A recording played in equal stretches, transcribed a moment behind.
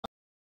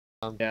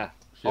Yeah.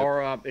 Ship.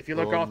 Or if you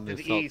look On off to the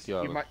the South east,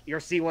 Yard. you'll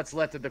see what's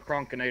left of the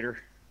Cronkinator.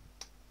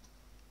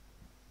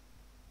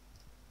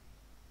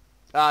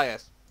 Ah,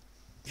 yes.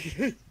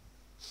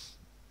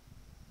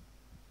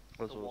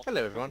 Also,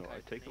 Hello, everyone. No, I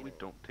take it we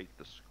don't take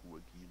the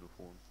squig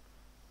uniform.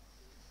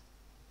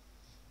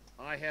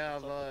 I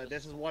have,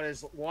 this is what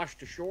is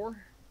washed ashore.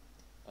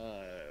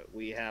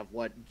 We have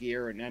what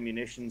gear and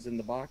ammunition's in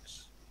the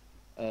box.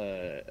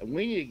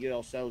 We need to get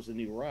ourselves a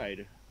new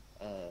ride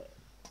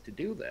to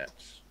do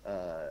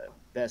that.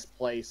 Best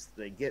place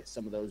to get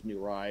some of those new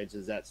rides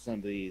is at some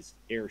of these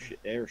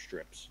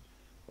airstrips.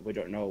 We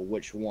don't know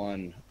which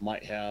one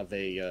might have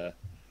a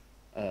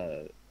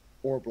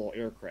orbital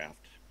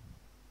aircraft.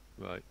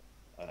 Right.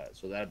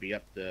 So that'd be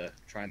up to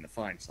trying to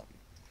find something.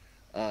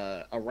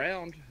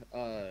 Around,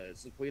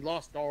 since we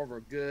lost all of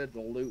our goods,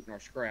 our loot, and our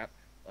scrap,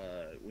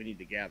 we need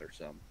to gather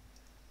some.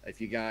 If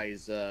you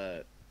guys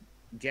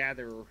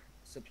gather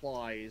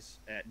supplies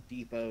at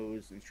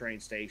depots and train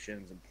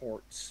stations and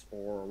ports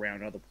or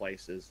around other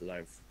places that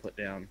I've put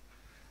down,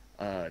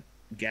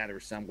 gather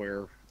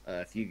somewhere.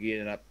 If you get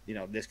it up,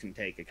 this can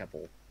take a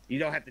couple. You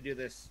don't have to do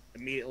this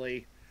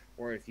immediately,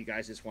 or if you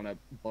guys just want to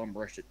bum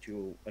rush it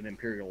to an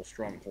Imperial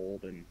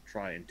stronghold and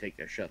try and take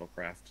a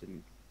shuttlecraft,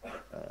 and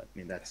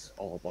that's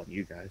all up on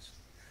you guys.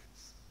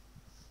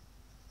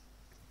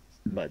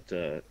 But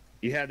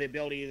you have the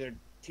ability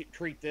to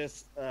treat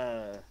this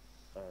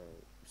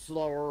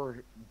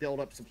slower, build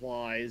up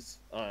supplies.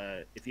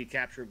 If you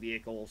capture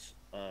vehicles,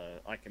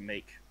 I can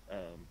make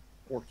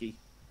Porky.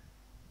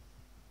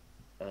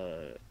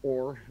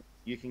 Or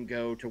you can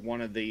go to one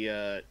of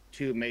the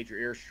two major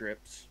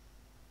airstrips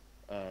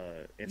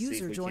and see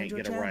if we can't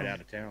get a ride out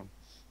of town.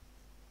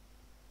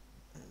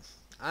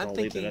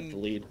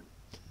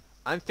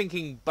 I'm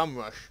thinking bum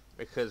rush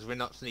because we're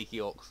not sneaky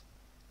orcs.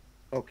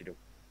 Okie doke.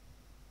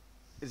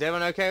 Is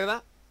everyone okay with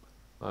that?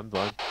 I'm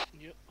fine.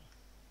 Yep.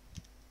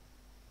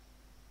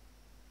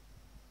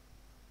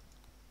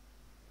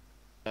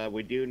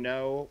 We do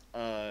know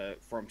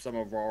from some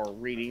of our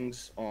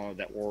readings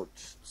that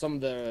weren't some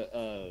of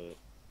the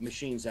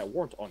machines that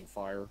weren't on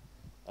fire.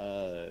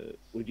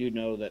 We do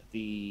know that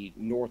the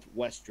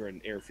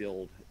northwestern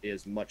airfield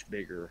is much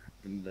bigger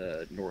than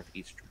the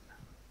northeastern.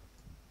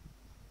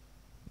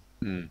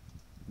 Hmm.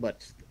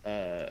 But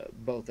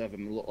both of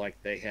them look like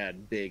they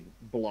had big,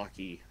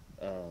 blocky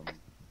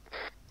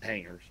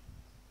hangars.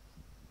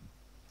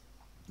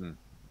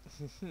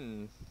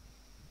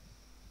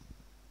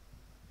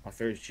 If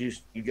there's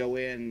just you go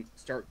in,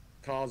 start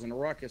causing a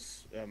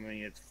ruckus,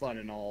 it's fun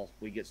and all.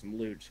 We get some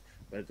loot,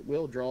 but it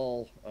will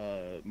draw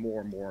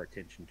more and more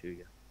attention to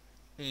you.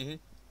 Mm-hmm.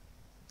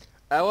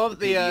 I want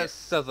the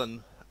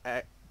southern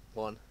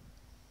one.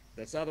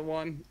 The southern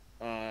one,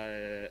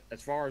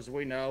 as far as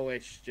we know,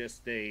 it's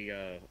just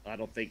I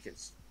don't think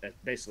it's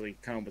basically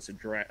kind of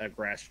a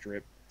grass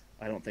strip.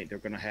 I don't think they're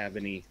going to have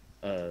any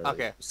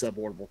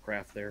suborbital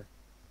craft there.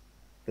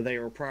 But they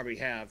will probably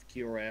have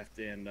QRF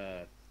and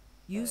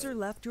user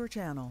left your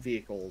channel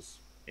vehicles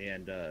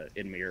and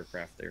enemy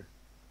aircraft there.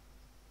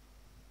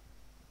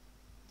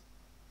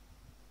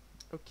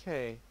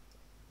 Okay.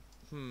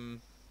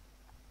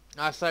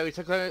 So we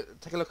take a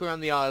look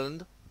around the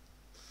island.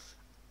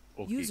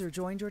 Okay. User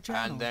joined your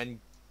channel. And then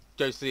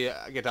go to the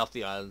get off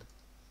the island.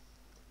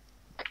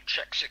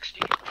 Check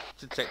 60.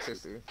 To check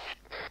 60.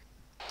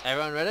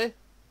 Everyone ready?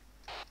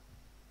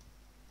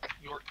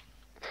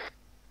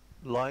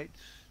 Lights.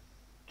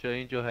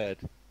 Change your head.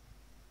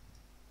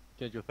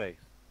 Change your face.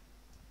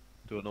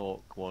 Do an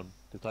orc one.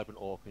 To type an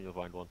orc and you'll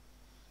find one.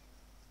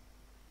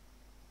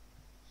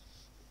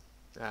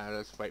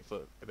 Let's wait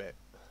for a bit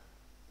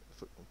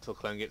until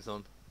Clone gets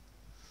on.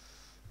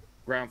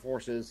 Ground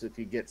forces, if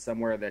you get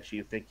somewhere that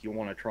you think you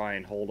want to try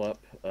and hold up,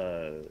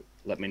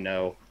 let me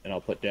know, and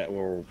I'll put that.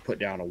 We'll put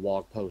down a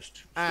log post.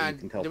 So And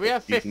you can help do we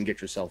have you can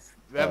get yourself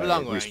we have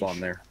long respawn range.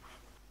 there.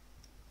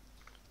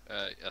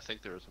 I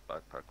think there is a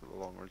backpack with a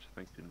long range. I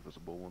think the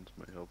invisible ones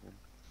might have one.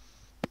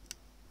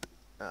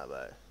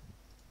 But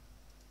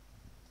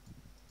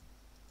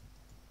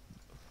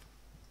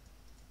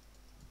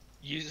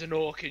Use an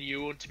orc and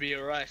you want to be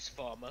a rice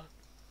farmer.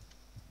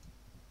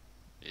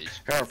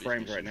 How are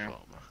frames right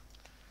now?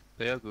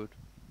 They are good.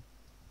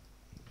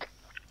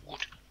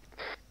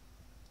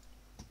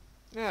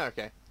 yeah,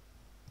 okay.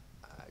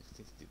 I just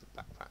need to do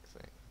the backpack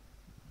thing.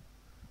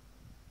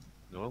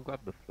 No one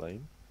grabbed the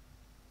flame.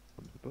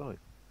 I'm surprised.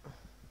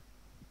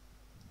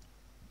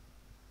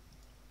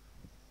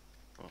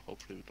 Well,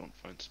 hopefully we don't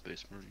find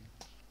Space Marines.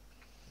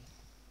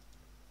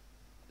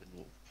 Then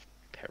we'll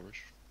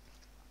perish.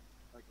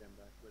 Okay, I'm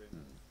back. What is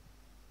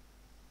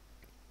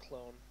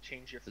Clone,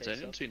 change your face Has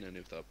anyone up. seen any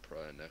of that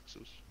Prior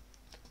Nexus?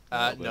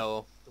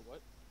 No. The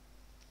what?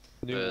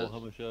 New Uh,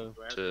 Warhammer show.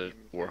 Do I have To the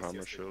game Warhammer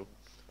yesterday? show.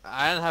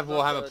 I don't have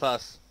Not Warhammer the-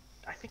 Plus.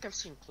 I think I've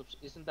seen clips.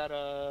 Isn't that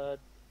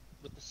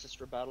with the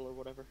sister battle or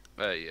whatever?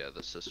 Yeah,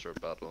 the Sister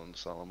Battle and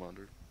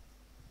Salamander.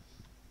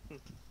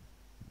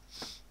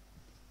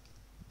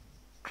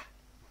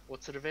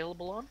 What's it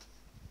available on?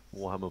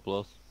 Warhammer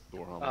Plus.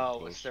 Warhammer Oh,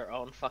 Plus. it's their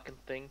own fucking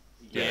thing.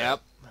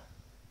 Yep.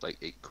 Like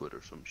 8 quid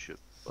or some shit.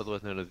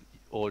 Otherwise known as,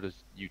 or just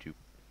YouTube.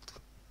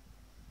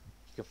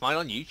 You can find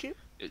on YouTube?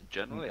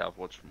 Generally, I've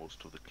watched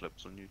most of the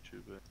clips on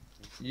YouTube.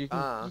 You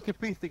can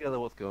piece together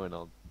what's going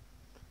on.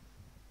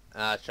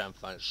 I'll try and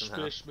find it somehow.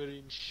 Space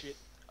Marine shit.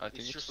 I think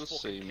It's it's just the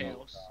fucking same.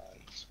 chaos.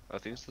 I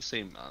think it's the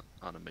same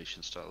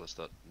animation style as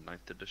that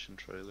 9th edition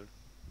trailer,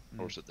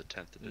 or is it the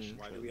 10th edition?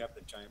 Why do trailer? we have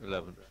the giant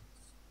 11. portraits?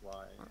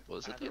 Why?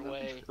 Was it the Either 11th?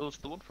 way. It was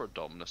the one for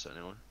Dominus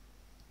anyway.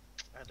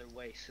 Either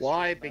way. Sisters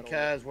Why? Metal-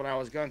 Because when I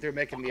was going through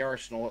making the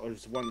arsenal, it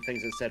was one of the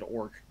things that said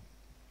orc.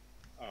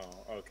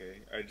 Oh, okay.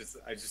 I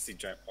just see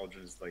giant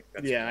pauldrons like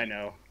that's Yeah, I fine.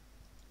 know.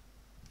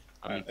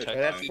 I mean, That's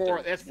technically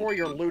That's they're for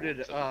your both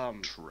looted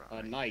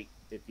try. knight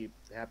if you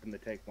happen to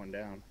take one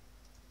down.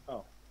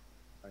 Oh,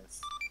 nice.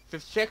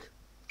 Fifth check.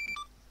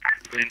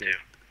 Into.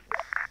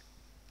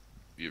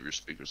 You have your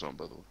speakers on,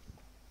 by the way.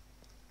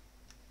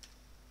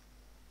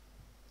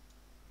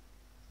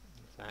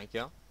 Thank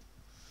you.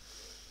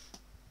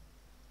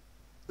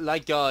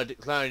 Like God,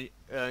 Clown,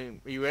 are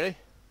you ready?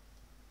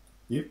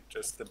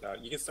 Just about.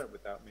 You can start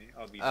without me.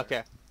 I'll be there.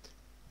 Okay.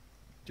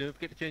 Don't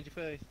forget to change your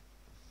face.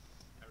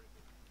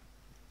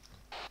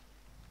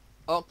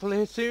 Up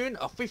platoon,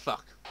 off we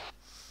fuck.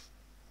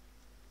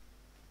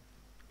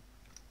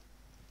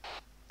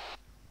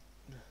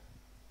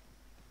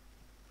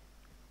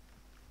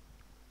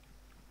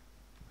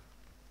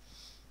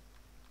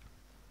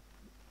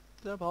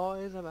 The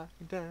boys are back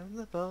in town,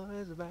 the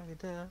boys are back in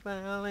town.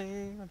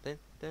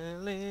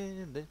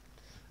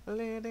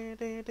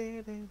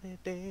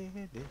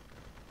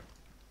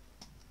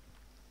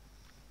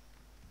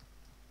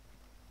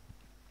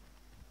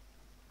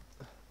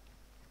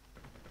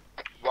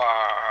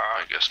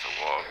 I guess the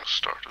war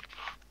started.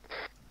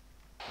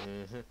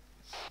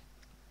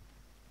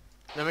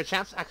 Remember,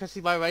 chaps,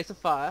 accuracy by rate of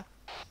fire.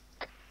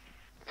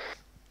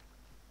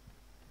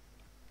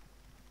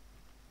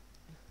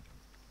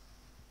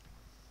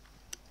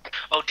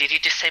 Oh, did he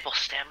disable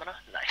stamina?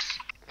 Nice.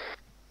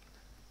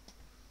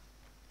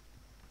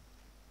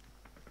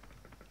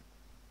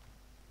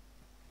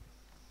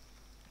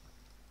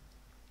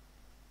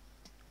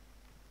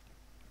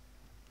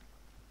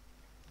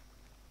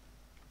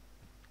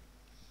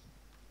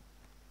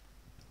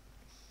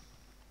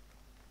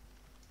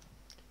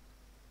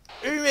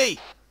 Umi!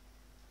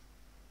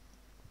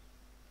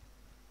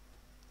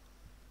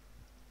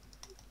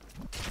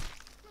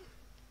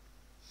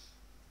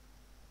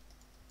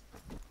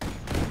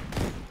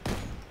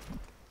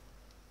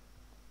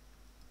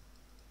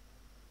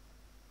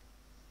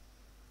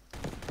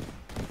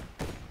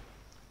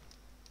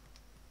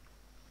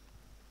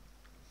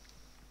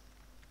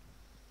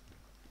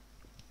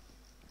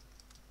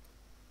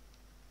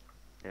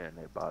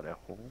 Anybody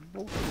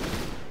home?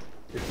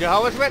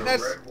 Jehovah's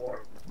Witness!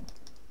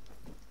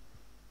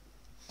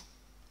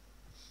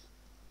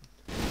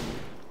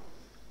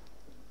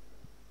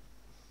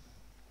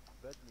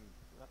 Red means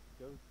that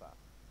goes fast.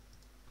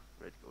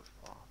 Red goes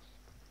fast.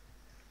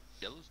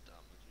 Yellow's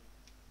damaging.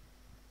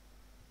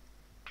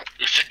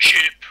 It's a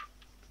jeep.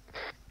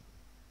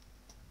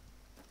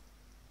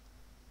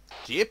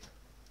 Jeep?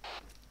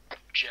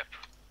 Jeep.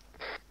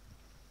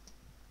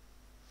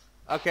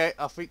 Okay,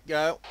 off we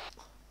go.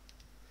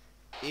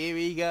 Here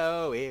we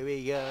go, here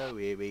we go,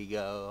 here we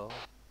go.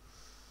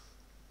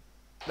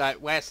 Right,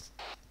 west.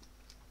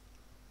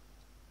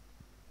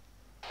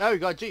 Oh, we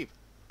got a Jeep.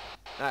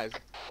 Nice.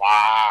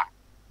 Wah.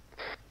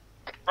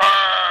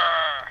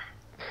 Brrr.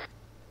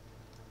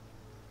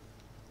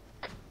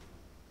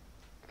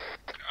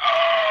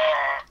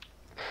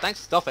 Thanks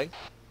for stopping.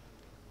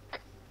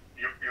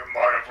 You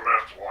might have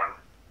left one.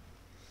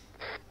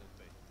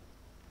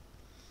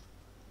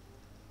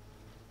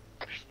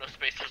 There's no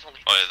space, there's only...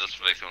 Oh yeah, this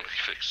place only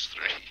fixed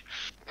 3.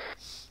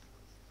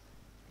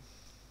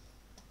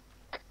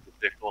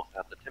 They also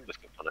have the timber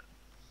scope on it.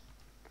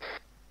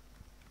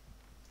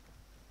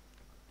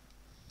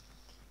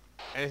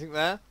 Anything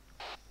there?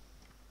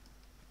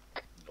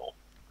 No.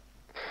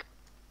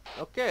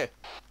 Okay.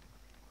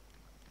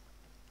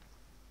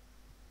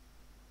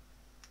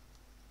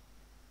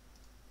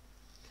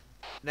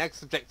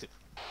 Next objective.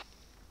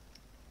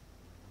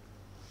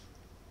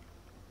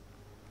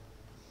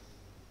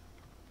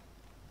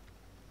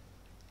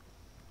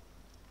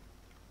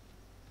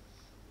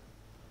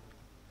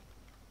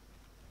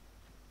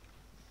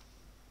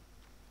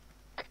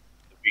 The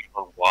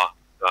recon walk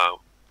down.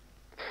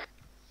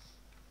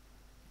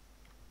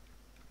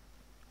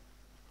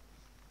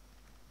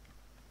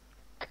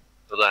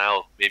 So the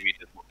hell, maybe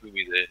there's more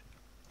Umi there.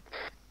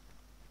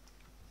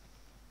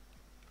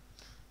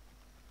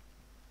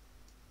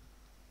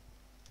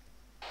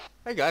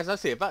 Hey guys, I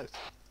see a boat.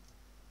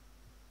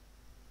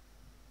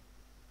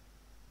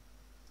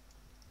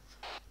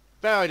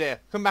 Fair idea.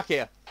 Come back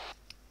here.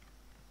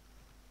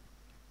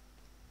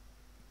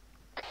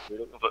 We're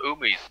looking for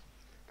Umis.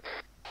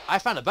 I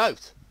found a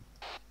boat.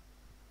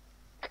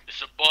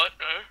 It's a butt,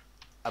 no?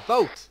 A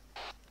boat.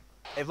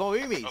 It's more A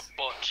Umis.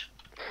 butt.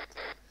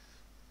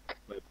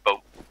 My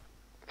boat.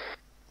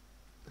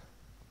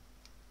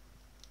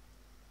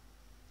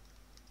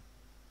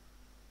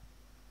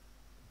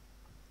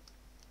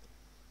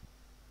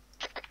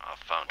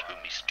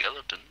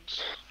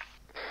 skeletons.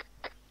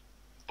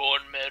 Bone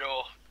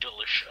marrow,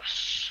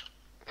 delicious.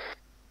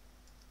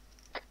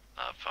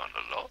 I found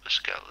a lot of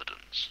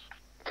skeletons.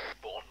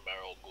 Bone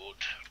marrow,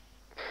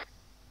 good.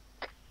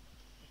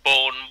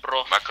 Bone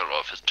broth.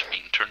 Makarov has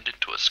been turned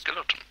into a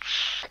skeleton.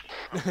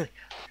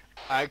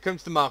 Alright,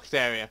 comes to Mark's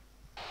area.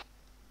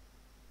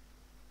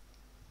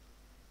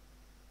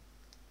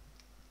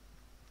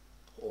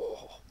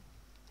 Oh,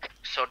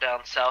 So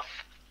down south.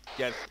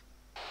 yes.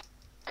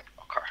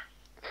 Okay.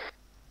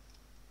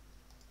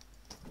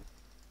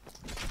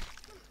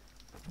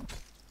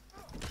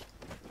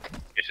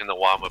 It's in the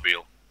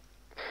Wamobile.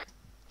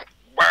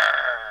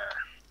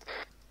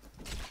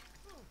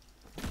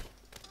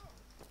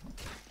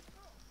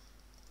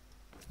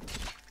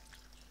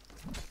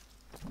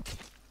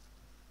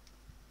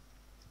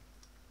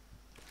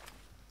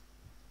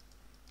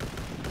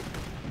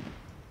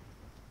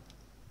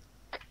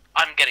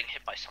 I'm getting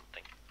hit by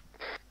something.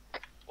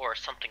 Or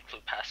something flew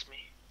past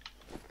me.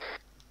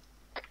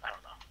 I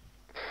don't know.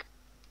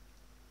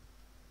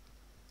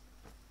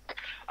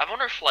 I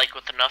wonder if, like,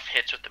 with enough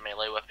hits with the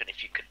melee weapon,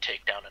 if you could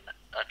take down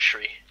a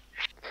tree.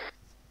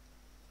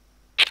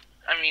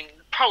 I mean,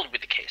 probably be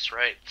the case,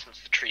 right?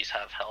 Since the trees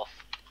have health.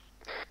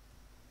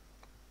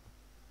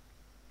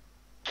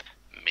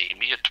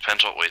 Maybe it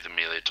depends what way the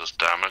melee does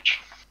damage.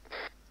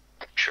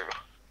 True.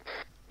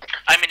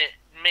 I mean, it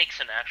makes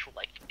an actual,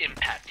 like,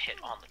 impact hit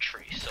on the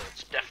tree, so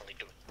it's definitely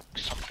doing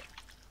something.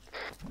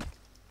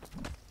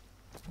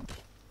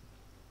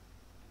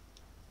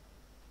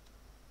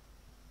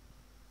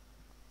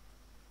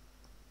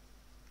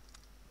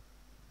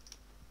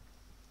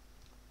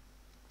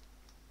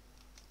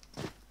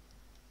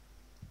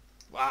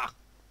 Wow.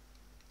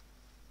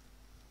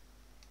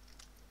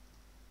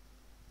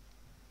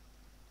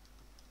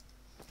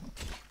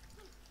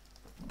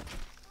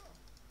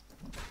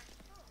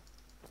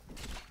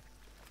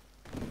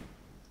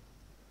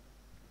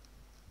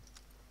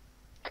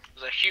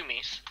 Was that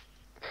Humies?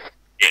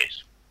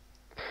 Yes.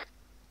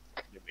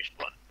 Give me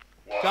one.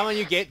 Come on,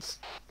 you gits.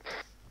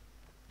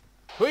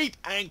 Sweep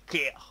and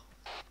clear.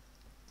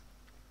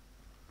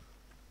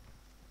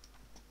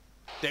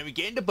 Then we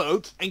get in the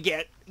boat and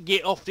get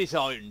off this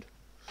island.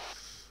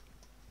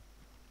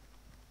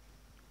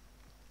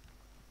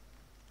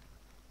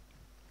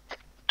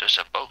 Does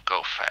a boat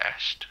go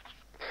fast?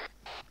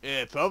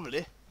 Yeah,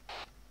 probably.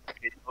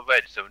 It's not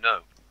red, so no.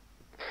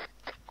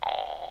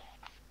 Oh.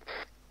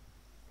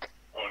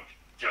 Well,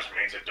 it just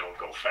means it don't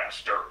go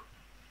faster.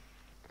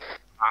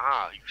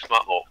 Ah, you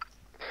smart hawk.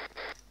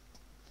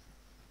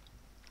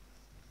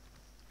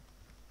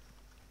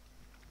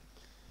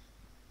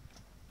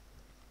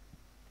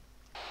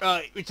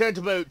 Right, return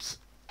to boats.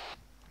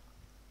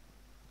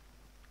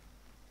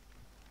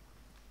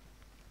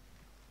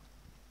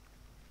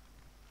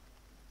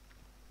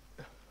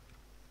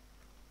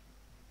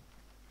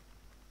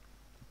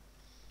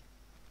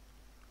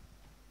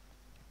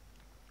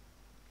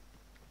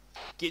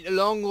 Get the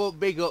long or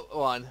big up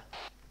one.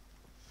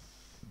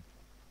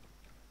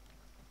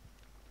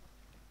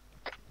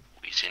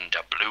 He's in the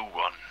blue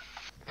one.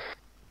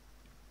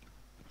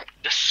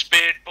 The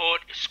speedboat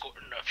has got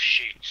enough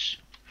sheets.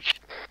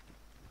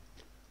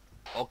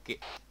 Okay.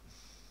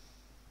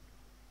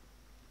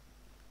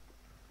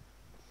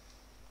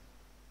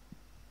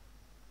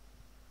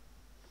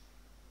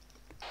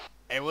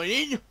 Everyone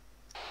in?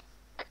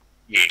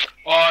 Yeah.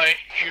 Aye,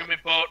 human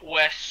boat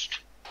west.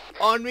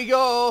 On we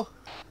go!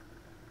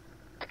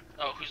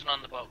 Oh, who's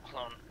on the boat?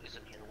 Clone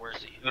isn't here.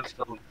 Where's he? That's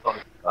not what I'm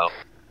talking about.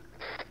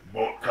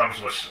 Boat comes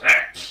with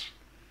snacks.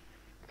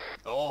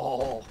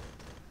 Oh,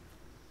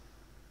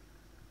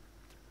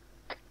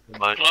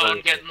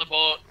 Clone, get in the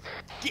boat.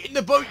 get in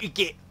the boat, you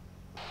get!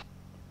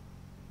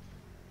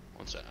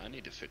 One sec, I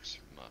need to fix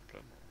my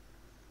problem.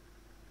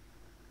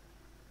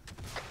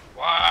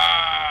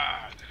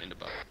 Wow. In the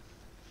boat.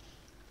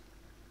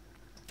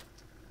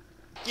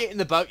 Get in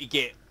the boat, you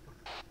get!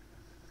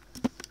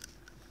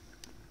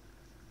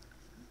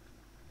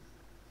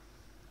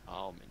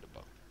 I'm in the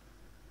boat.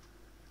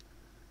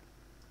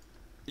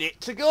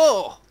 Let's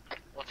go!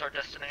 What's our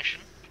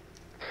destination?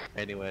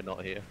 Anywhere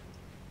not here.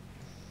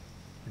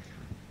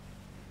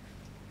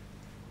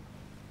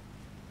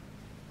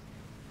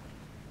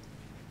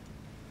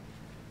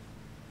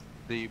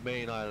 The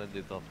main island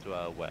is off to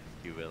our west,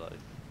 you realise.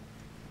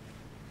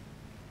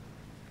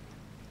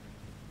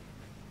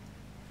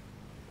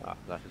 Ah,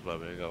 that is where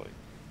we're going.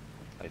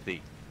 I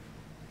see.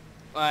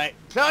 Right,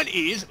 plan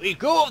is, we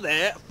go up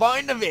there,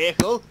 find the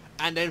vehicle,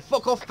 and then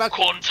fuck off back.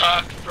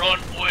 Contact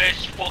front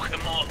west. Fuck him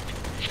up.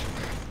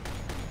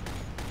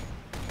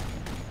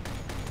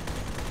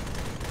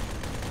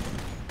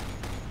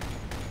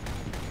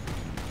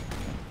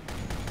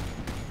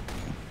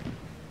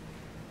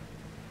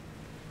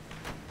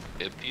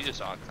 If you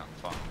just I can't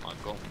find my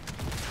gun.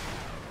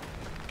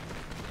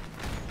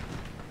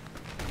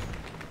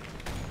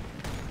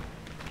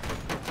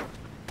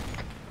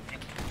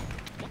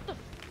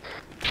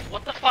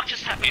 What the fuck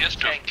just happened? He has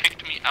to just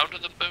kicked me out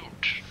of the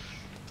boat.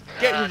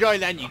 Get to dry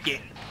land, you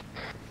get!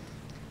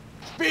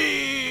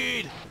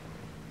 Speed!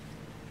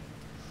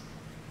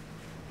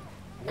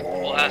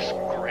 ask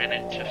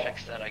Granite to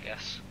fix that, I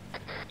guess.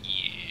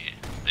 Yeah,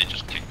 they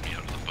just kicked me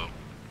out of the boat.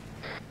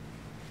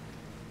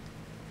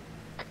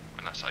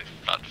 Unless I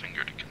fat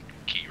fingered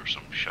a key or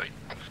some shite.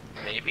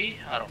 Maybe?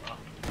 I don't know.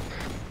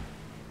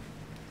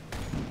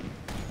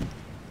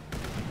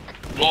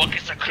 Look,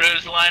 it's a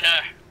cruise liner!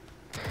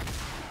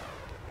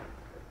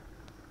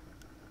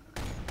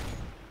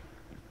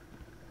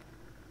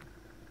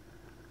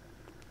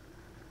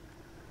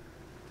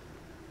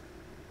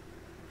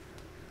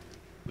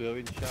 We are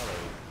in shallow.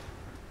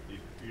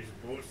 Your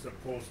boat's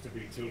supposed to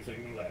be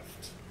tilting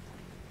left.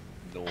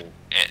 No.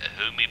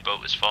 Whomie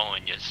boat is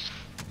following you.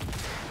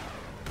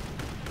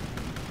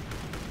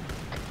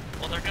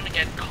 Well, they're gonna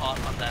get caught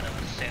on that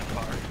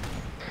sandbar.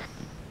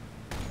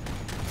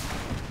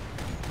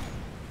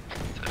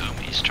 The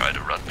Whomies tried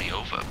to run me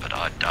over, but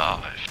I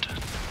dived.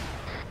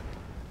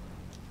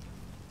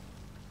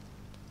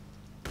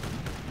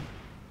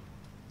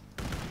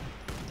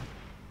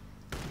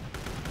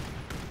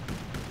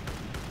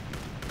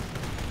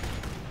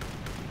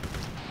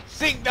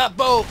 Sink that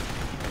boat!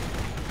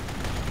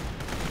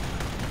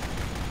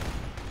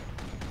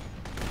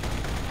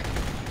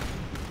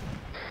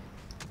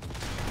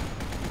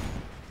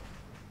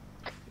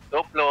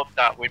 Don't blow up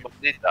that, we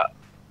must need that.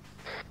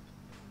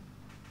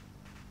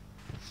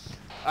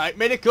 Alright,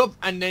 medic up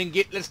and then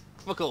let's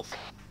fuck off.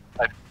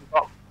 I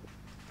forgot.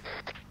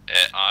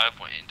 I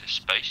went into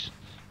space.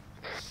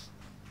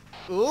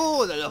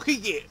 Ooh, the lucky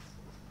git.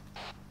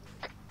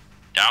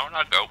 Down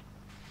I go.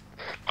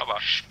 Bye-bye.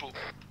 Spook.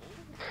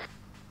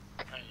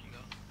 There you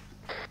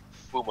go.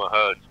 Boomer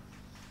hurt.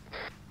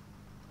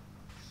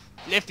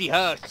 Lefty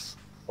hurts.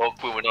 Oh,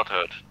 Boomer not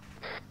hurt.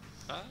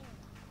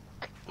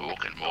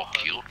 Walking more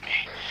killed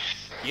me.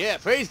 Yeah,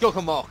 praise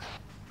Gorkamok.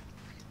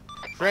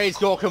 Praise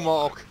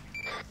Gorkamok.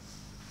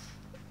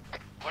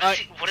 What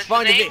is the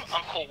find a name? Vic.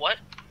 Uncle what?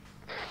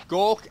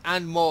 Gork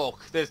and Mork.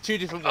 There's two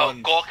different Oh,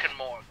 ones. Gork and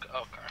Morg.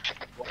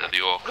 Okay. They're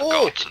the orc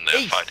Oh, gods and they're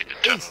east, fighting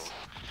a general. east.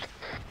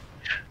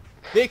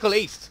 Vehicle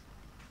east.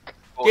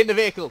 Oh. Get in the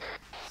vehicle.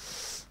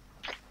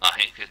 I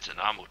think it's an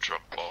ammo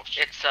truck, boss.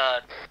 It's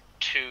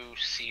 2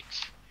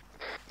 seats.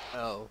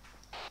 Oh.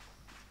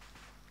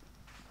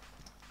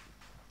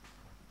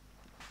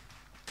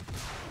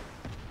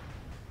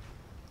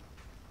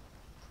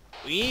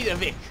 We need a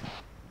Vic.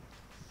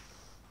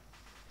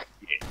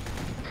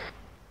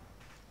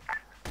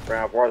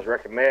 Ground Wars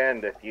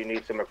recommend if you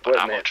need some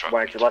equipment,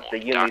 why don't you let the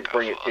units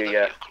bring it to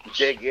you?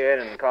 Dig in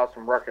and cause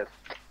some ruckus.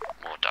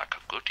 More dark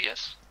of good,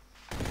 yes.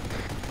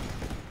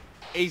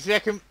 He's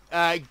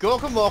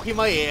Gorkamok in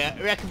my ear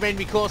recommend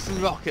we cause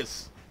some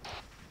rockers.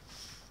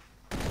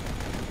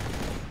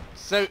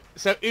 So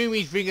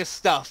Umi's bring us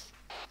stuff.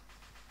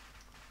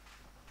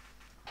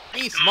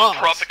 He's smart.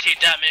 Property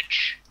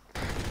damage.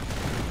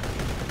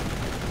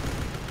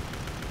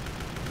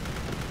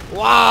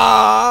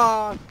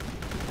 Wow!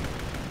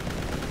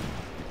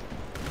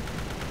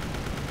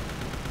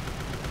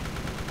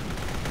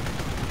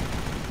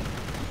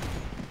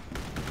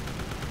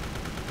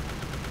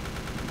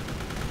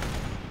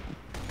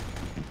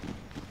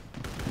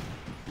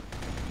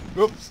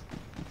 Oops.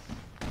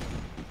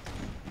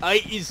 I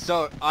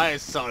am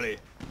sorry. Is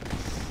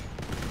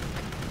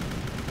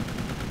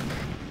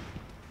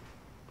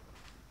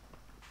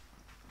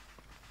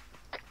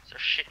there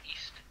shit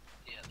east?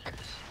 Yeah, there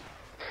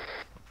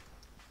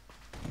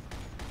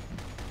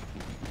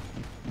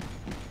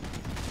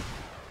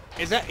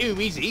is. Is that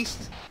Umi's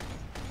east?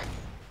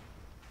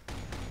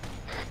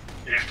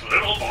 It's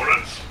little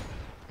bullets.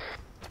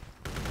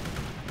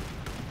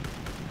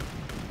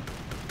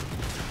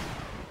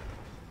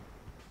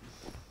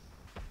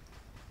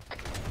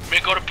 Me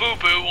got a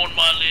boo-boo on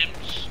my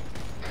limbs.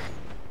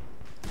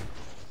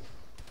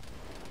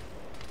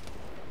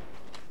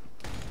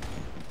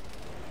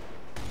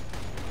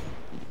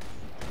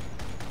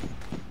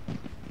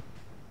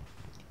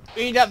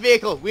 We need that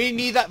vehicle. We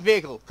need that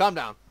vehicle. Calm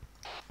down.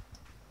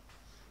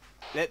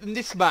 Let them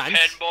dismount.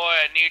 Pen boy,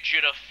 I need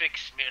you to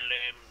fix me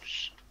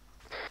limbs.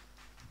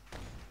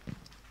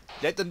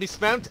 Let them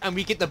dismount and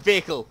we get the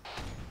vehicle.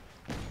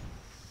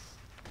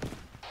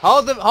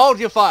 Hold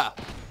your fire.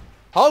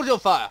 Hold your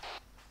fire.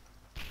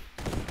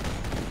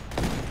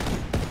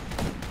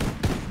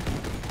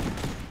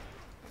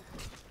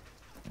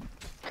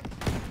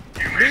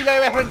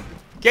 Reload weapon.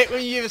 Get one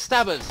of you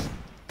stabbers.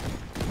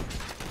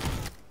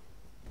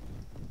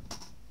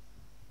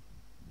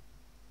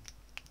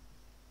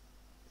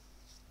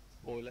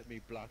 Or let me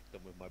blast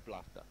them with my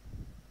blaster.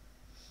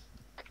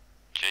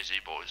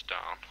 JZ boys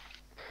down.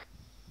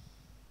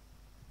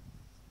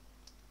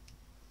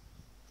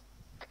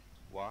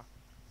 What?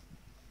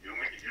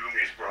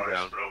 Yumi's brought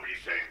a smoky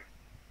thing.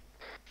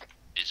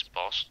 Is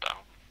boss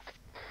down?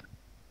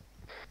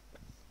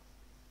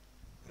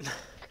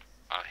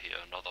 I hear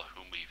another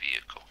Humi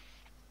vehicle.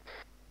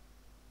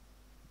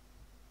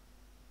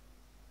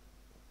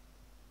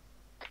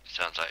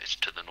 Sounds like it's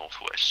to the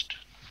northwest.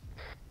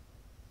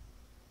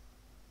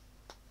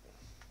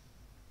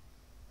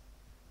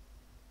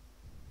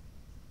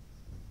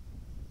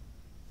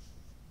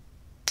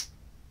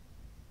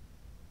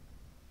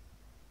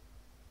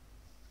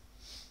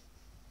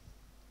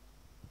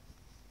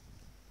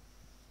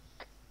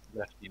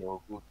 Lefty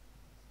no good.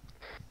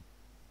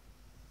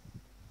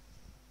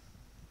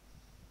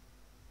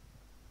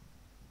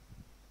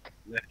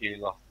 Lefty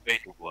lost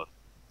fatal blood.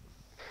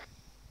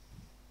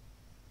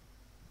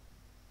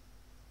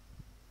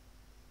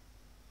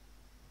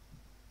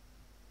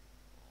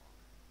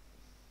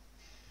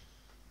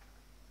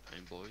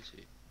 Pain boys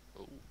here.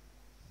 Oh.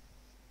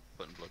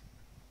 Putting blood.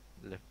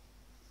 Left.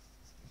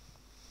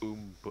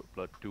 Boom, put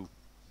blood too.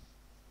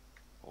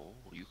 Oh,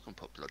 you can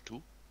put blood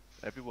too.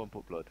 Everyone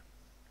put blood.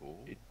 Oh.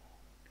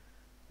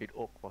 It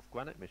up was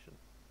Granite mission.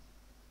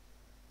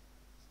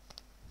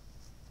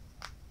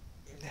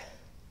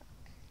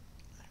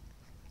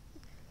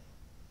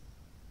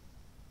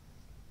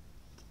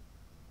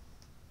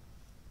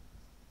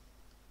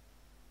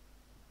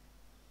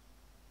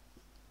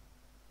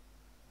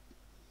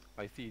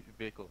 I see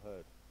vehicle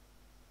hurt.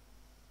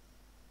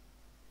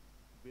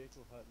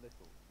 Vehicle hurt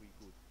little, we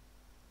good.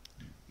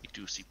 You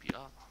do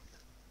CPR.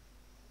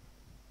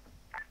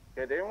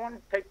 Did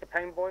anyone take the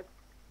pain boy?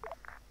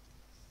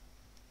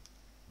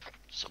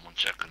 Someone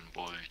checking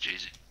boy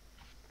Jay-Z.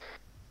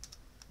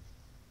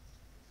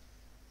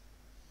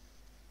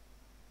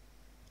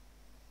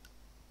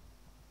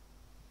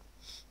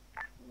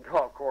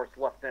 Oh, of course,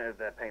 Lieutenant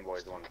the pain boy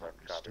is the one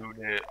that copy.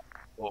 Soon it.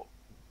 Oh,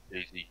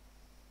 Jay-Z.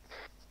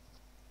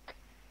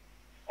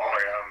 I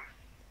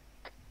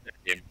am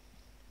Him.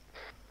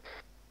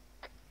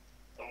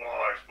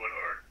 alive,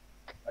 sweetheart.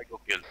 I go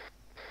kill.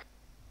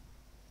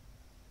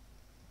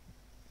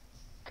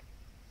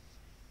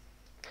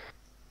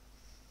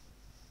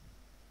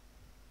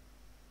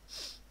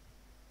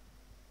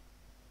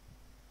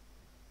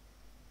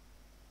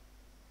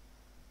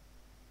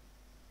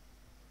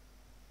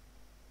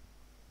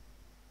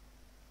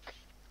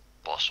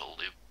 Boss will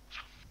live.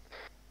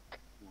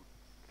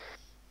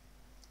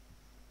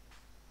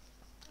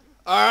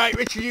 Alright,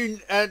 Richard, you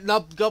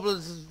knob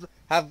goblins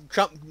have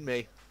trumped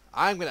me.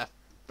 I'm gonna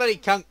bloody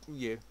count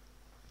you.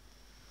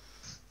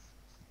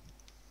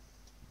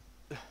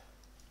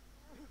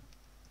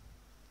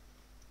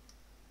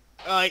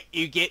 Alright,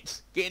 you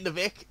get in the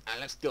Vic and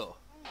let's go.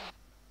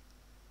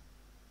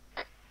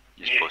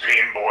 Need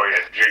pain boy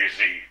at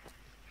Jay-Z.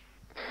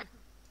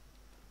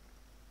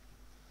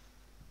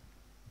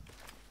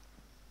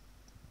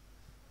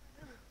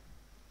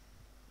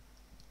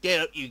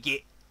 Get up, you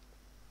get.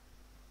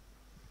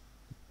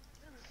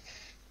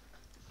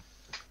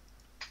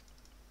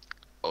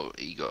 Oh,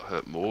 he got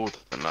hurt more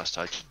than last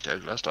I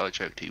checked. Last I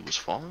checked, he was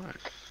fine.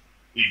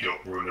 He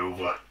got run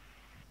over.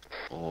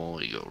 Oh,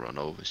 he got run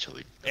over, so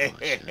he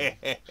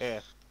died. Yeah.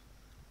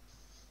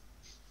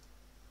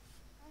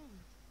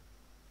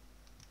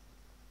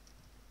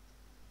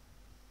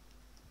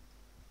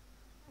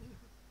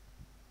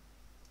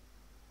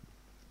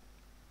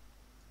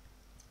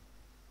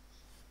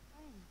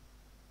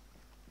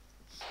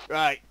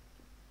 Right.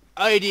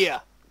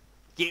 Idea.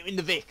 Get in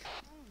the Vic.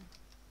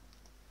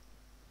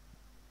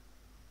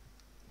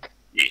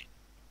 Yeah.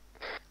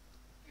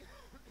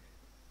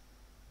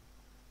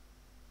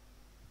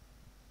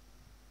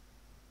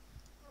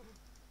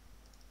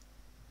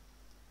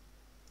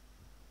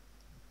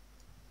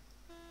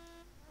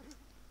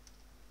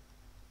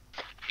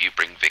 You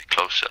bring Vic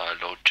closer,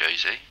 Lord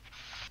Jay-Z.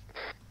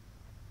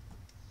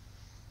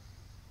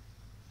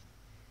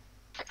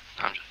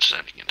 I'm just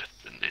sending in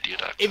an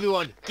idiot actor.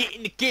 Everyone, get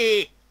in the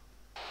car.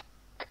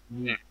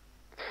 Yeah.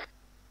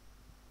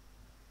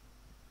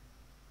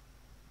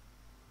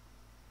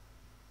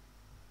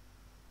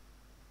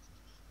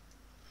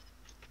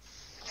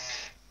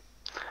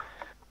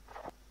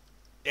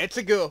 Let's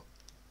a go.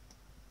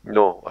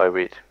 No, I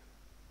wait.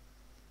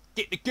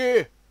 Get in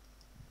the car.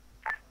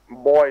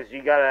 Boys,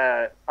 you got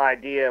an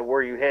idea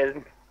where you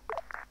headed?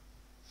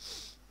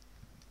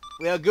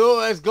 We'll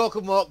go as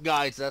Gokumok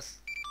guides us.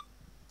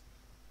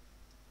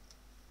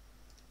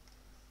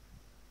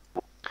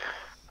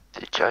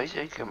 Did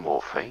Jay-Z get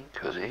morphine?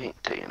 Because he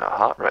ain't taking a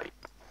heart rate.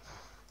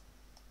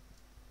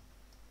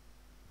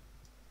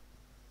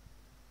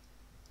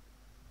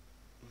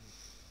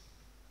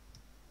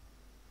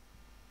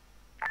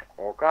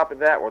 Well, copy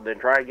that. Well, then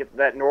try to get to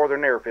that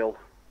northern airfield.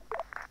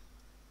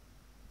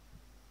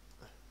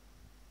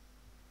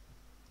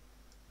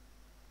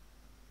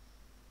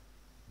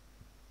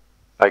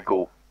 I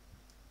go.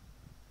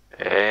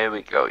 There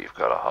we go, you've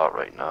got a heart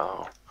rate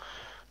now.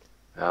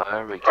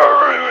 There we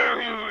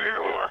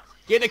go.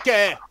 Get in the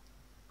car.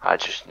 I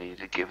just need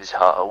to give his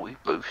heart a wee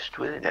boost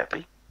with an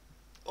epi.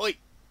 Oi.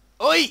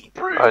 Oi.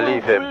 I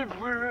leave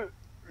him.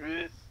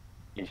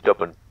 He's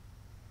stubborn.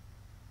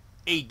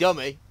 Hey,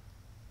 dummy.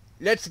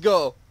 Let's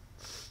go.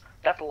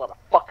 That's a lot of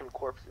fucking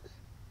corpses.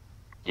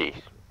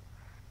 Yes.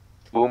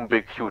 Boom,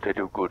 big shooter,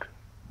 do good.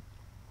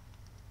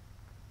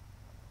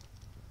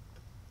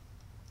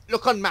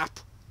 Look on map.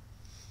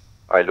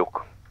 I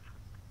look.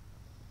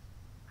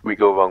 We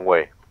go wrong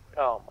way.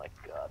 Oh my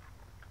god.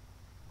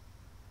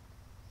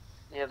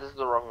 Yeah, this is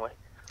the wrong way.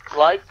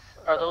 Lights?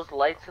 Are those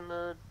lights in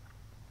the...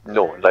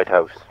 No,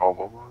 lighthouse.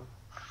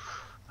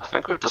 I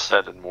think we've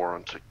decided more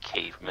onto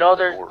cavemen. No,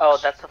 there's... orcs. Oh,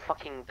 that's the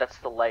fucking... That's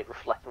the light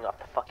reflecting off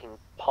the fucking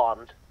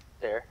pond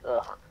there.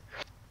 Ugh.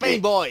 Benny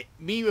boy,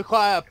 me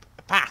require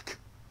a pack.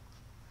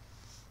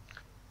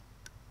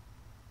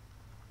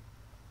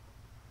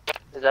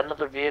 Is that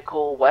another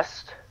vehicle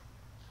west?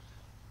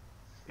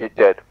 It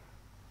dead.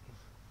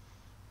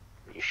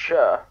 You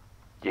sure?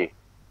 Yeah.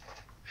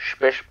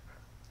 Spish.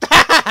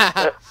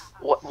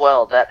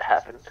 Well, that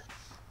happened.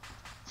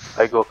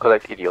 I go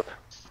collect idiot.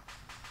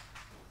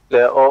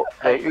 They're all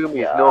Umi's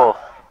Yeah. north.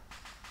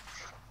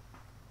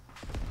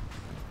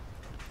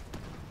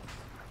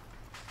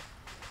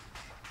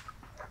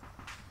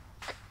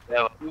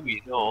 They're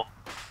Umi's north.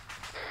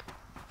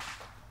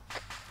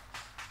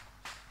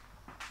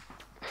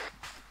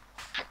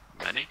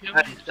 Many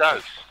That is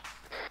south.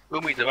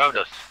 Umi's around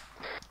us.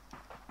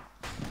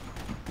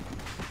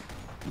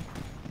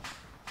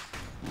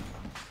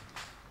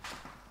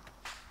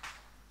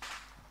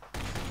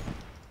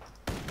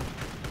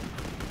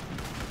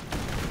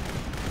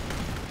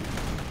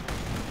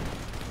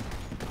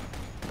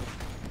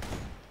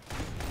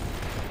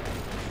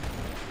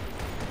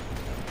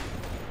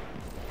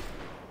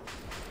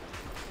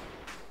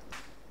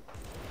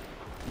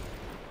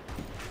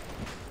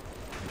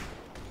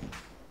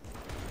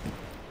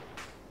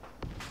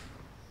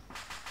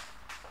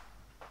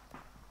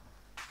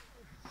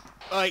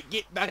 Alright,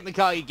 get back in the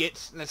car, you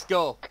gits. Let's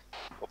go.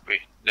 Copy.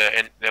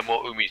 They're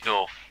more Umi's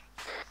north.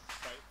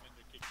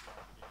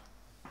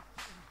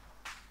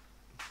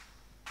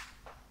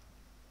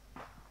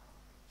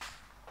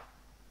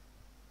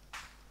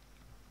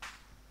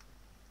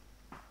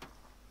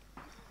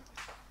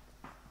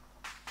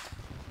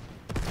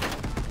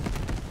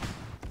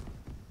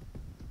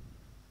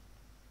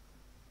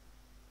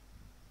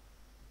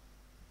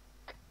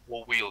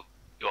 One wheel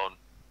gone.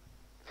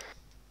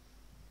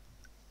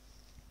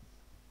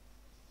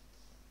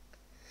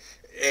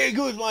 Here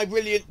goes my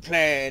brilliant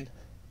plan.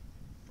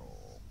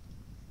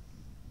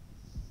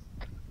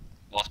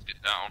 lost it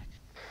down.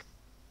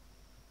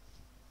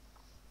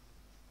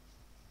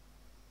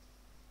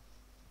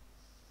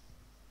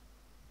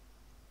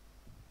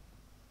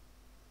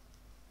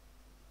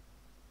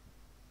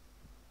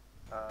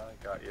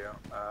 Got you.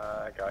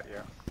 Got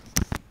you.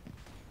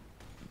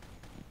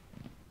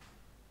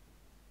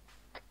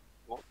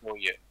 Won't know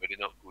yet, but they're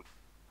not good.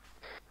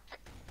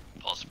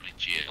 Possibly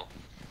jail.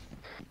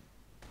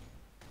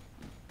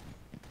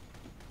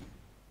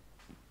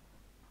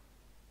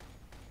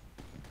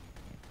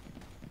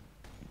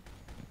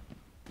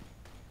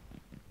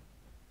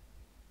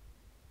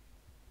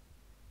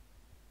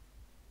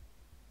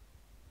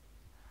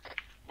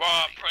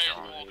 Wow, prayer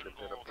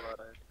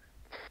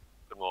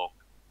Come on.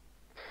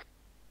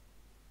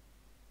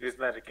 Who's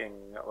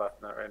medicing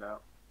left nut right now?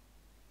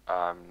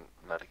 I'm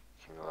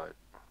medicing light.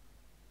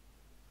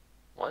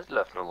 Why is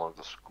left no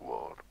longer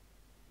squad?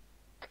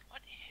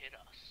 What hit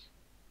us?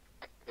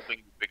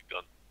 Something big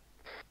gun.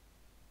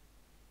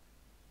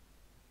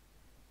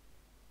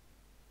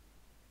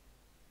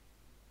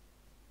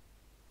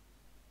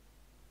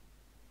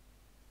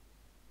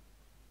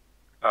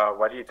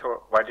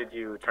 Why did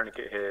you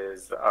tourniquet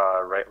his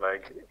right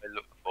leg? I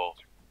look for.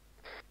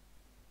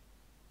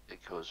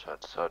 Because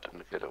I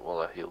didn't get it while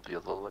I healed the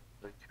other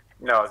leg.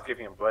 No, I was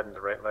giving him blood in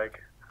the right leg.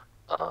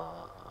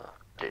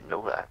 Didn't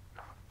know that.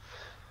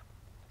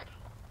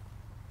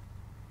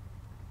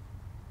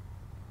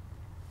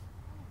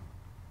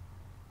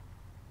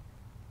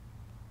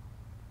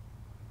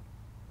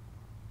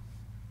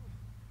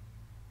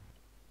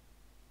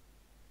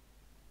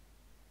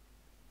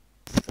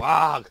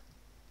 Wag.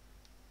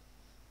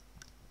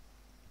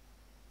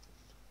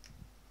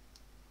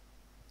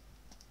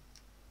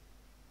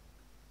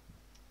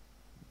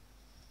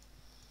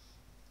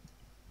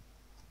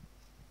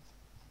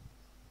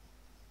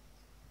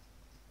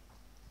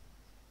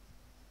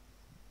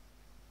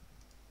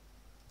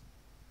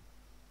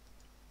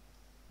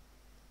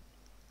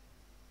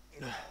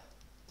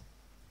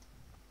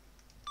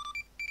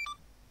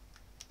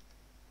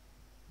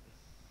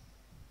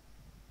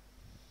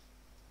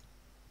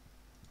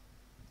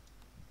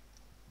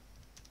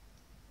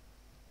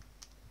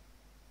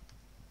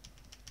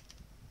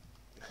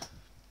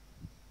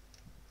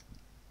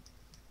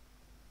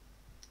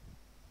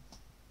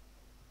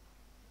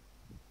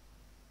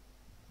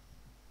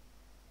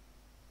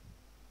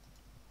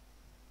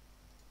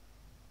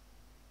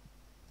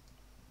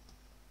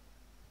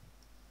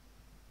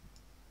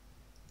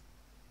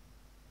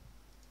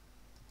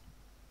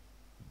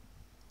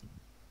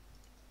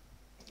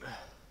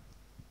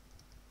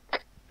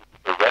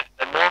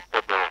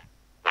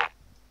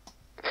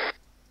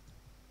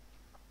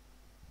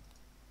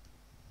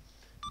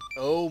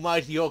 Oh,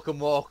 mighty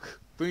Oakamwalk.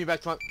 Bring me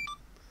back to my...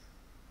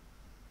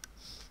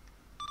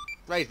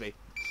 Raise me.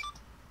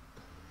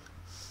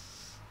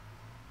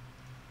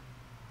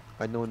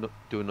 I do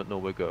not know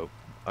where go.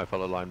 I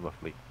follow line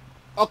roughly.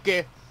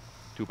 Okay.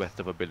 To best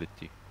of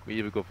ability. We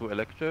either go through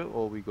Electro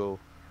or we go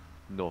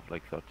north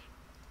like such.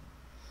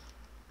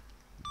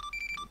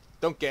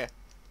 Don't care.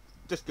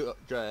 Just go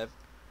drive.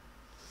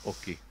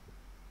 Okay.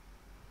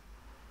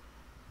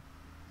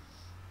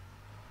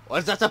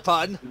 Was that a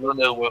pun? You don't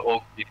know where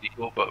Orc did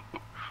go, but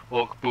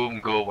Orc Boom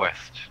go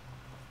west.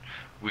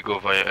 we go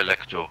via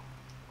Electro.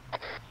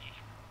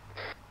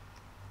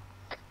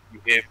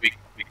 You hear big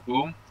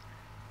boom,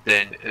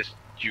 then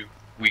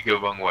we go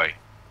wrong way.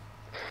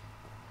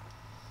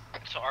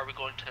 So are we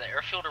going to the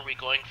airfield or are we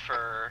going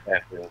for...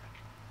 Airfield.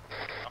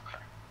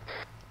 Okay.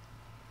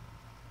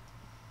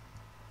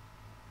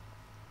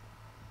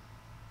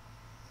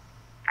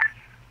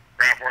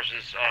 Ground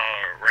forces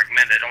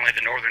recommend that only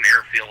the northern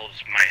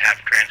airfields might have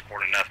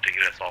transport enough to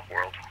get us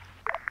off-world.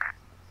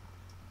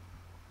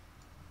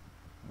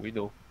 We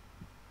know.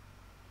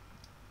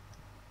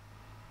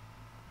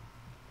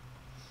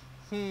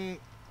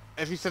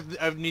 If you said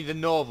only the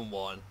northern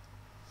one.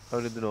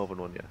 Only the northern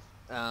one, yes.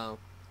 Oh.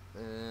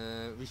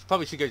 We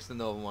probably should go to the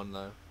northern one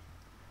though.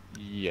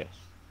 Yes.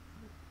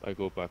 I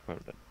go back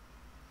round then.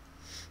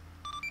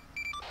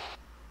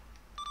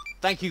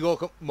 Thank you,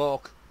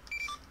 Gorkamork.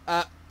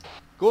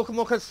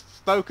 Gorkamork has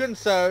spoken,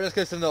 so let's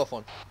go to the north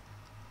one.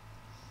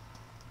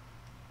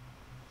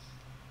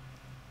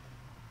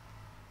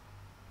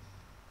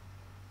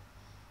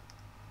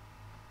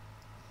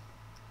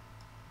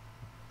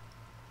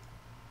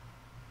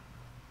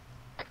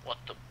 What,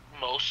 the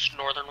most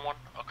northern one?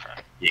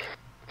 Okay. Yeah.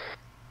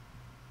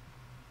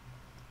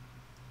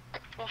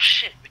 Well,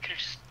 shit, we could have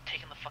just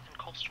taken the fucking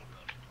coastal road.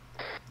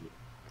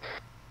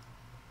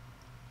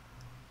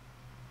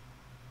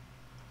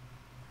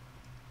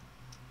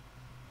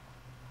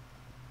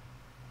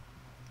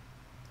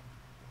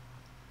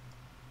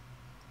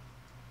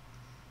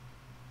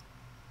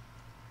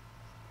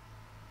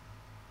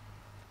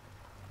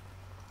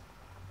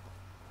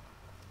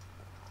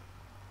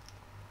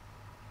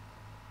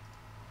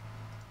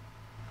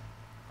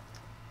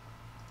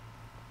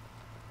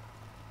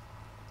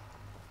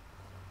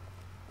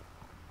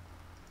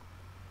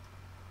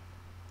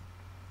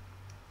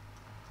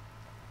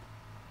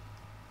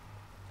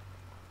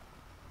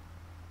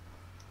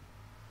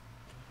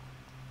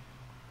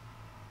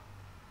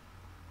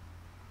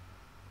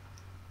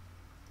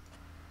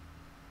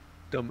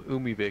 Dumb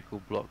Umi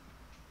vehicle block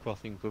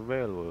crossing the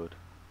railroad.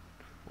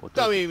 Or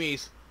Go does it?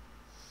 Umis!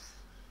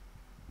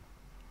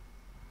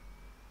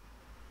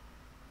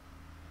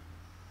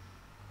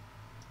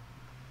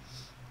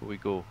 Where we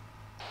go?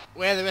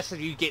 Where the rest of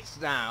you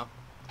gets now.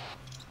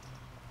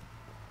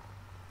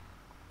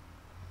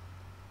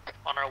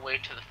 On our way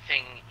to the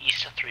thing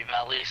east of Three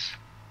Valleys.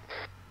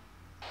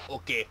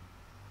 Okay.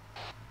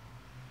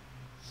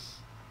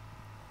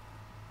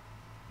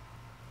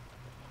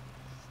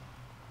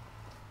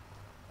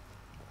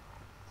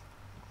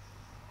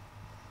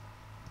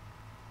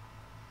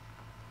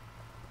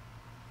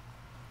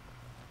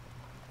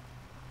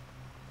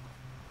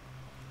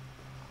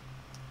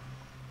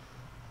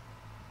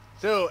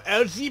 So,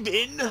 how's he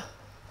been?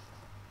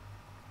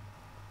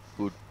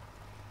 Good.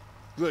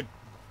 Good.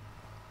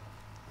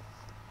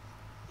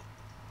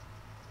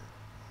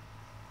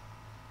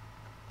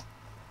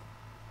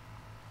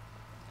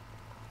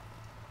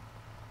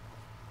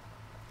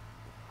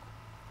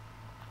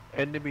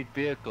 Enemy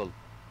vehicle.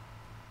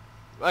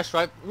 That's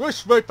right.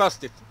 Rush right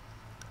past it.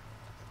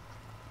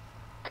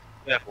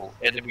 Careful,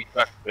 enemy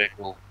track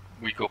vehicle.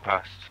 We go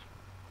past.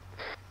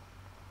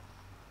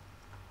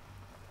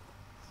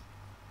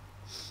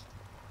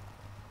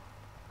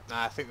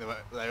 Nah, I think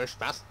they rushed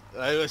past.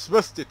 They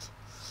rushed it.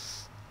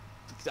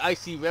 Because I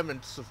see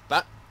remnants of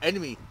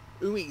enemy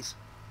Umis.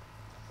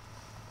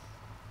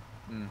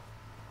 Hmm.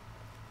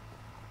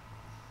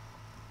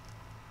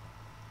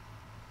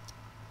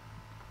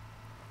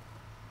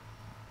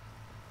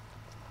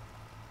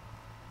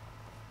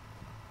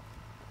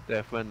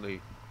 They're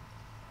friendly.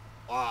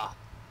 Ah.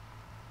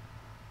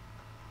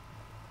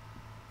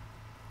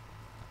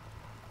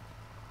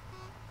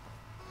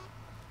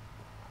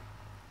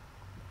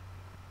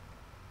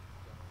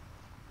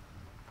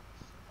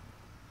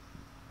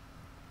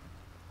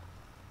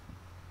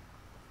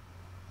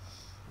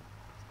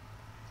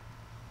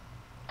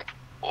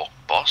 Oh,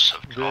 boss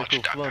of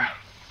Vehicle front.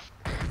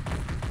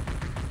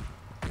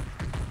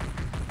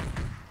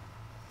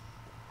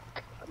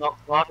 Not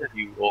glad of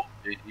you, Orc,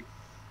 did you?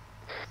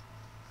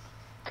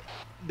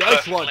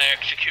 Nice one. Perfectly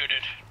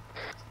executed.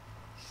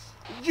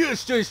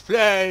 Just as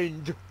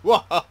planned.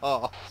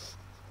 Wahaha.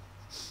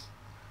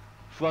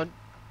 Front.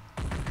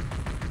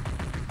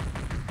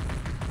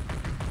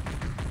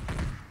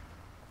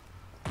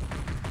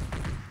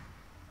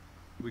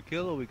 We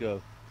kill or we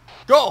go?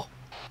 Go.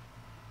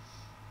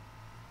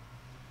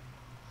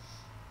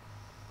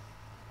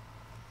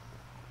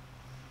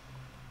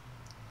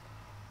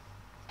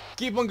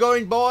 Keep on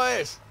going,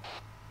 boys.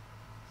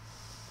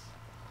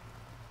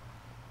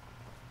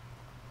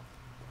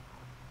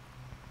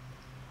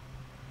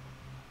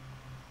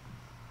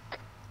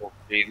 Orc,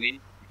 Daily,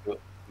 you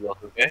got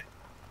okay?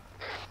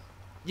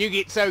 You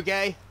get so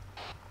gay.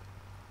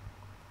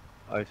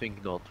 I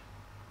think not.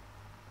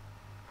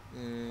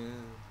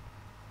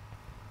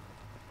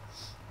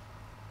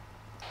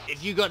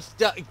 If you got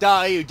stuck,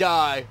 die, you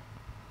die.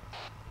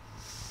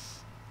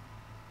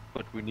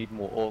 But we need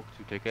more orcs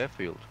to take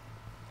airfield.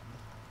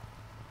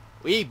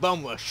 We need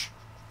bum rush.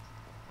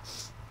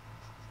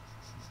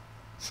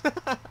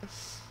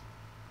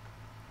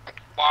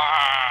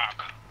 Fuck!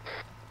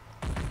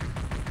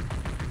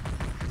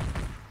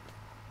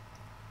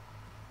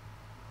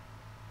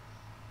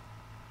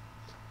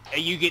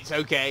 Hey, you gets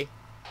okay.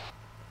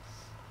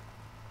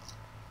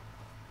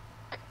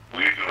 We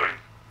good.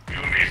 You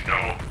miss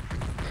no.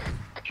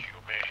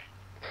 Yumi.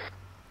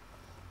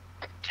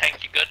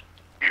 Tank, you good?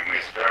 You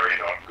miss very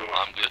not good.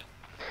 I'm good.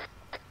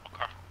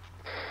 Okay.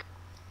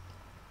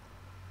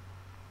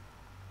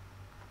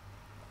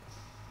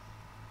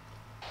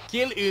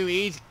 Kill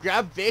Umis,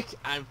 grab Vic,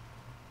 and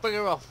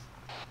bugger off.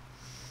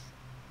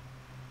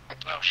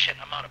 Oh shit,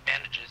 I'm out of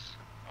bandages.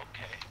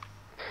 Okay.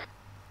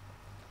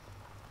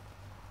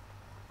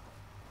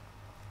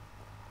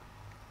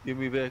 Give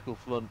me vehicle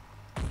front.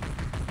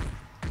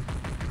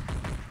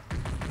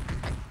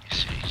 You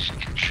see, it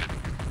should.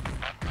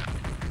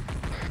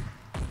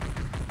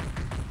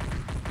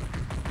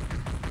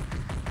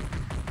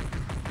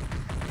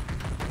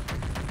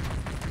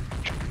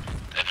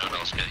 Anyone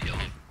else get yellow?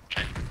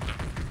 Okay.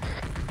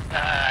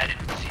 I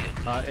didn't see it.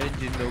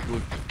 Engine no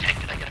good. Tank,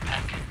 did I get a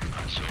pack?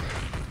 So.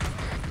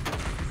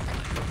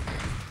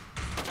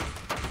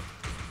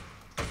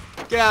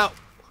 Get out.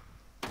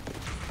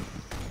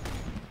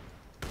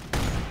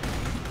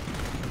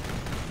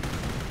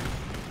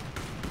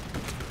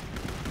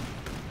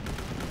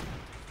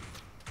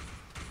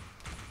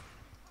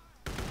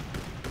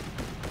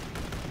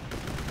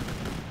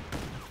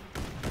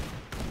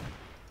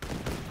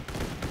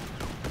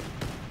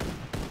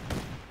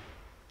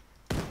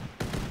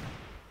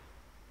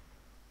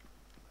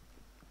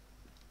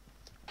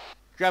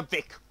 Grab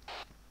Vic.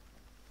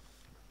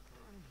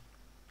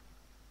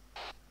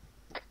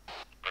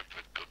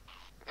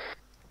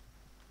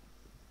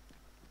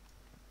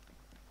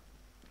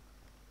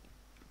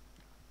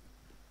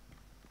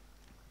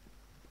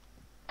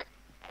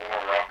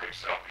 More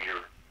rockets up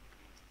here.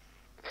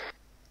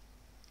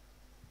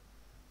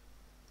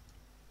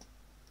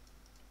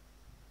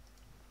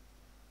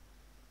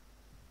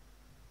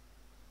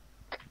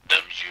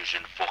 Them's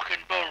using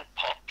fucking bull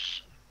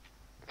pops.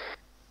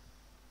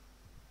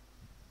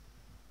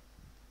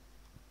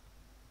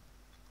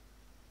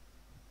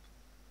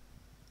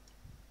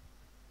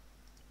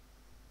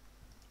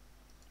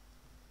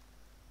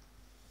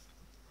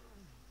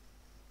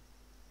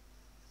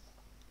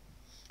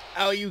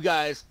 How are you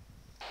guys?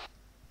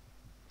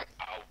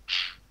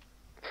 Ouch.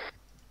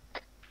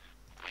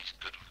 He's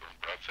good for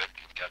grab Vic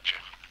and catch you.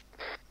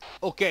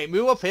 Okay,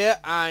 move up here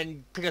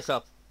and pick us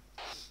up.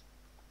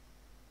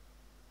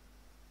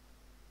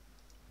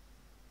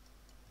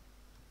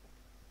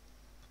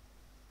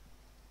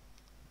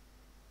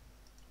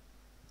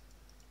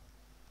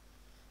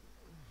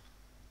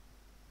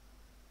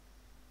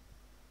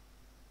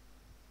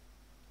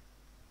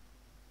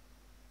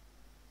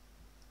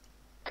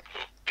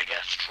 Big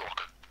ass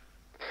truck.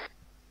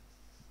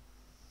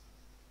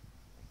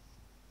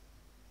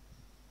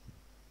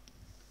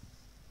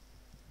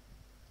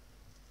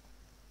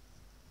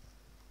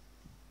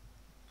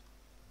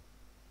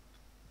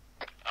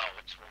 Oh,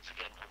 it's once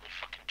again only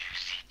fucking 2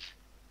 seats.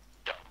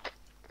 Dumb.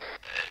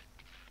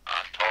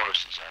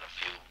 Taurus is out of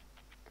fuel.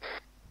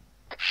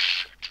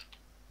 Shit.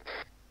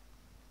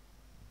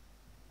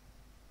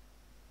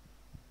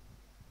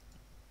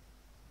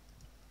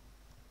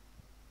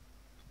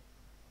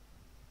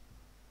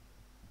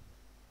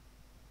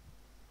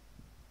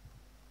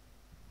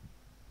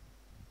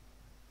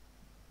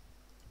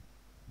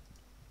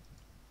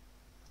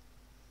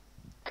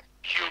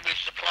 Human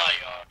supply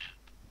yard.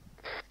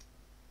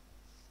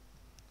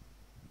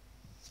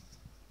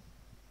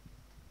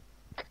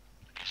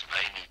 Guess I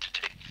need to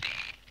take the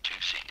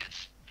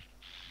 2-seaters.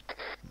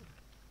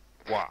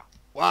 Wow.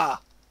 Wow.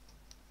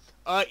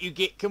 Alright, you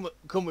get come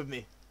with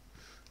me.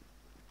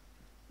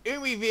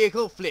 Umi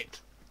vehicle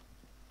flipped.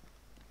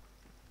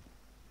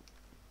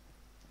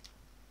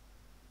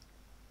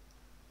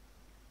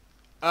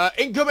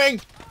 Incoming!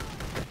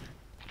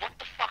 What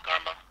the fuck,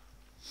 ArmA?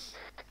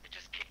 It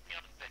just kicked me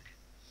out of Vic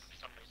for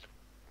some reason.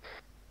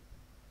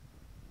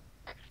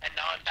 And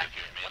now I'm back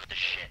here. What the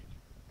shit?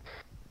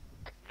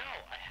 No,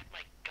 I had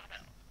my gun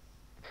out.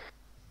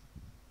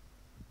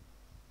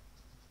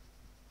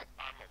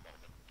 ArmA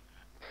moment.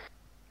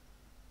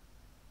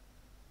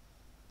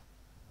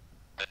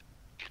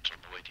 Get on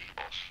the way to you,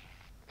 boss.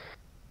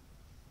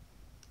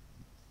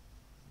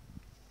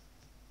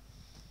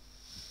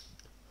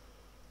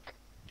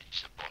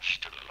 Is the boss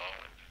still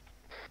alive?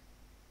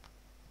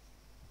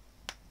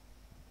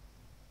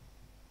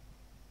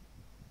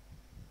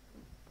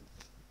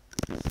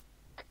 Boom,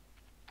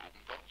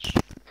 boss.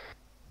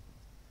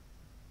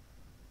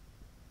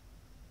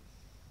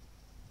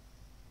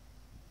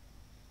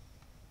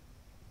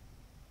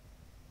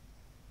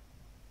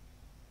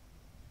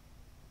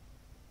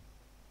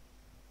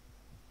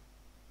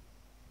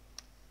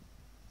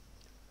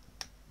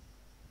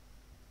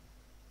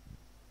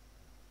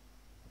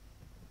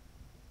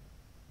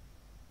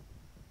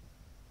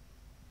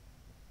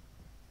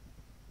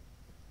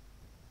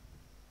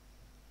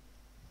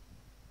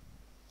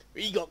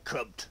 We got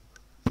crubbed.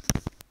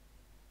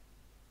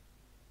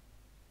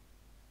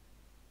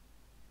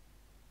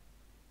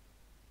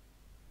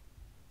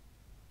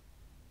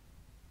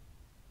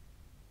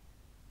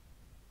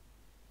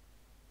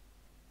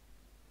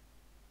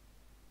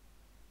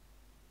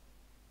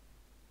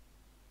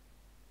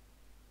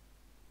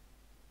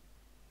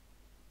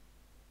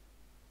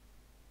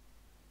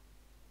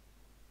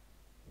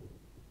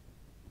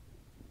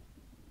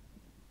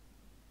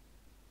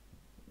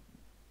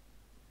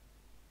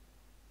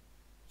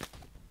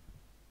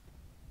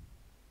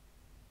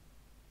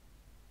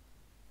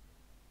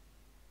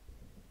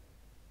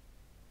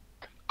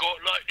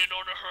 lightning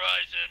on the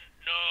horizon.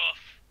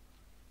 Enough.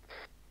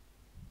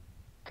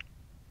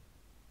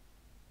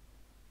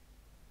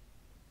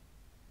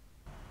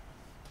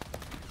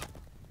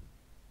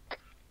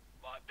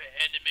 My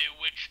enemy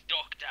witch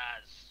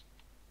doctors.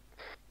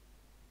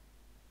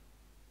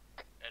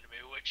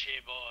 Enemy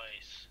witchy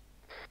boys.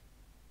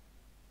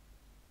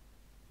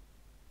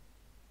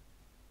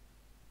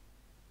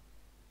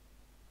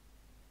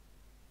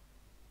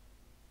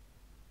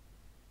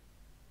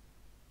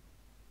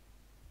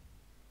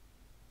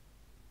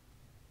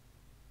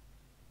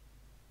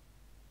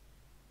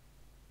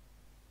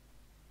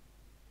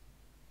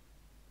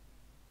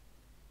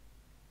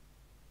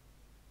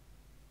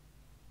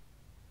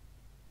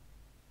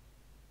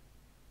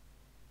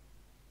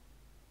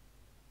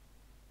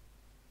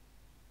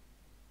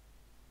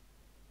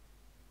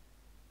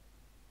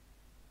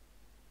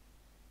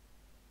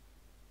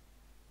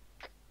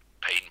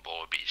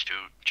 Paintball beats too,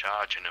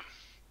 charging him.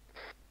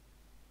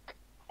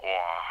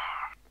 Wow.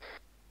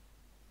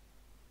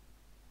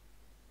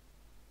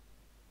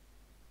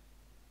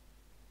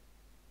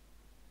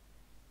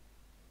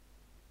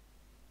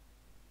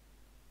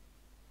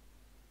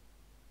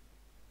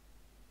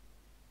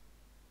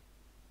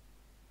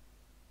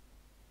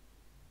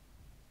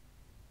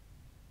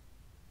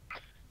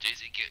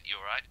 Daisy, you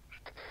alright?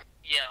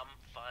 Yeah, I'm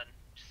fine.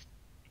 Just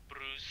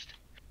bruised.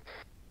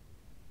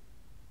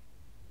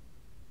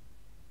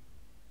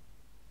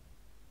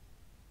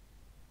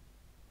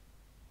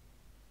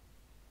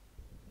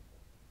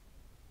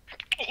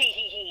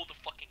 Oh, the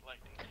fucking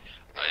lightning.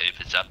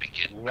 If it's up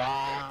again.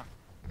 Wow.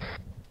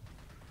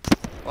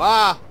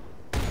 Wow.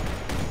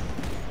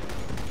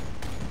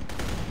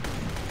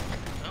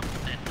 Oh,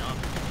 and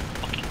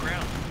fucking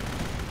ground.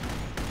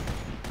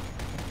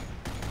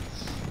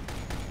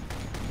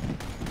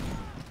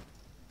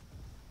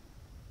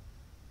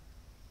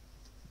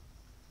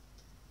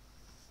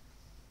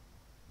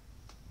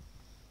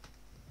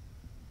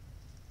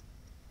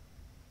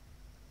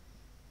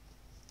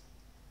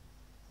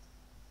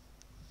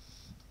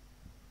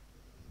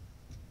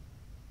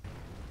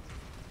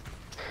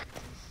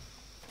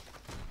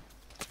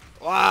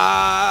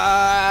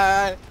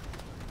 Why?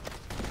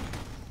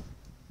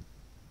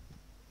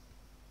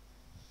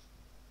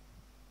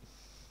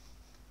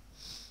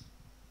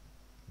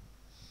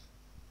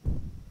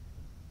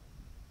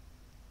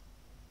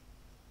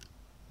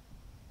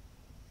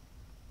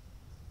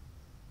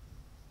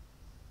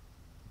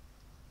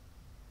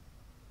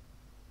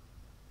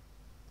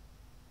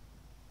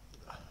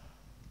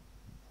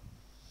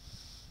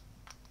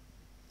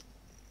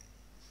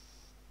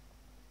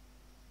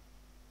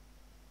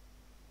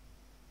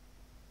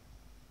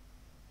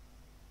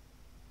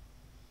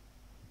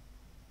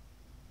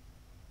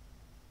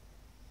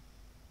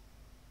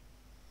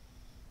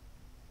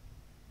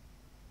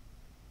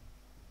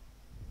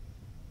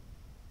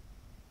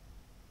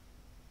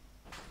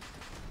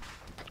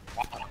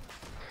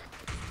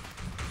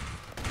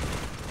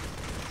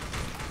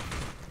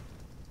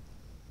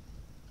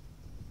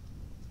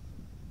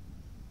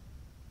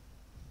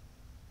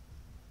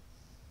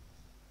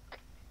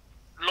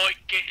 Light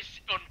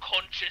gets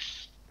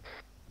unconscious.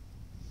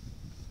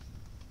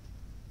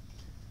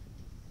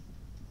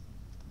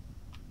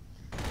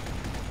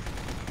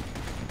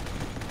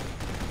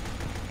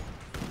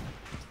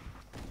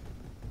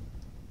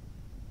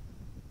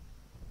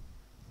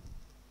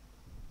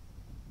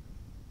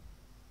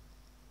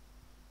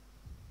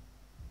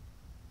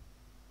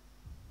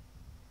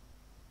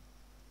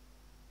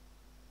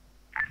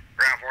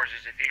 Ground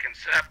forces, if you can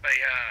set up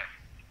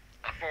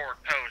a forward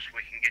post,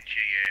 we can get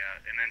you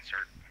an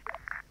insert.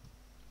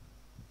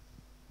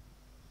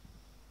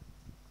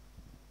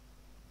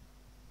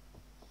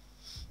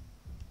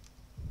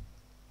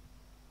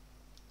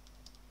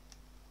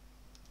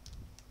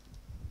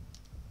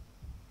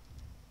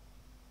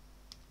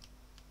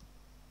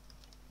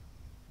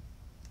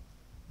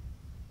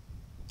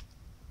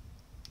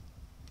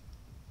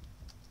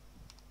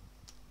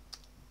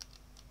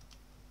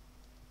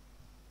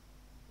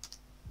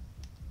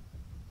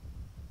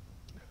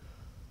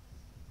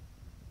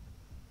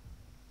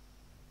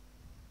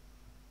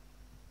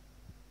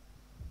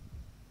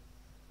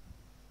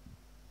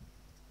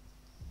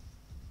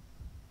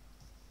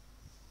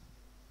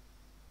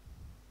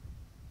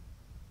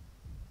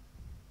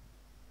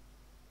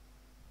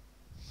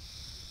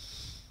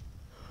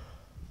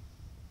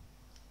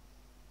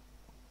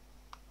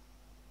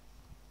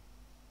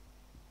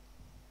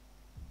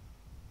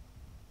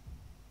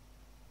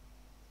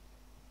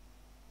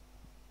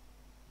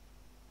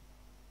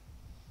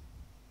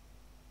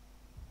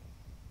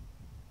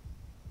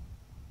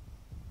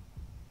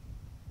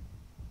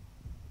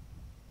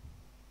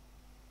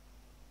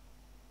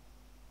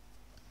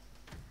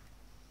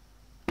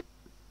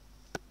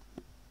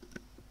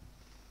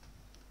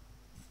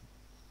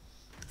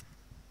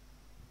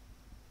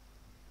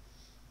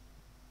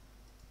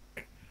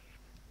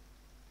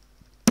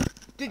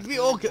 Did we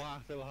all get?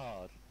 Wow, so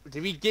hard.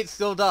 Did we get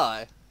still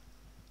die?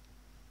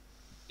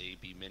 There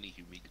be many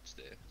humans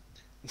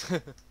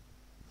there.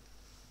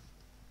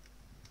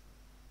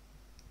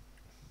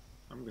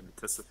 I'm gonna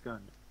test this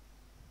gun.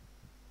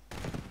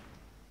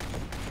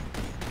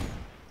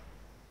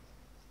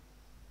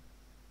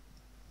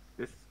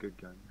 This is good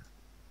gun.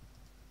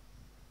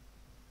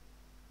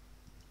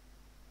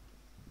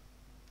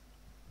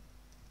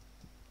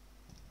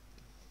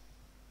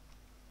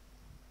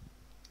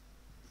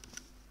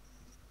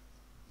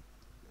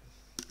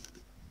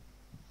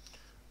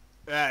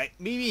 Right,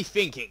 me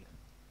thinking.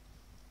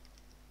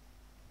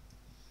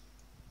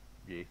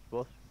 Yes,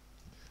 boss.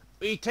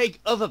 We take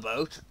other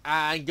boat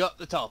and go up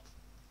the top.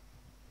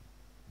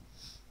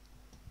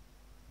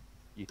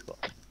 Yes, boss.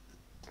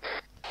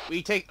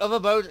 We take other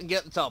boat and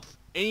get up the top.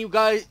 Any you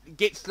guys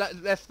get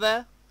left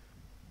there?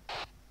 I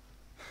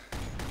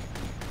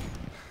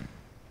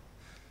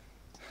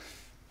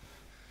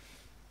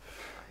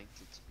think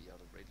it's beyond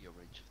a radio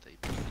range if they.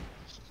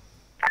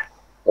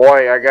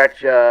 Boy, I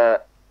got you.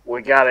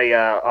 We got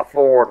a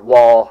forward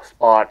wall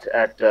spot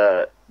at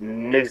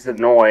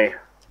Nixanoy,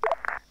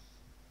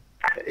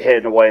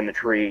 hidden away in the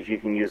trees. You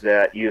can use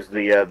that. Use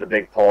the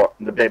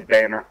big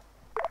banner.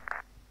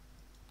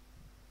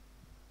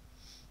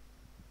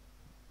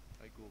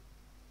 I go.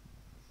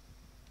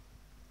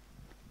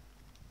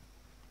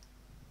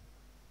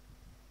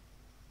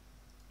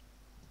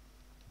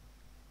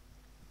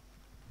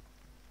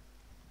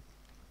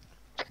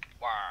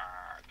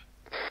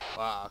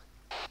 Wow.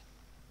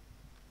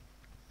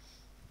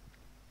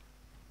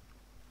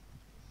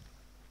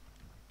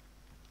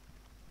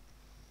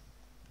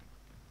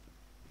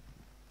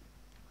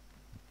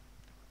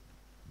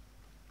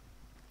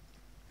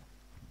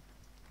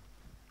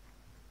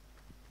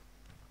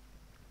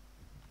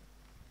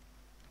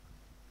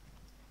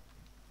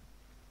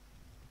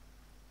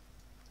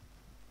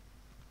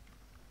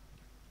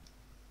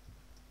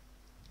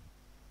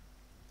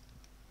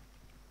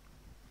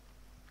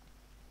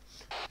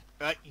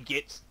 Right, you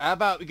get. How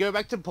about we go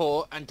back to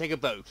port and take a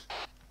boat?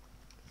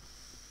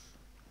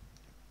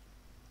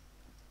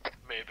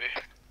 Maybe.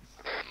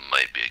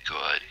 Might be a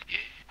good idea.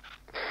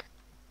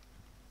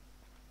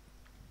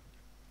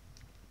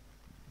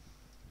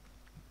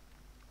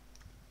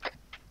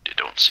 There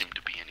don't seem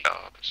to be any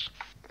cars.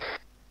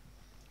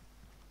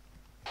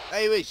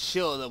 I was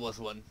sure there was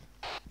one.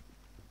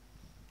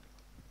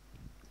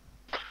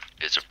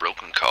 There's a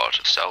broken car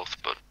to the south,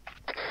 but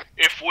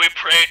If we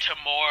pray to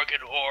Morg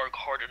and Org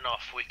hard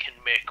enough, we can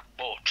make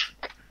boat.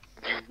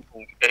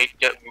 You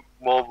get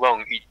more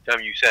wrong each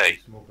time you say.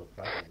 What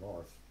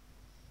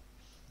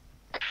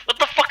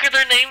the fuck are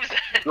their names?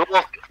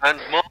 Gork and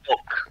Mork.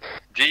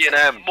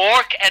 G&M.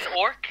 Mork and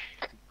Ork?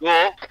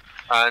 Gork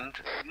and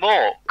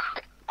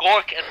Mork.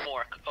 Gork and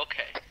Mork,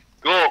 okay.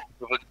 Gork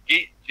with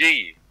a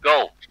G.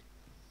 Golf.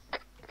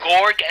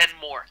 Gorg and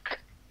Mork.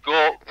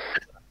 Gork.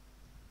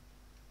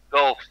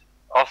 Golf.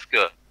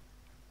 Oscar.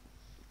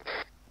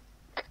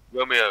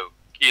 Romeo.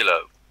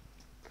 Kilo.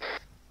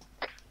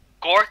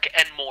 Gork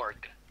and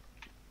Morg.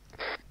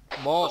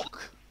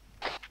 Mork.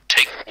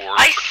 take Org.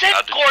 I said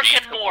add a Gork G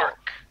and to Mork.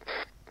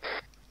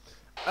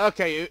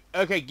 Okay,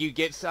 you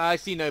get. I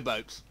see no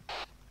boats.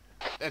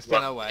 Let's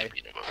get our way.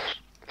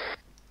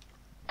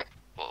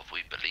 Well, if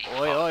we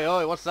believe.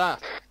 Oi, what's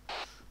that?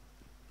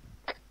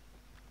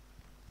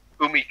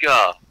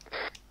 Umiga.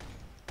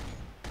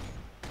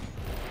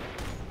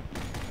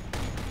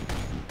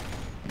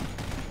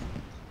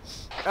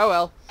 Oh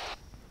well.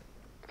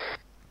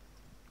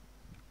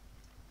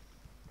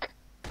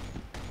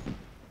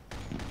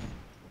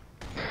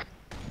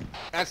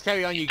 Let's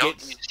carry on, you Don't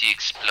gits. use the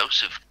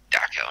explosive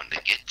Daka on the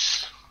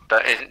gits.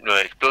 That isn't no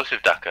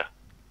explosive Daka.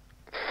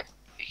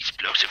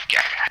 Explosive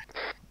Daka.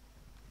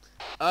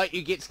 Alright,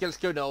 you gits, let's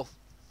go north.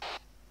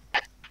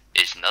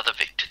 There's another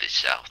Vic to the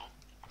south.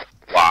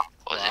 Wow.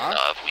 Or does it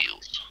not have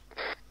wheels?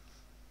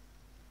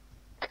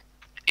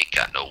 It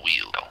got no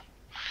wheel though.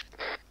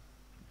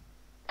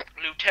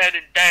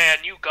 Lieutenant Dan,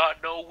 you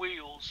got no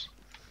wheels.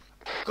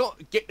 Go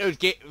get those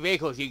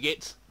vehicles, you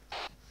gits.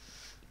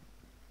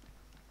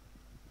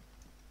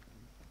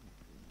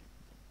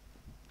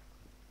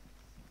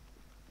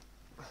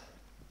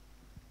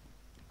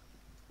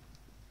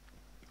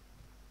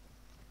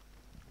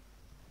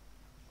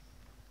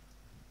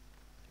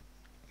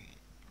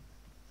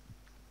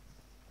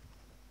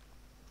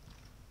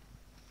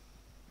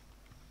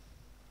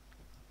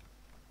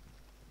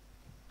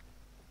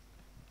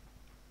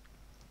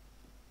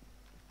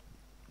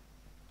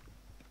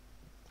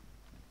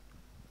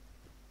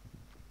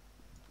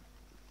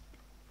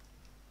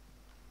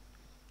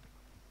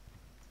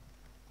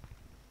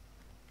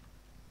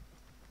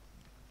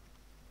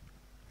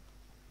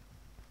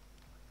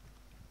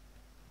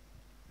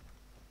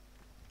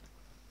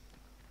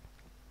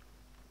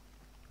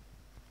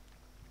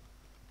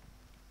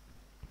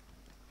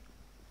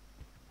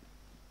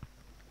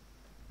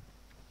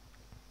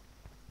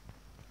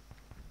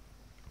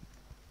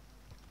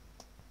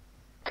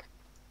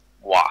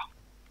 Wow.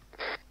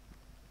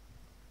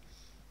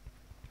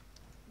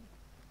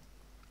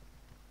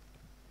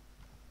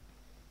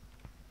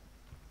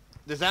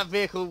 Does that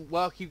vehicle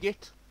work, you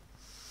git?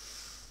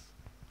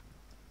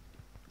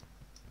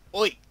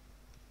 Oi!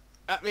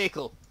 That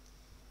vehicle.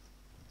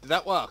 Does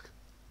that work?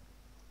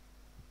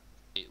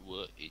 It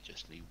worked, it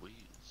just need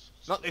wheels.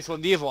 Not this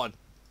one, the other one.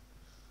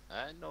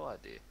 I had no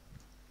idea.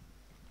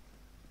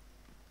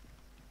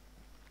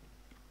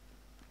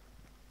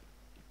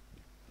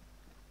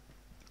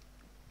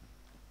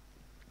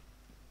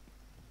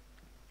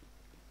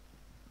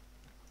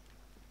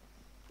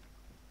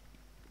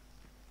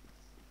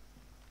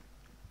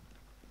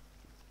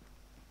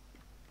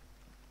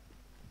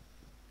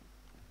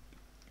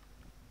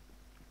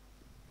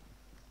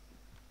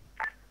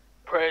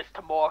 Praise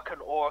to Mark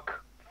and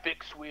Orc.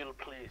 Fix wheel,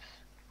 please.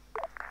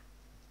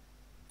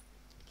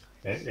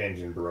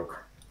 Engine broke.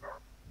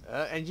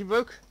 Engine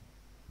broke?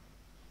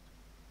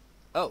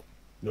 Oh.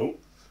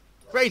 Nope.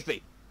 Praise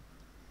be.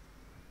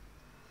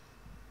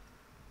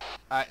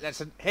 Alright,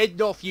 let's head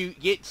north, you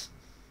gits.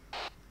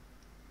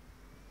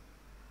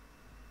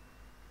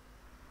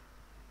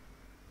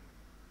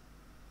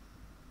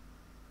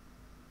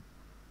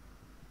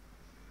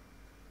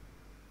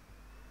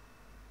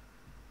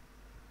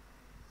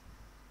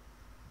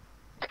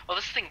 Well,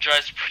 this thing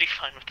drives pretty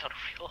fine without a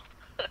wheel.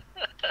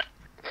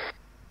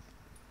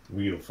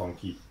 Wheel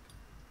funky.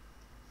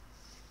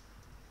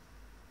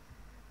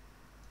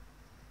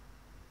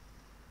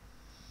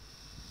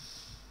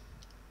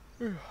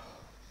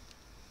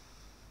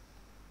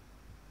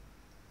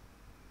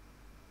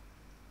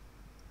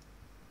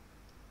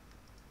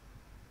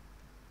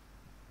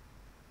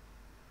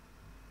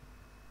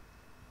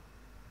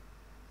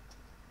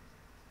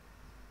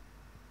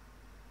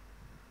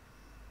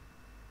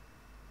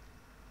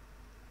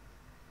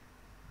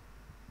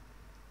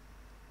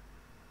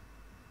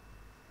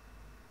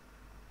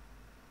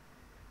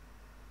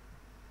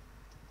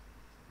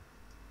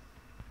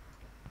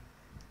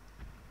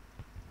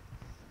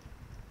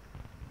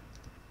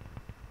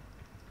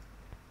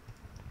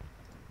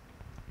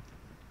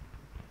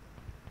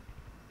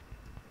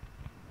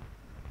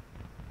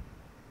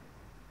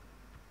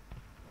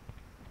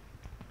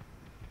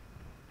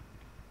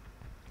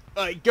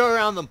 Alright, go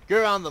around them. Go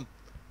around them.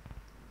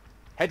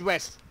 Head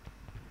west.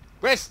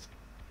 West!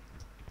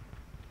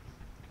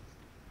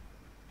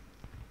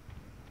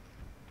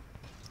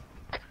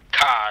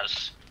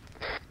 Cars.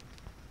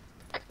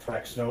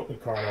 Tracks no, the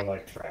car no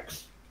like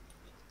tracks.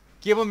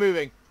 Keep on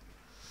moving.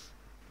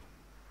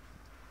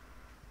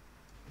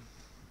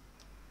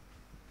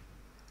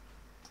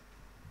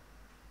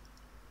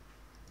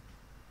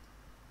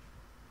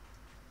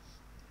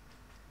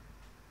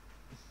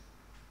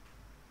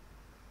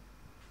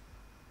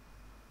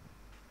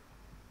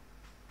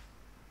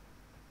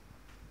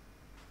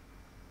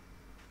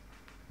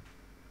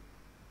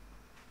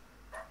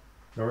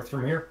 North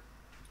from here?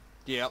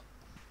 Yep.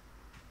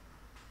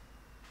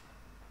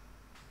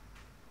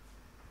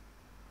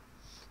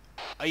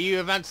 Are you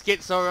advanced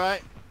kits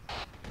alright?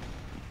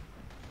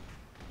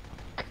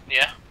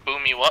 Yeah,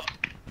 boom you up.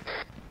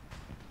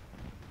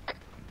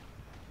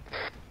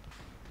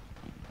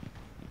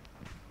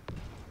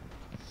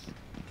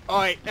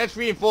 Alright, let's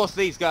reinforce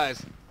these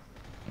guys.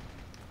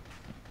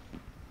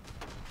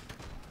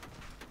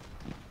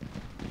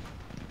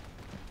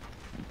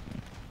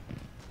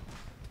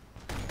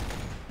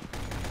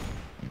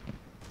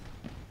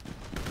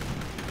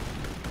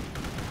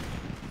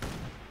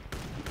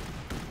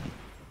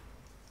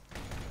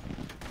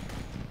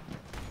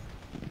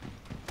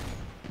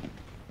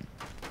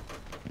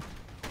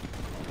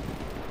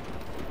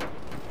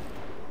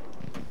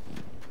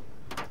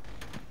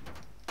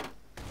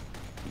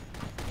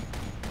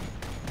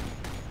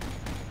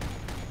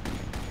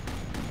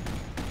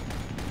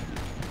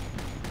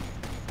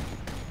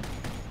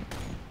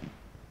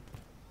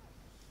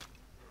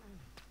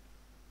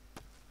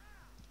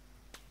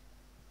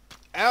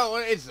 Oh,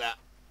 what is that?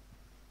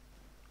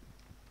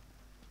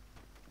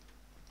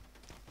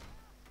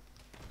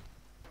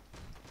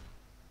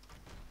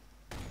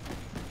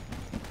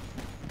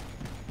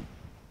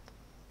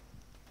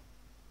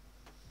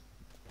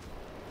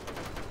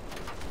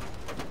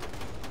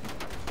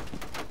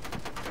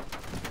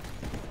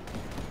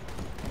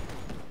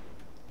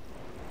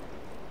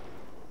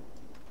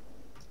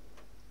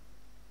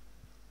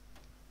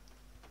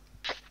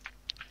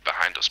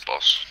 Behind us,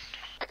 boss.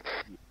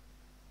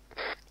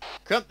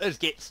 Crump those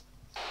gits.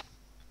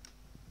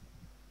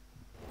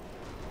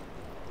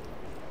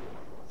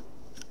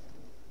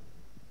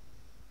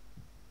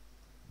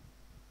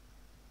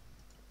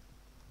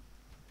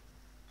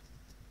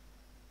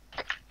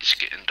 It's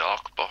getting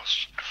dark,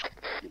 boss.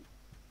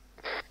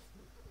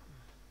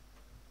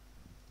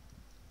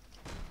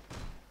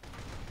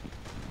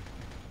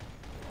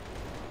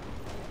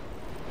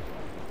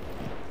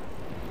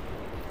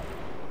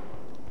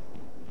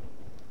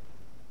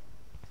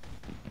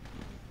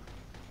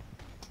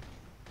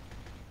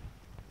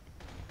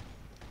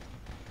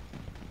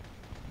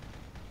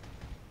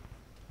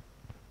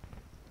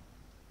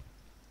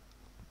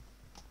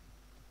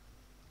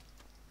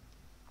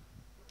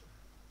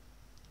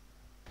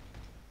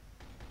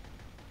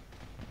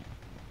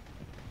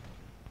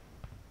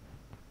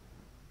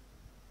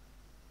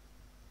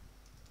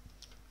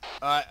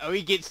 Alright, are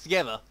we gits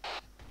together?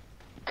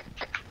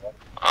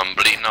 I'm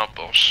bleeding out,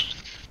 boss.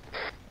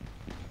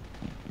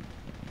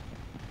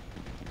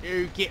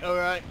 You get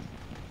alright?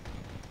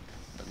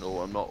 No,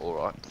 I'm not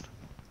alright.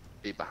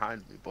 Be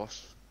behind me,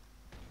 boss.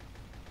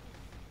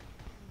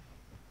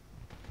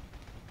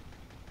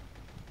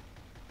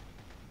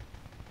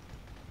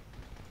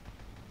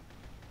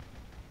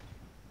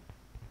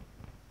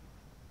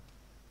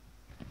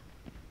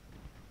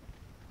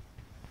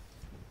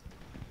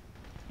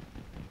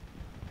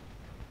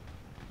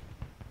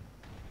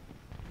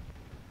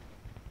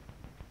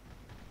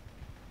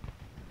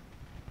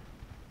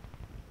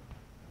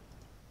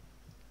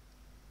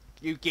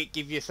 You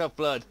give yourself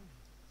blood.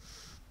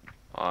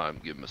 I'm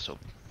giving myself.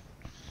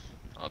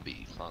 I'll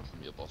be fine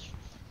from your boss.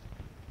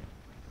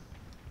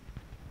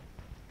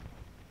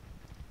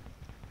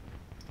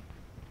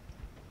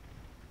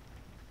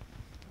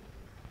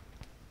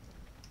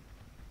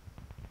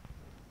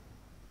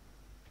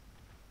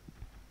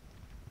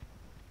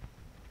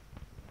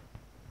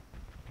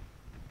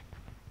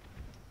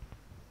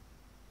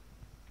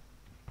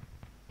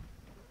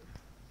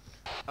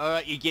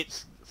 Alright, you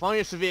get...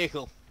 Find us a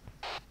vehicle.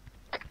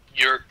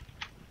 You're...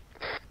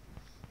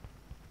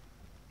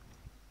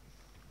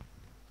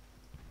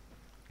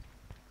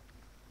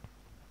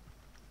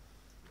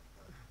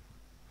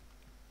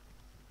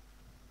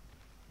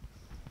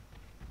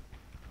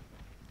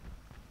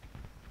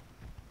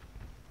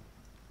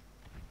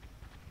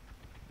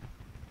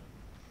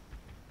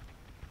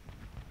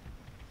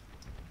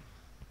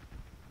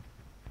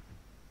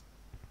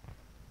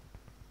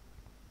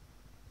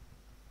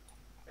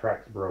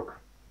 Tracks broke.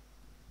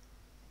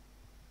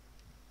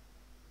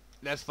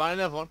 Let's find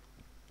another one.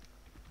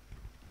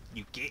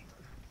 You get...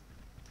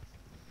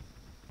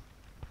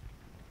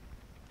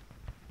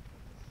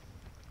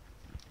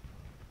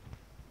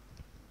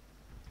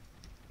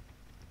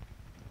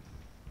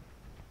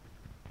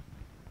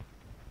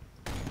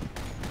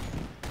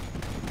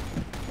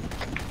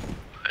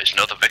 There's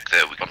another Vic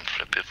there we can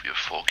flip if we have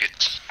 4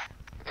 kits.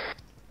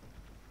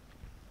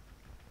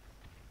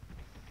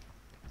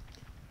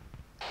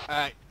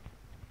 Alright.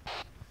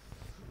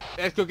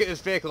 Let's go get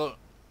this vehicle.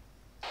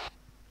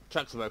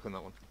 Tracks broke on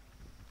that one.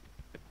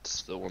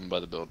 It's the one by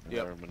the building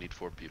Yep. where we need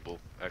 4 people,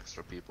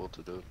 extra people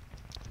to do it.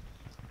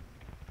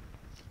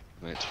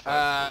 And it's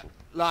 5 total.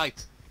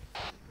 Light.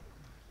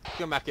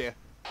 Come back here.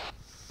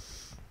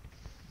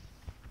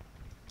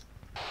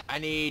 I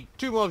need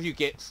 2 more of you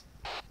kits.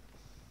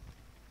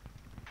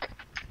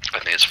 I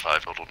think it's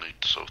 5 total need,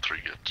 so 3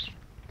 kits.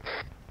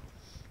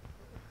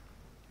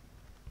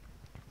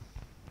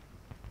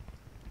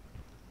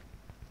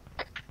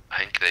 I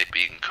think they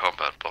be in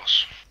combat,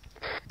 boss.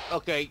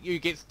 Okay, you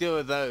get still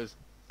of those.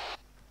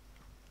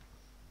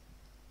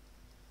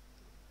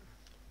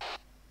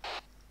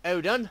 Oh,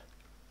 done?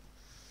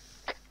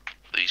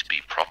 These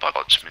be proper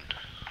guardsmen.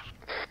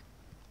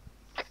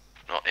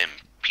 Not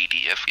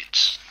PDF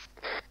kits.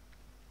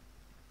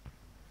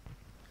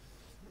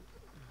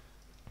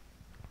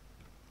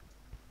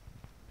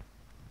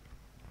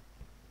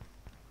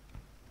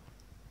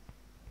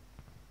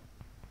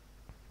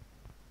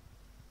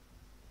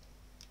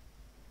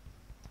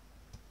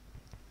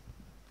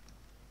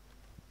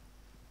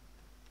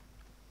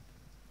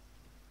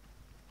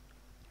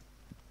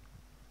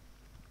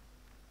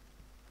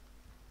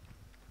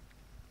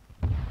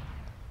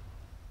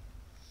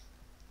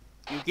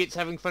 You gets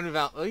having fun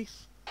without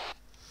these?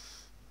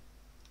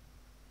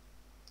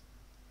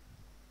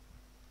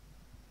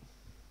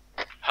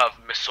 Have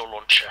missile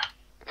launcher.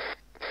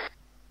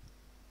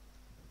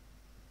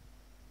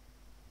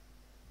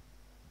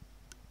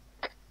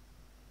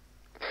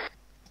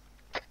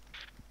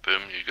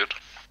 Boom, you good?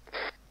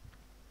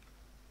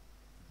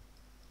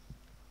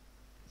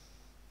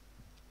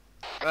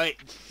 Right,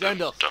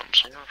 stand off. Done,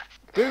 son.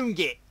 Boom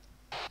get.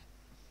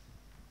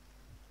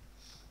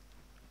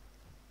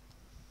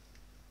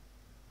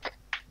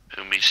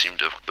 Who me seem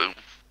to have boom.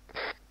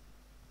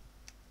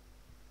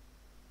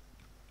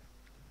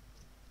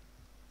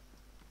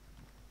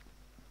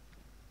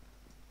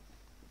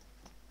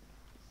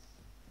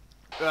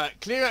 Right,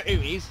 clear out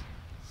Umis.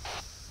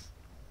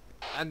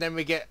 And then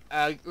we get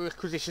a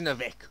requisition of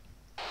Vic.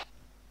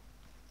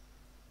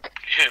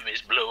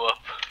 Humies blew up.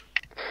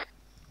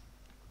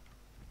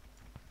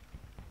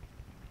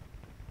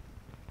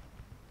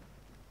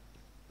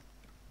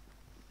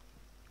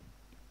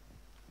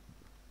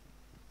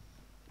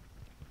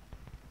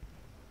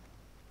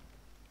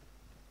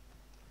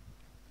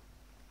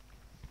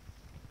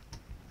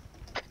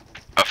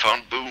 I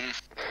found boom.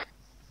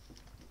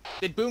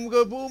 Did boom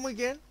go boom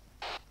again?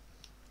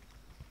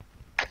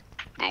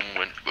 Boom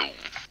went boom.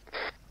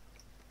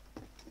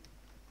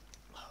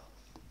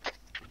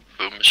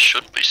 Boom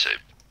should be safe.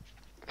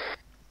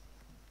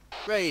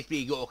 Praise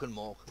be Gork and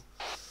Mork.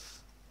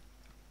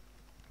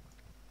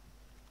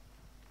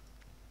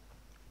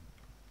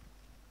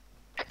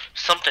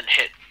 Something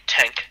hit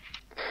tank.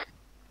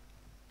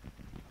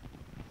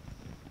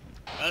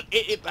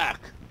 Hit it back.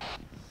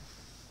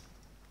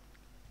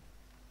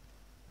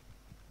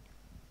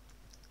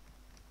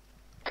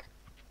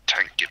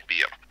 Tank get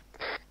me up.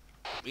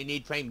 We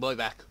need Train Boy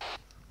back.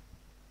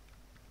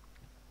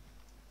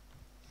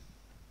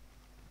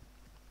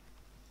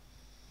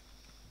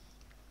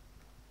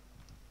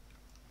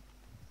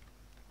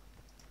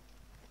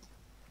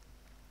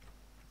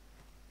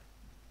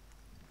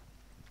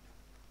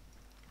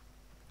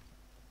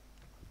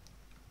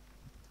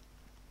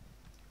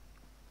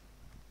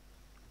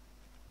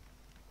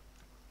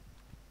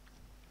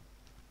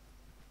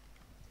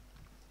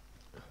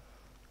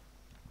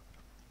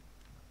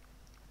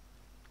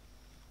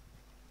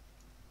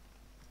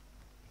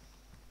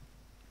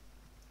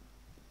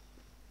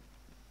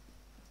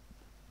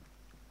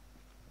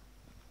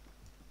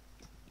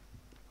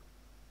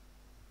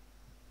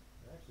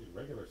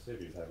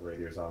 cities have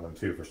radios on them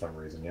too for some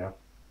reason, yeah?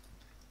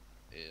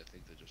 Yeah, I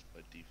think they just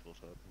by default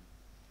have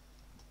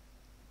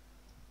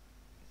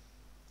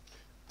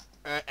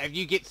them. Have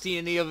you seen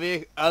any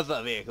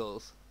other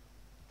vehicles?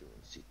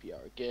 Doing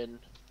CPR again.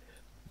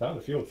 Found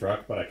a fuel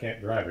truck, but I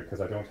can't drive it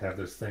because I don't have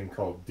this thing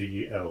called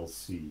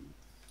DLC.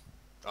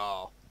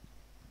 Oh.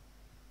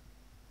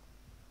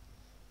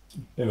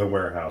 In the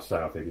warehouse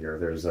south of here,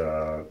 there's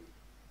a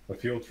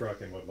fuel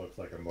truck and what looks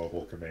like a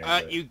mobile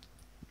command. You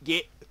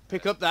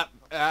pick up that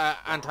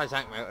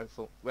anti-tank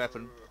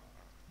weapon.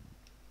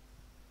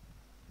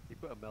 You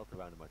put a melter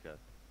around in my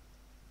chest.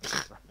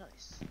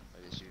 Nice.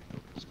 I guess you go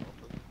to the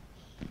smelter.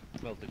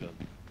 Melter gun.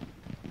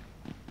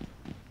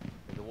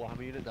 There's a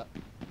Warhammer unit that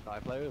I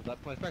play with,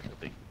 that's my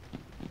specialty.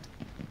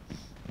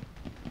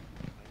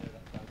 I know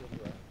that sounds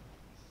everywhere.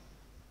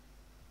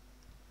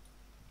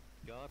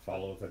 Guard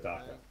Follow the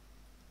DACA.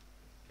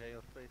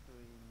 Chaos Space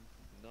Marines,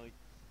 Knights,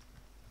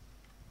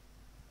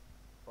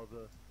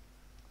 other...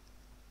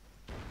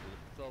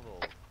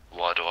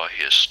 Why do I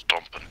hear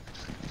stomping?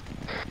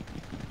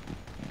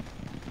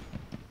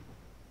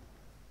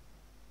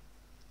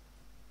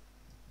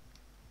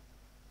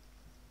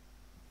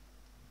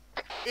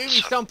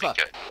 Baby Stomper!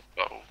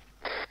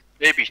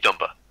 Baby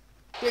Stomper!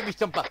 Baby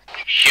Stomper!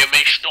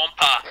 Shimmy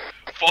Stomper!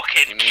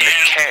 Fucking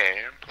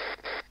can!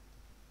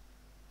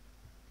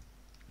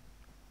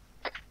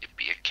 It'd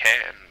be a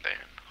can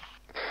then.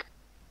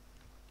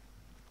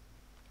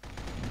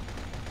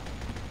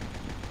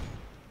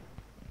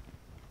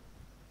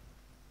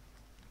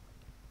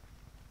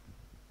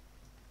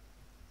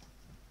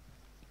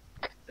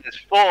 There's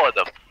 4 of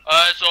them.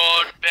 Eyes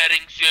on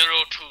bearing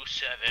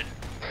 027.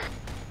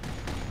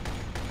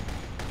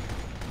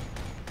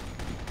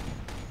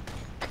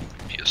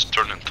 He has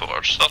turned into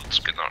our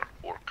Sutskinner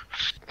orc.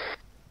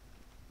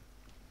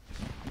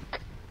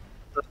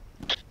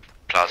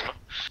 Plasma.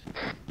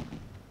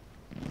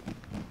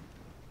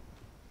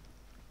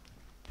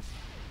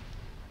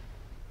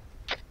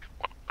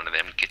 One of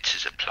them gets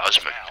is a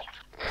plasma.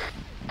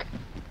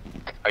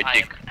 I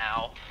think.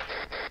 Ow.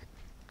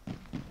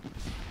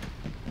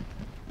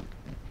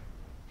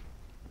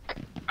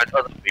 I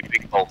thought it would be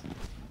big hole.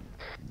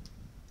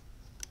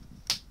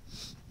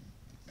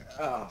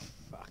 Oh,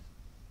 fuck.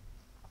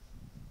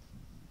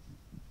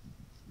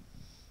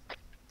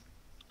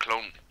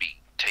 Clone be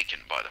taken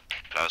by the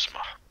plasma.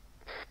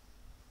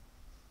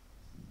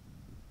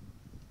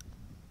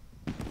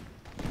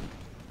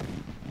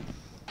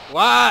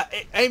 What?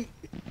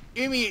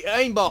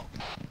 Aimbot!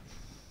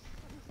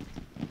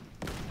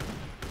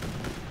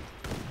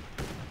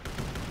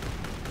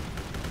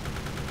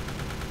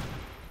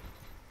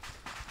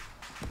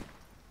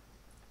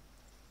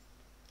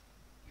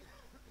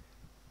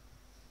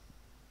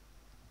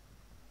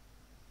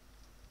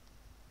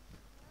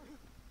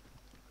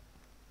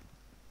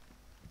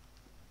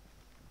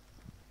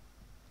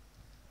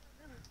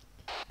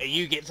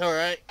 You get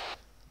alright?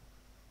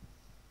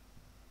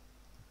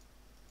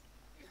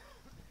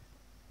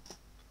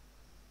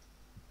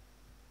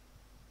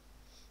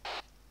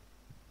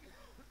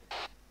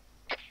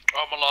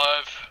 I'm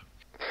alive.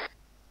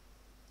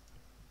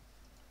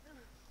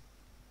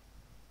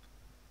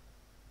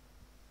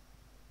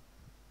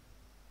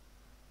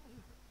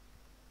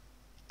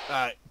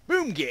 Alright,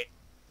 boom get!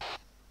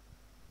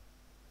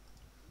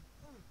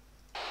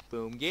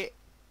 Boom get!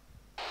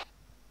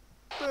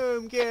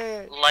 Boom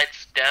get!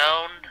 Lights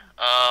down.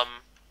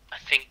 I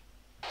think...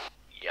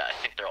 Yeah, I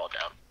think they're all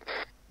down.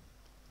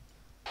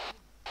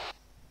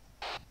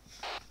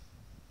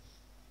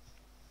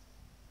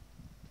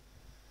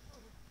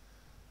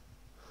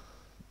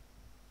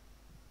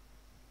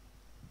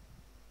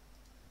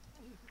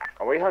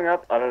 Are we hung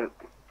up? I don't...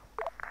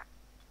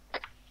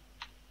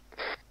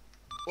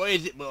 What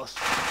is it, boss?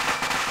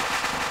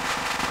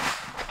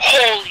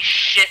 Holy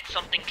shit,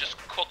 something just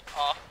cooked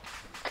off.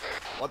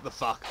 What the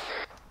fuck?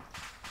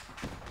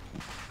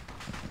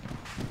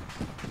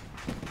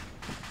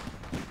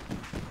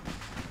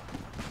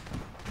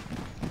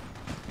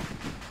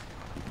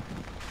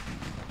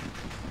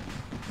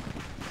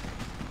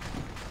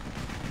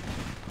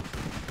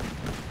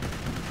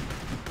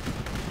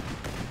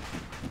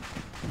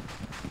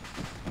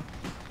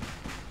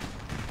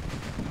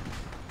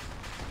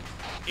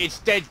 It's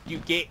dead, you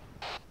get.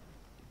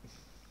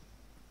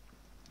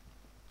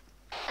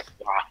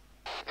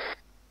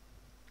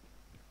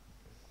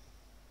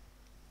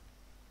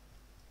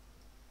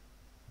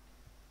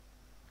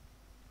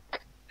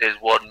 There's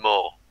one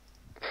more.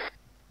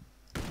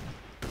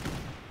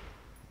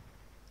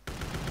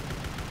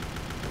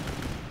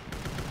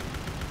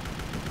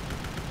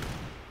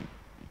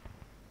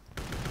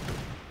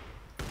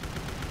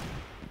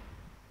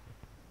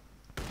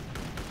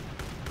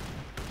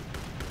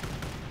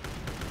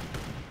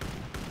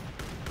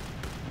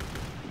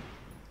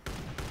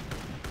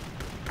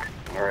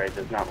 Alright,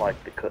 does not like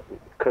the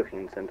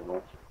cooking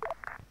sentinels.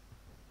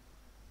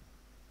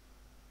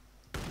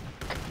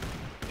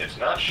 It's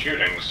not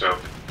shooting, so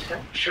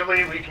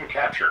potentially we can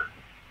capture.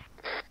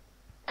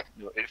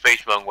 It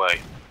faced wrong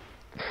way.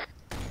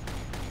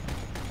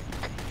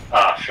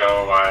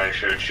 So I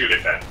should shoot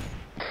it then.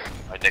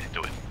 Right next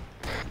to it.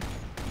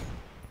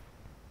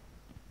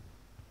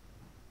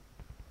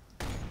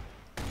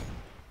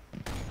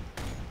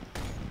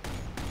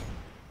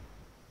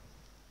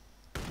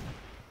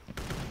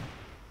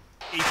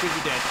 He should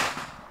be dead.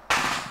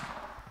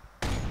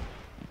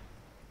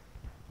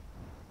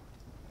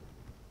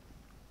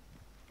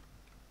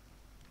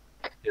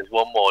 There's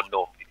one more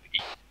north.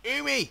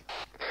 Umi!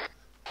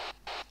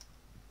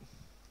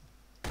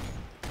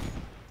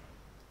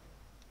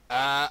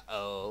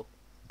 Uh-oh.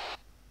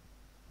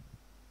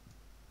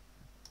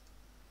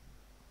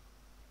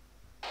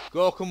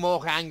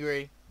 Gorkamork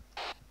angry.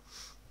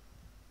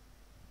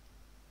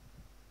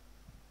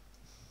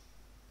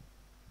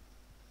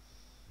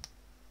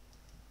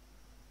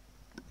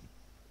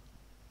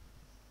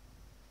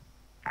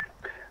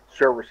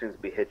 Server seems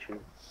to be hitching.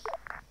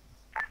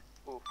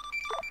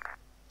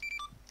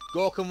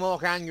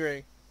 Gorkamork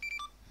angry.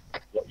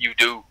 What you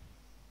do?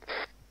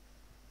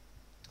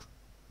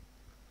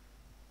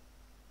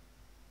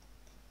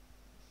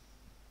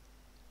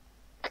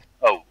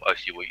 Oh, I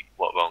see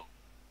what wrong.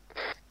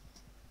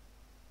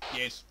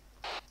 Yes.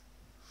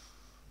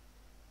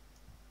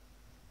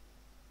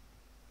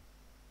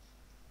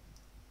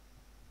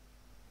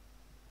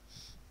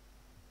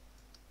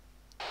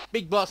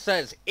 Big Boss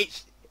says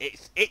it's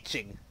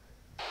itching.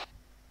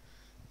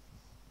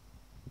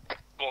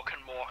 Walk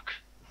and walk.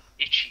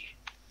 Itchy.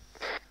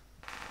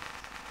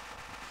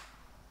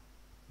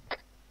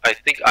 I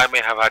think I may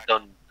have had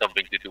done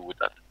something to do with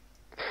that.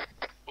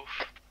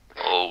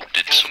 Oh,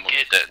 did someone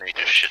detonate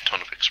a shit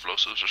ton of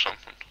explosives or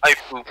something? I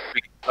threw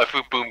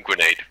boom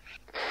grenade.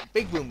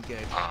 Big boom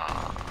grenade.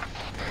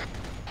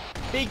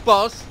 Big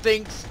Boss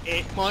thinks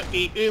it might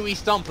be Umi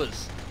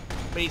Stompers.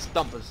 Me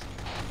Stompers.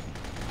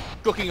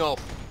 Cooking off.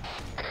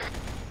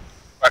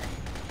 I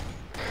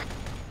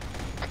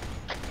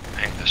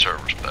think the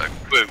server's back.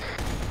 Boom.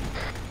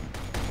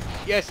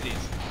 Yes, it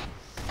is.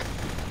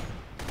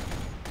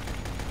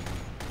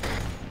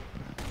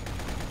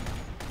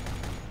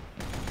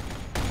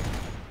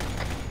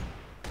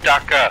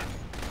 Daka!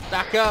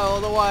 Daka all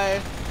the way.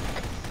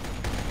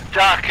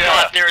 Daka!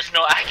 God, there is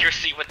no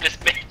accuracy with this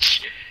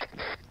bitch.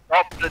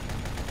 Stop the...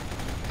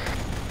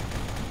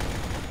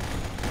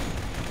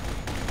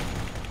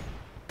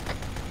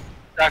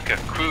 Daka,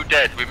 crew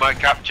dead, we might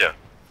capture.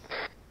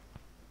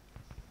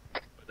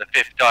 For the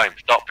 5th time,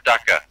 stop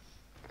Daka.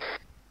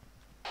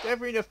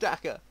 Never enough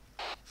Daka.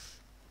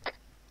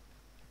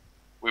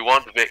 We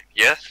want Vic,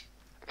 yes?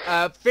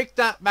 Vic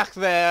that back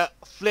there,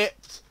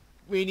 flipped.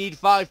 We need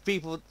 6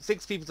 people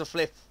to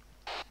flip.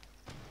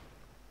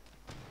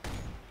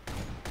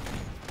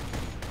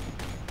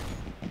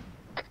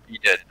 He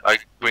dead. I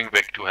bring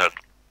Vic to help.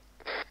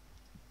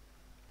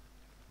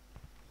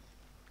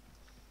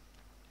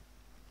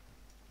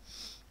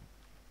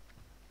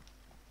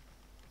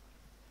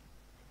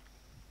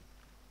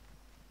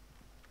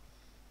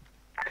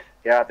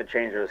 Yeah, I have to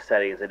change those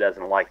settings. It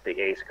doesn't like the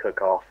ace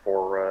cook-off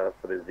for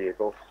this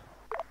vehicle.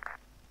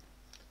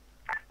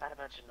 I'd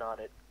imagine not.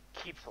 It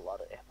keeps a lot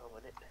of ammo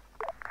in it.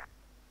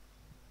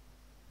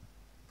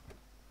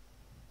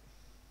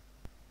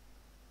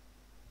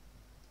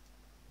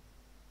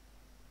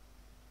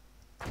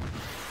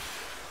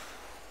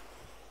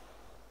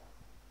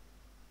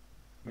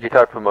 You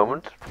type for a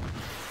moment.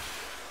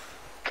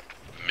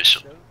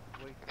 Missile.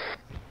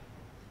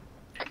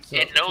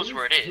 It knows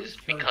where it is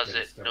because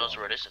it knows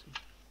where it isn't.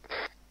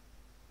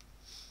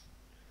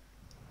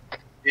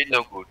 Ain't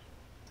no good.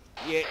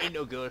 Yeah, ain't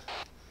no good.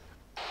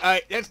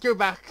 Alright, let's go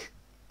back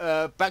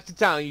to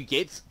town, you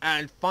kids,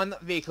 and find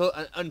that vehicle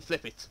and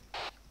unflip it.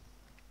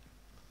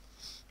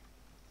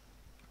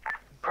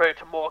 Pray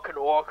to Mork and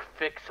Orc,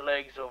 fix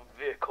legs of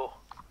vehicle.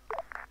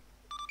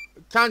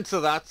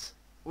 Cancel that.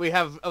 We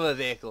have other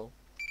vehicle.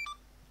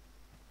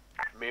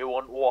 Me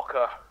want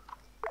Walker.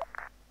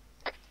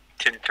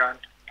 Tintan.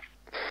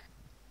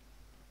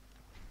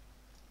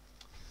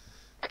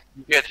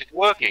 Yes, it's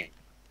working.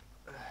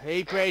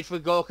 He prayed for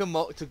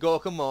Gorkamork to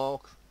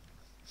Gorkamork.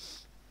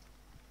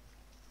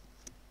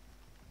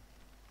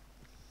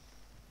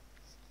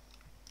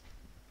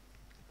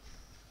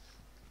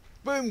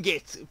 Boom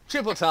git,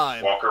 triple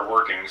time. Walker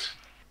workings.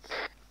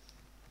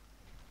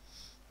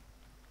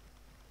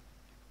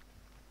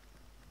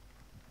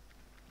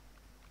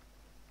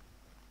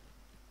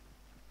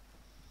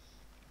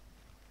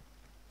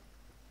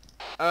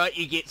 Alright,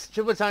 you get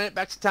triple time it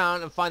back to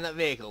town and find that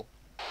vehicle.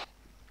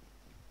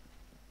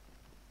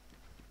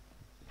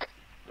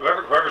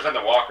 Whoever's in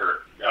the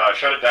walker,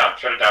 shut it down.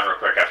 Shut it down real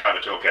quick. I found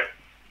a toolkit.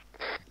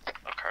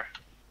 Okay.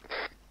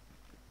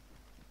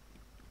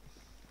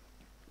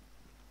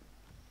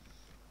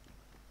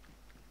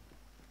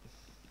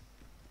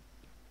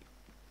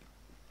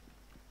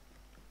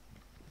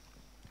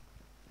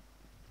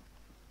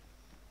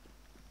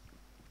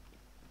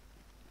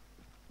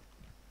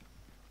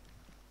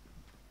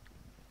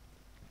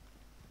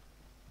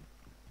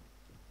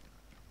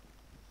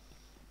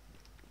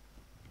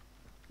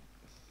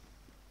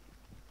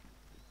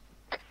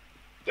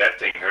 That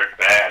thing hurt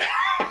bad.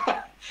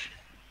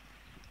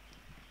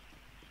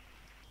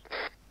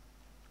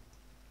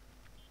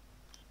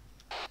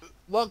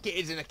 Walker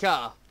is in a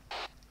car.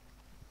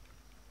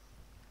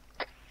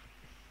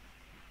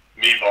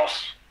 Me,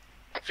 boss.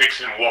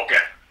 Fixing Walker.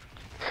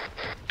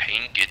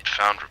 Pain get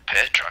found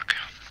repair truck.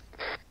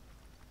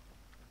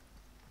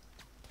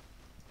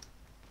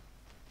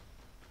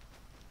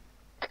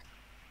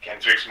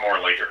 Can fix more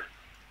later.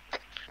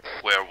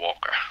 Where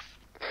Walker?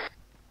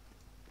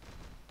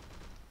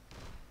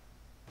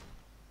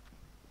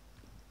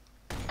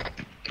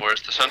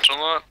 Where's the central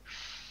at?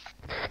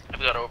 I've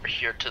got over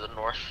here to the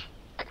north,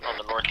 on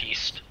the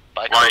northeast.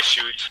 By Why coast.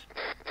 shoot?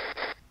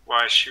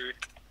 Why shoot?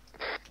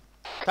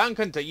 Tank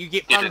Hunter, you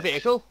get found a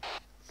vehicle.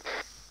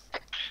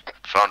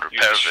 Found You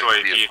repair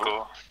destroyed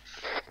vehicle.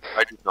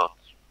 I did not.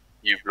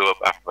 You blew up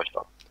after I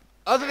shot.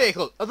 Other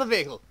vehicle, other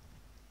vehicle.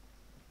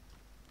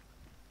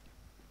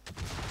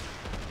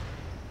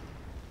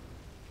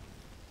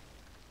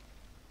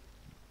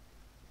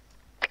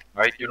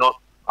 I do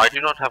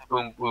not have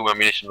boom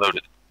ammunition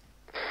loaded.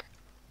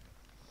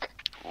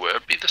 Where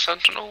be the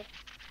sentinel?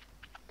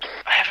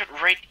 I have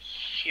it right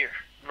here,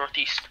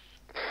 northeast.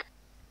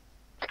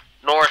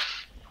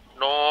 North,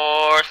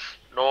 north,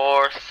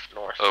 north,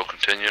 north. Oh,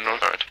 continue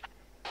north. Alright.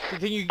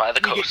 Continue by the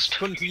you get- coast.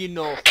 Continue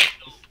north.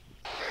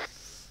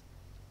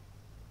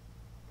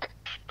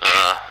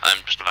 I'm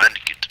just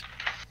landing it.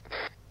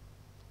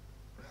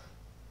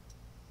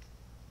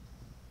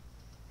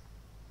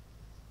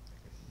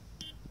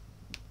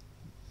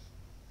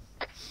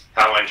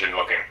 How engine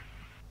looking?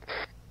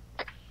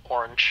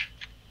 Orange.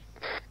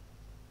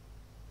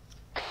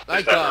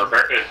 Is that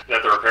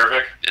the repair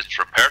Vic? It's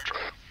repair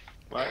truck.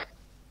 What?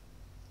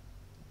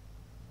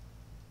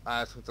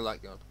 That's with the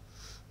light guard.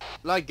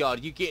 Light guard,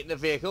 you get in the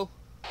vehicle.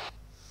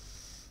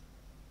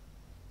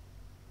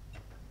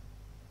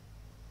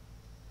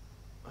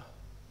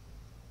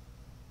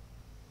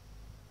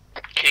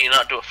 Can you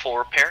not do a full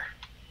repair?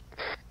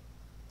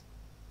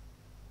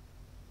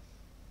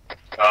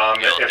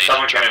 If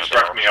someone can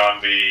instruct me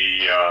on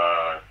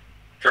the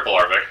triple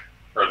R Vic,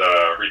 or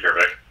the repair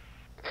Vic.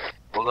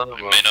 Hold on,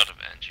 we may not have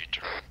NG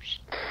terms.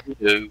 We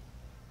do.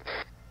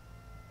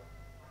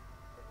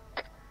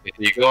 If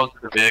you go into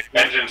the vehicle...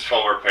 Engine's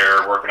full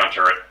repair, working on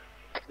turret.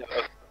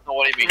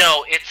 What do you mean?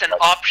 No, it's an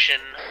option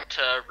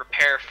to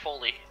repair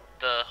fully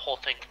the whole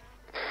thing.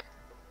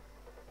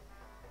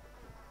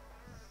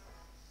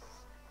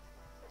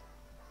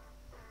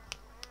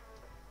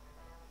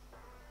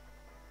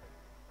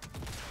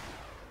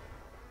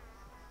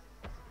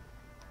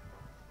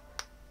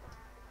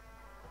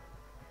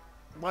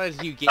 Why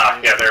did you get?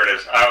 Yeah, there it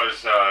is. I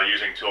was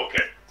using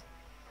toolkit.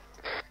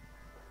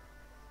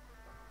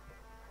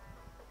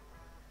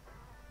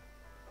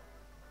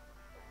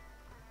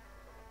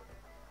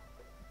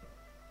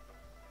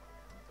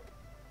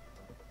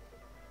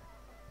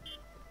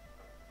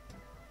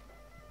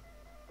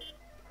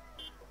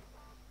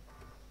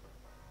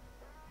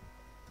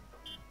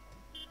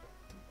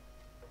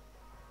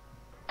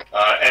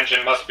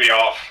 Engine must be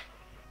off.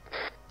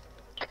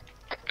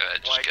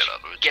 Just get out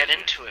of it. Get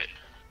into it.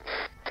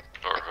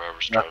 Or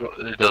whoever's driving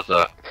it. It does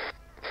that.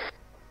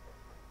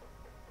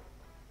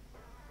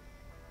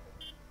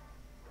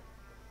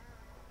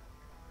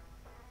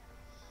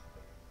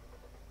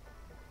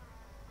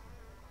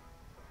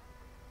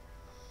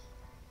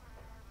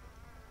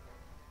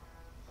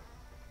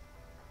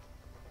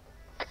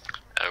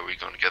 Are we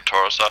going to get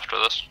Taurus after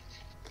this?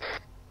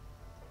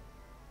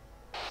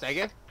 Say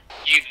again?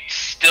 You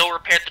still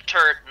repaired the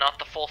turret, not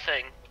the full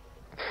thing.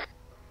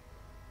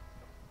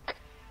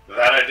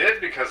 That I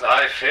did because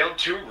I failed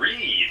to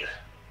read.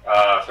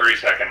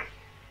 30-second.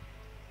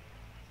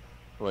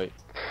 Wait.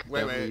 Wait,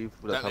 Don't wait, leave,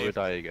 don't that's how we leave.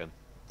 die again.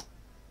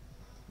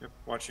 Yep,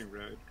 watching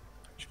road.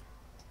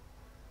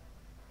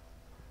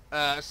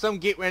 Some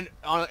git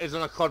is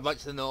on a quad bike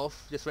to the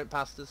north. Just went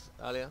past us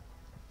earlier.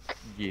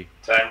 Yeah.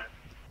 Same.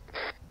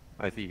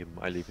 I see him.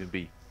 I leave him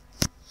be.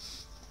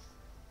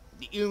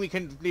 The Umi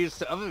can lead us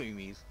to other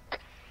Umis.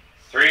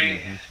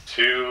 3,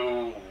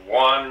 2,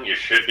 1. You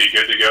should be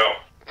good to go.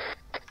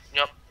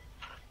 Yep.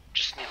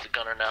 Just needs a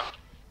gunner now.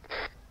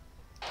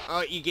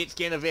 Alright, you get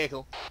in a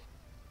vehicle.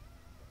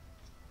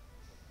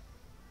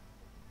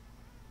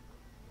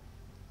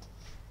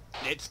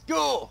 Let's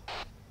go!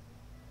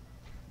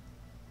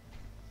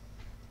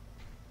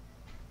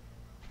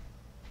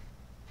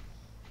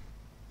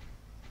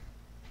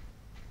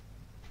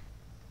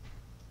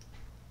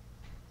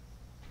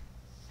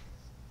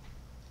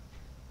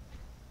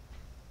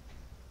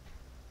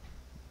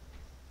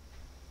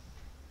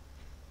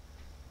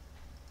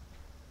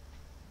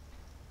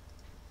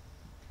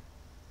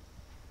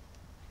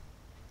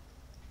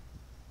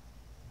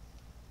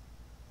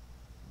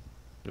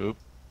 Oop.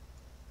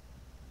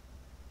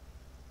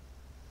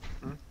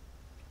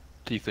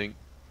 Desync.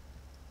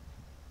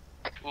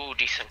 Ooh,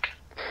 desync.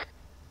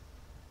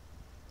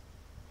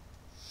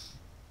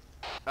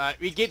 Alright,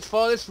 we get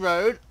for this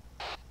road.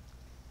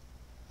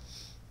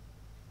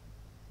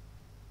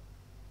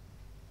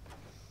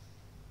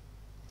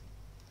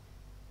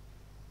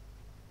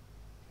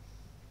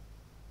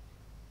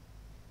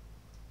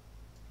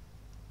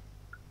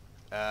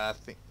 I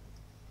think.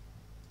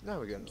 No,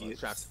 we're going to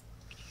track.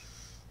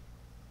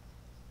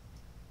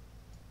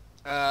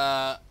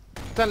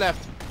 Turn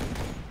left.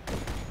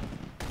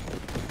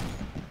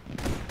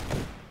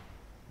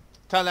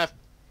 Turn left.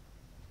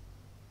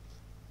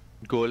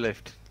 Go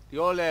left.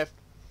 Your left.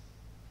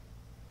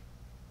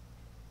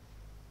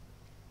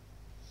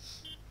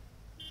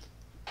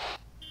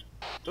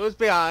 Those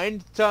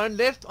behind, turn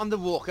left on the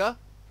walker.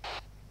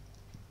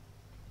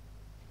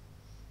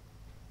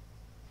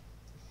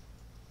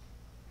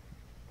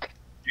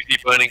 You see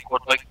burning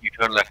quad bike, you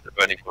turn left at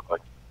burning quad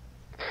bike.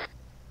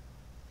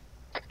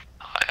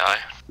 Aye, aye.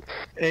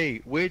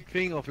 Hey, weird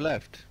thing of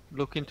left.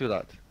 Look into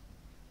that.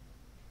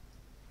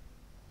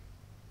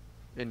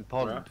 In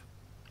pond.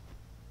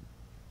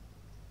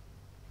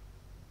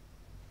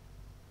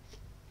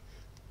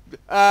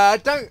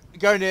 Don't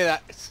go near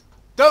that.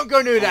 Don't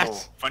go near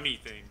that. Funny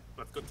thing.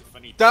 Let's go to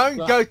funny thing. Don't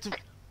go to.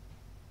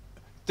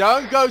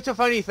 Don't go to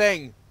funny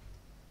thing.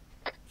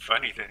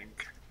 Funny thing.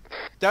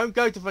 Don't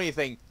go to funny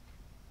thing.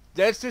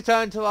 Let's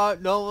return to our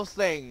normal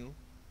thing.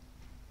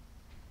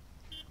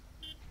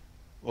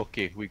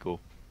 Okay, we go.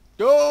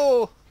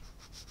 Go.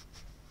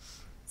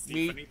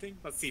 See funny thing?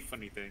 Let's see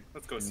funny thing.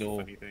 Let's go see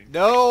funny thing.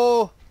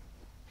 No.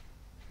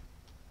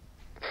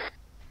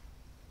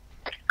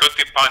 Go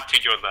to pond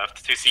to your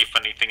left to see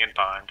funny thing in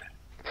pond.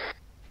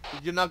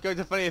 You're not going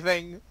to funny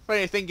thing.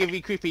 Funny thing give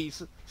me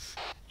creepies.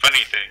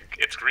 Funny thing,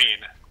 it's green.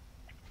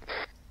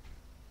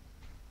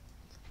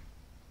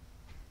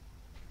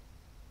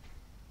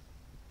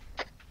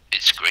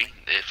 It's green,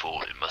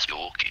 therefore it must be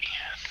orky.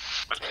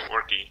 Must be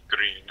orky,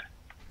 green.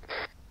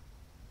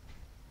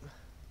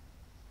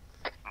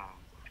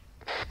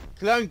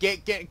 Clone,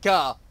 get a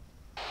car.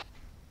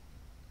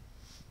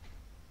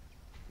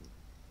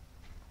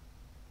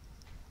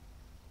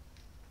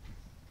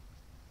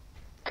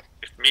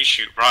 If me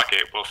shoot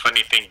rocket, will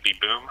funny thing be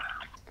boom?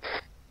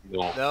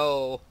 No.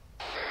 No.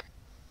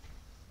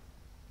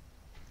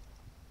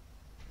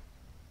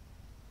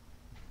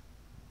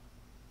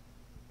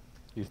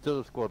 He's still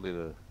a squad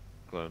leader,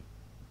 clone.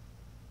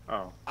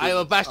 Oh. I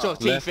will bash your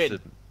teeth in.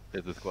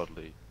 Is the squad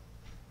lead.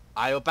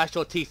 I will bash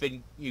your teeth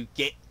in, you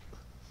get.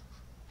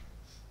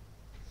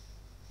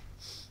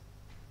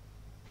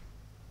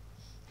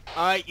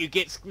 Alright, you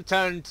get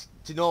returned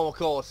to normal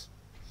course.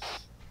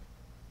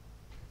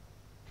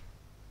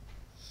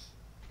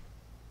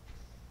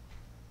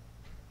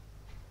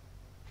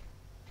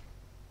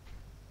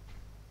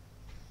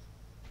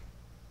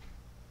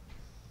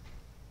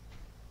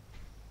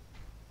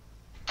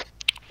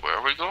 Where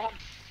are we going?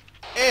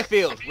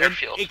 Airfield.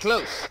 Airfield. We're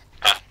close.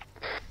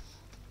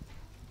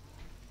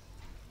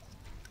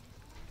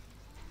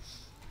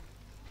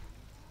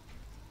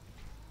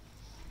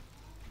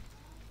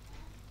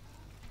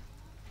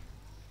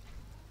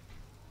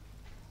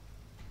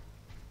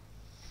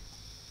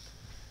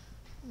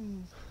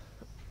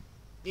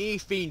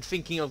 He's been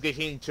thinking of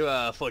getting into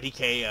a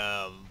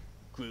 40k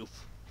group.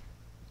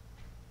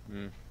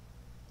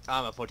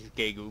 ArmA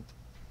 40k group.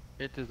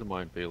 It is a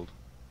minefield.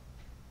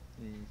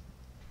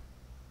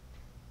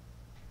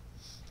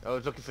 I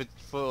was looking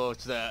for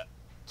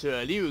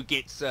Liu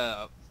gets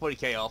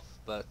 40k off,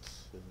 but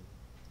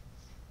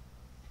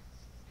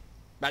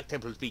Back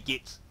Templars be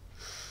gets.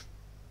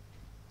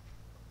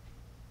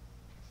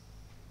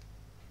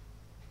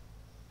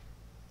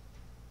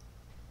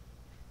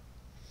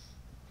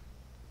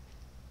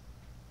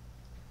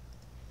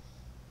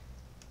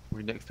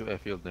 We're next to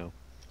airfield now.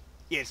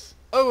 Yes,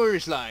 over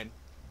his line.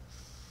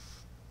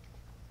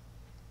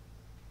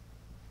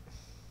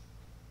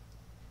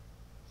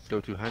 Go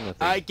to hangar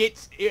thing.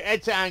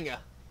 Head to hangar.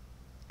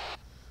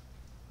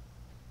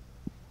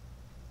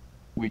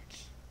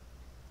 Which?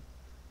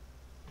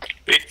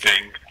 Big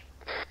thing.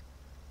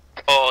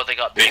 Oh, they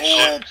got big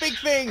ships. Big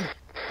thing!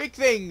 Big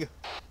thing!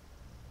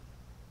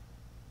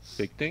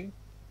 Big thing?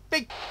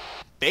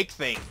 Big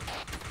thing.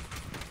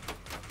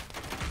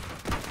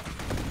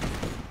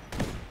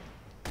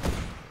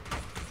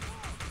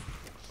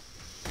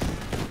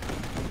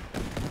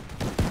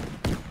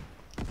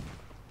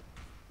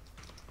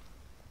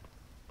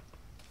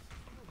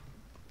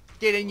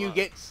 Get in, you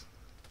gets.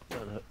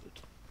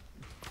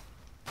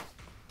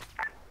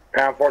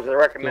 Ground forces, I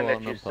recommend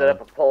that you set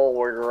up a pole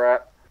where you're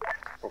at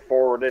for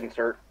forward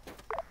insert.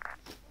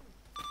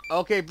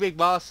 Okay, big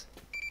boss.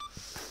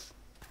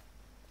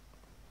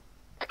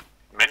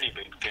 Many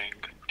big thing.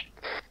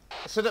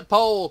 Set up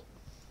pole.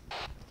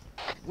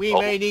 We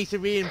may need to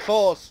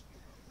reinforce.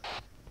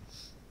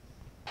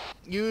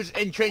 Use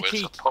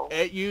entrenching.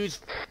 Use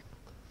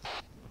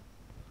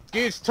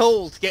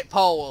tools to get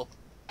pole.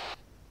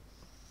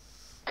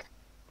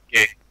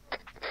 Yeah.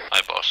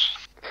 Hi, boss.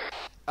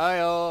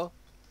 Ayo.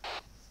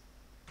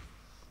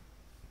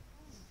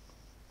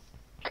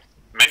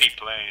 Many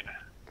plane.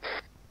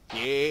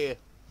 Yeah.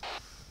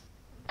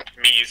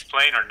 Me use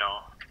plane or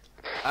no?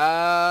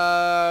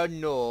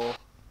 No.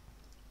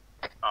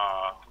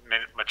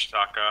 Much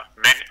DACA.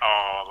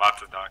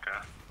 Lots of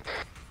DACA.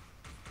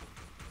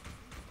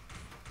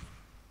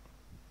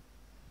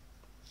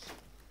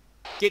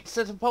 Get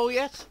set up pole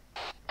yet?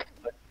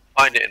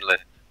 Find it in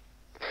list.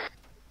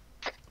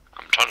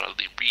 I'm trying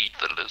to read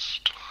the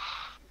list.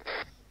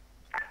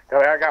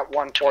 Okay, I got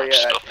one for you,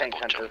 Tank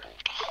Hunter.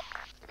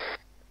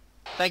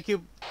 Thank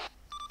you,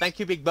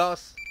 Big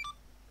Boss.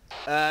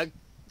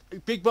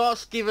 Big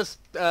Boss, give us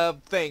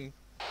thing.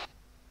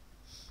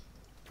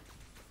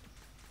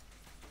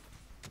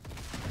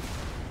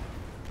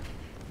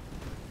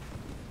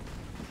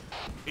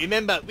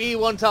 Remember, we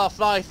want our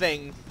fly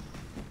thing.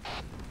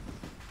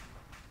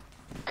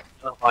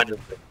 I'll find it.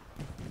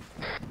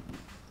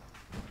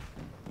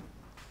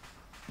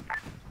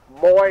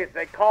 Boys,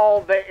 they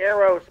call the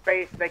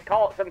aerospace, they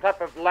call it some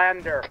type of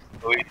lander.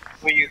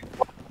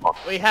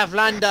 We have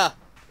lander.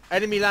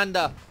 Enemy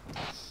lander.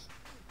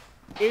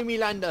 Enemy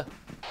lander.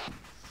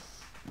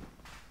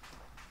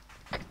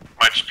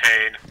 Much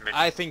paid.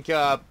 I think,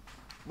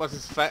 what's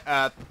his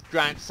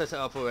Grant set it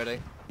up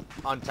already.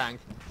 On tank.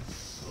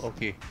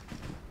 Okay.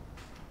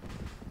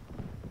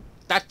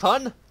 That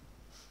pun?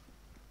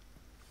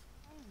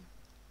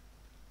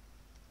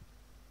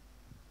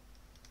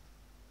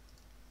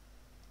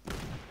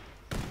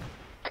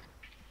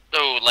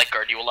 Oh,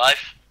 Lightguard, you alive?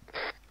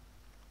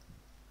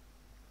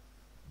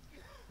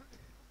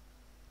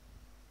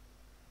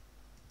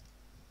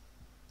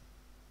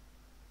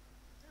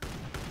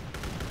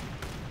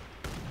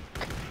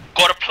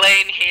 Got a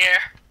plane here.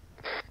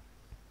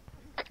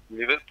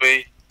 Leave it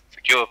be.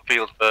 Secure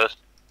field first.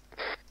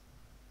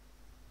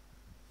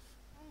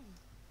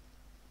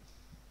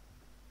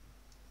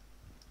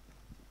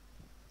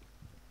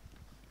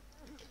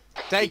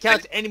 Take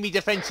out enemy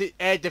defenses,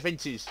 air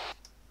defenses.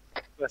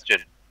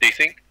 Question. Do you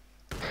think?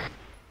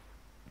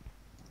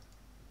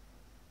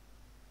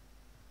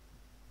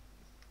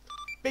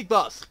 Big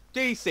Boss,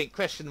 do you think?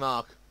 Question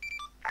mark.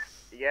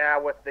 Yeah,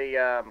 with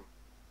the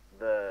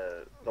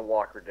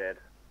walker dead.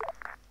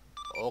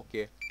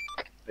 Okay.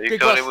 Are you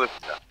Big currently Boss, with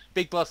that?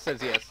 Big Boss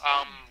says yes.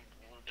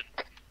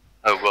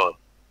 Oh god.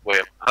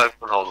 Wait,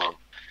 hold on.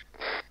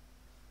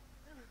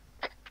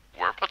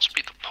 Whereabouts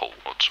be the pole?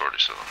 Oh, sorry,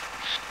 so.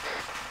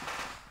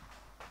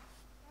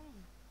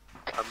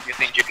 I'm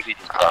using JD.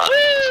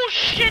 Oh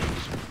shit!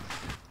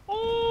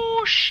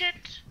 Oh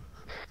shit!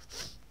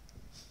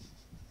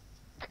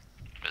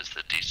 Is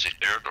the D6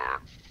 there,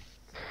 or?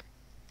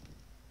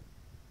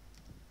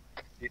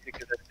 Do you think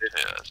that's it?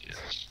 Yes,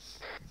 yes.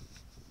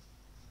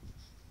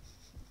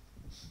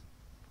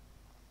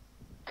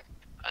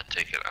 I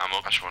take it. I'm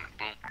okay. One.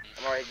 Boom.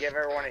 I'm already give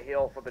everyone a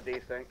heal for the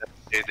desync.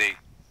 JD.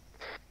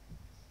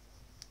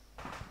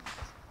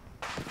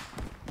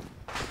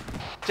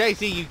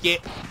 JC, you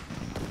get.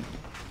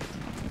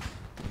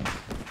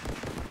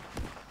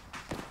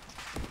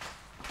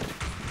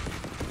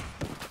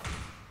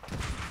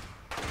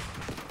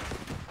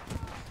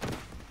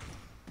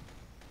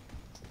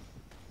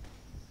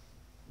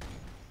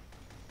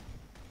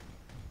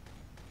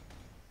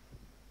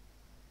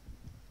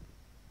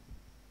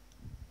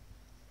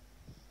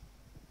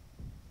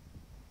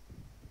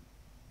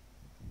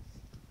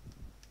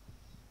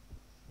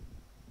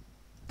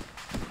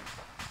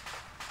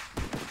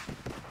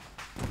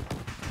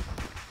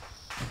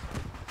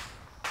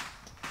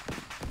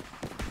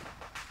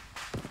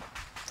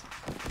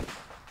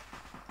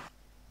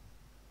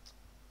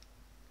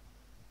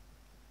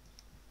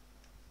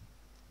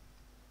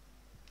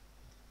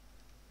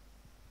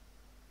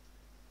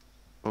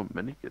 Oh,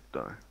 many get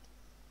die.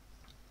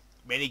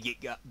 Many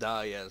get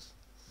die, yes.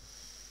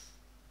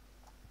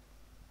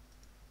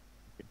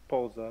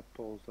 Pulls up,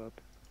 pulls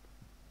up.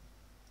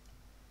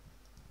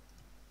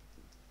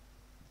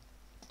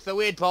 It's a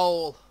weird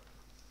pole.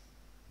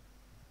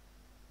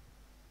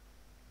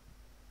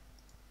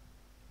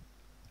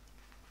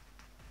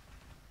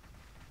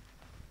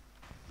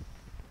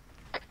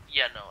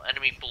 Yeah, no,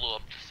 enemy blew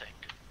up the thing.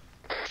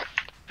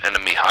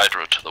 Enemy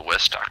Hydra to the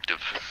west active.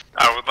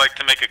 I would like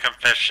to make a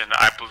confession.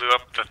 I blew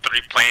up the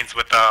 3 planes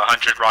with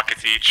 100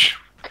 rockets each.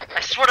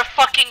 I swear to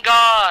fucking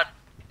God!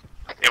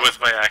 It was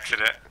by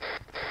accident.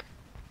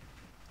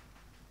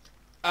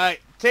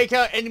 Alright, take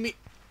out enemy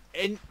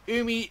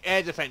Umi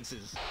air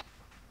defenses.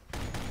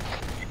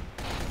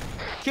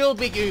 Kill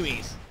big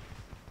Umis.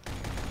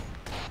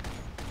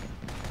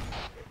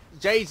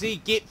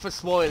 JZ, get for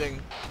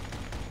spoiling.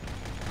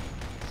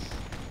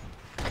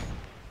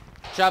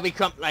 Shall be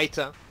come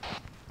later.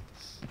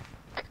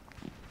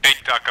 8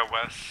 DACA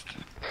West.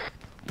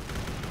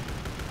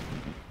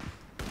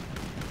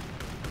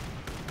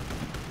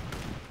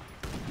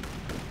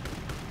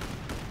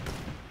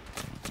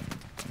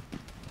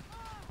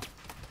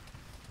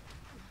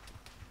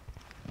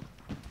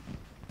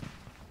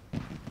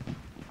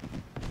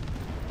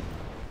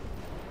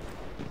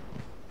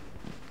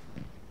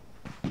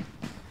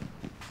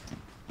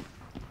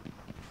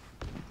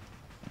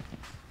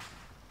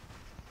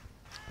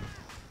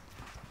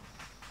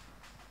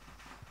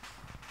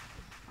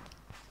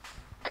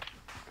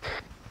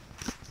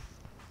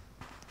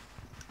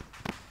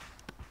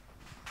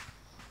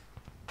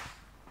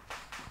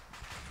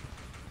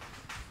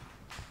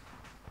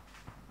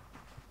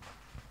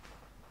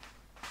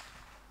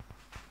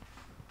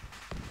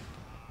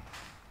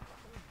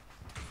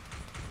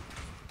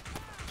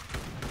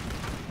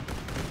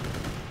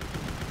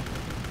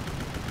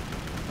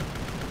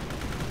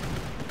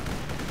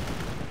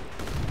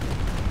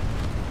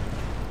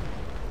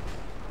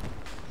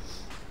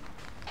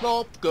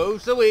 Plop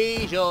goes the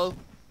weasel.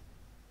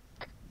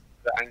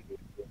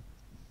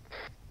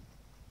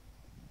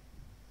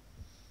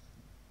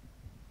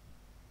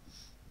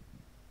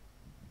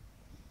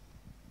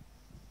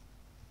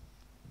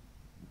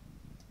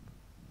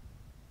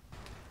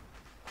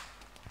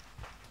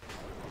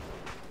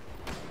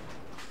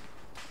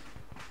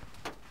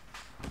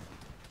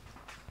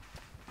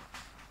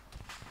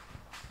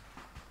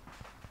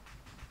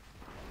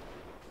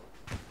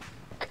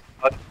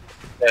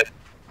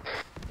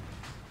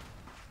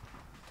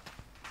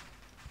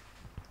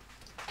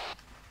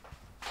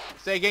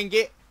 Say again,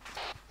 Git.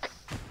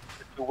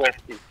 The west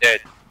is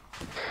dead.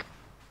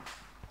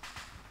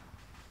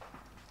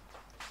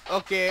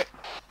 Okay.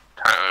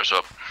 Timer's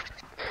up.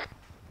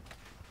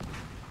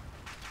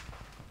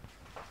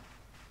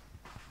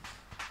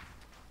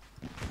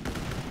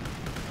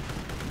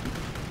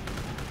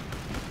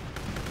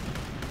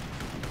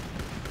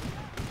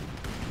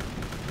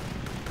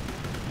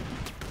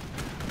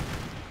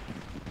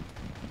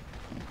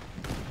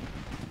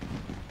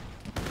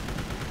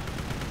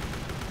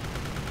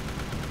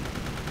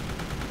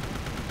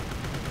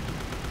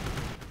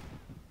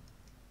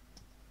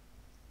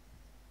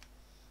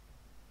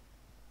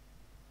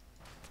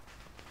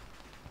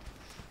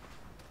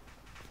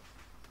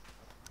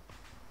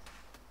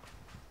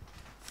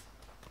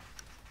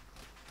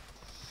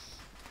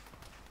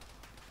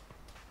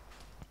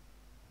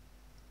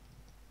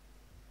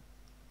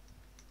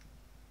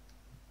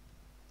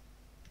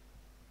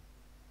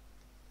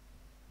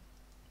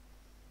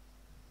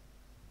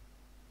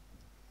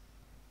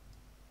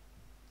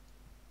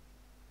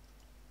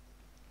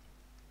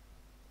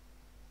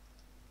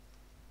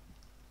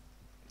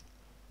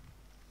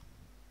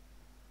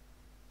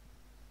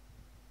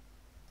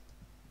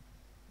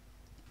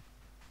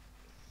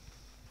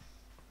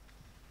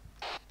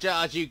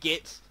 Charge, you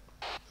Git.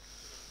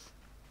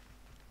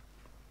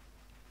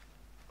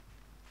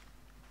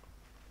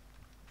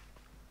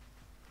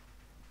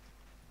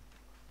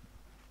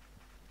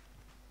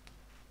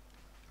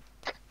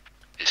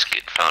 This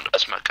kid found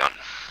us my gun.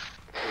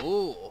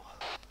 Ooh.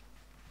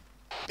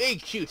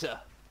 Big shooter.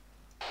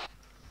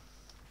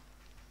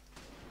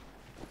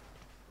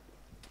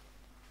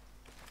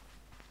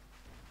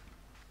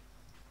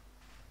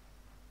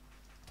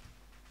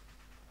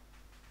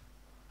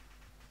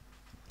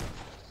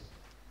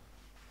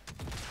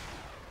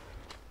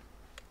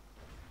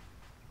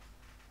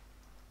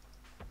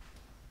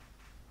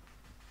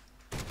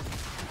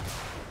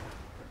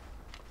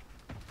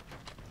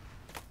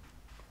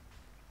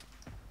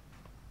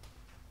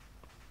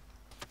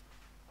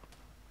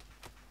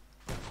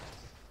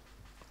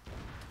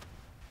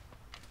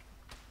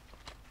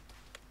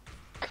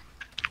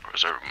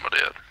 Where's everybody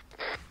at?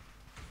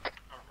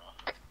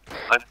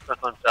 I'm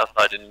stuck on south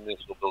side in the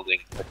municipal building.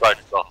 I tried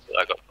to cross, but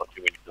I got caught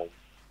too many times.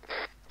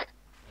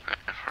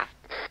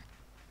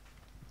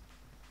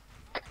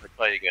 I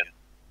try again.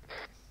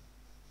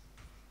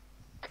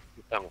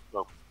 This time with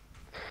smoke.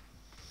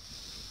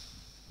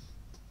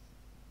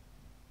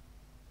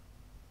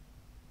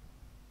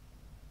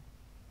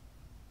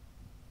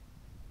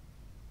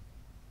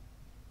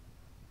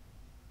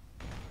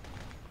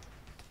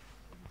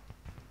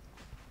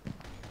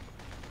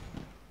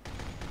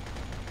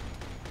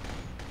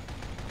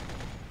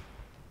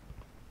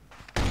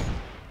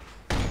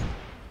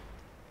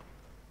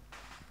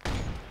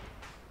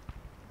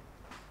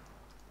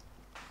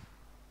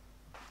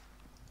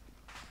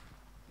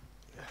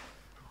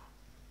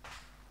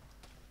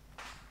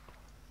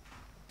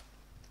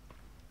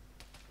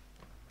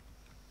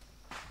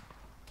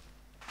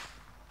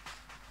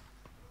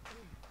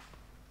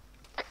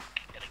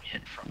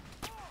 Hit from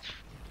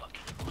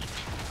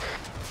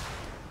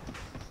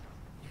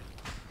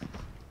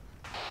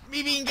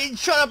Me being getting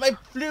shot up by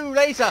blue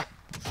laser.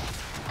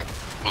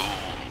 Ooh.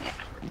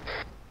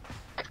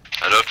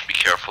 I'd have to be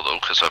careful though,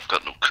 because I've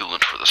got no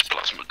coolant for this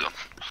plasma gun.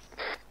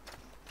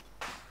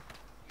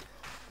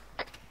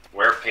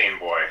 Where Pain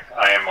Boy?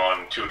 I am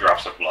on 2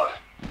 drops of blood.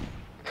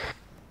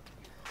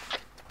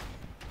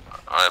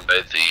 I'm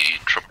at the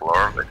triple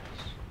R.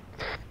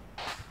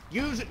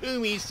 Use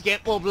Umis to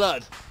get more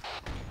blood.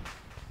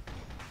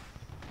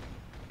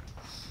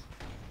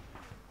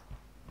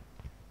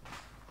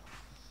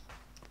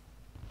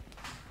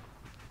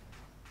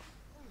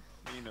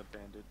 Need a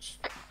bandage.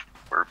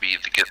 Where be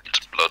the get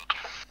blood?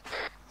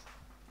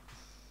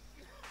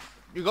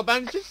 You got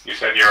bandages? You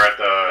said you're at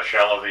the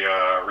shell of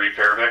the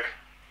repair Vic?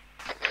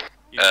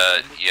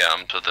 Yeah,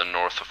 I'm to the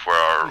north of where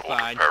our old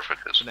repair Vic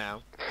is.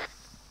 Now.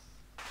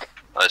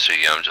 I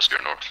see, yeah, I'm just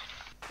here north.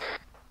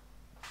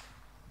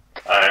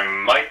 I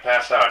might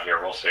pass out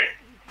here, we'll see.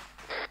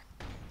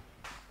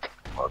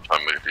 What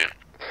time will it be?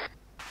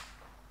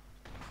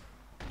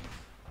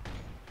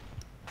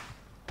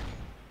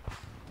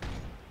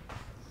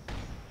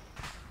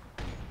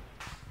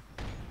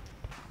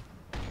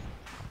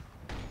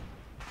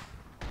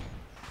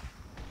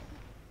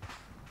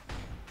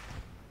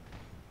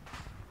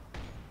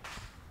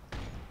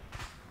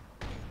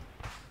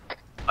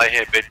 I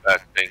hear bid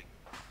back thing.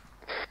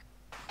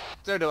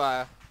 So do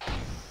I.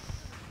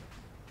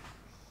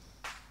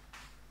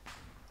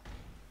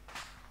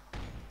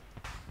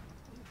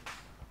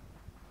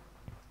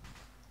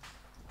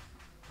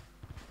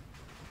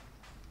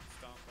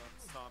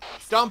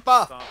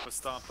 Stomper!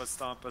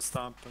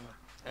 Stomper.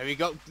 Have you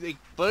got the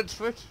bullets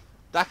for it?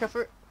 Dacker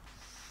for it?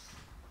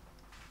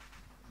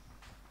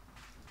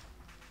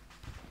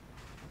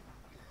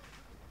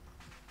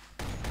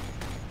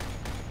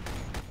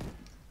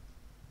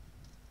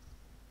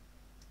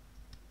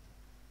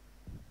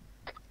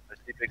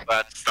 Let's see big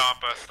bad.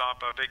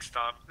 Stomper, big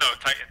stomp. No,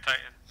 Titan.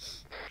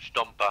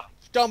 Stomper.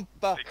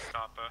 Stomper! Big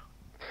stomper.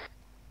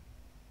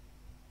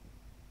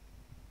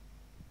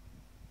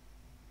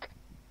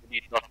 We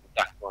need not to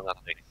attack on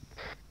that thing.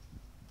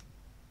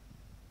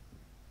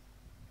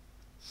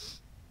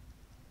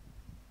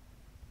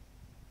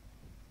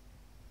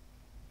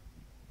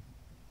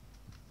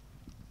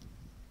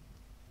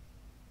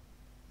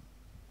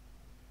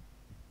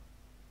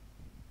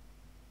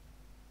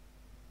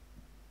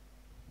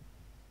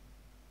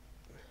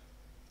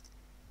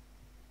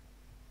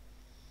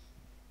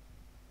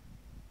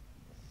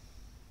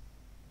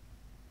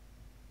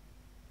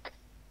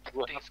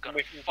 Thing's got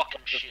a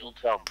fucking shield.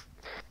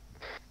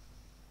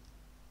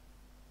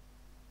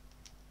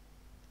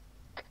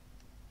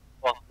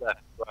 One left,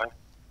 right?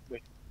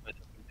 Wait,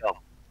 jump.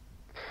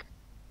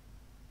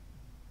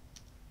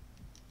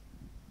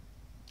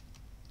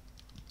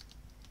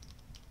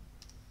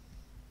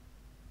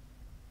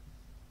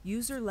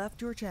 User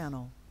left your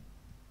channel.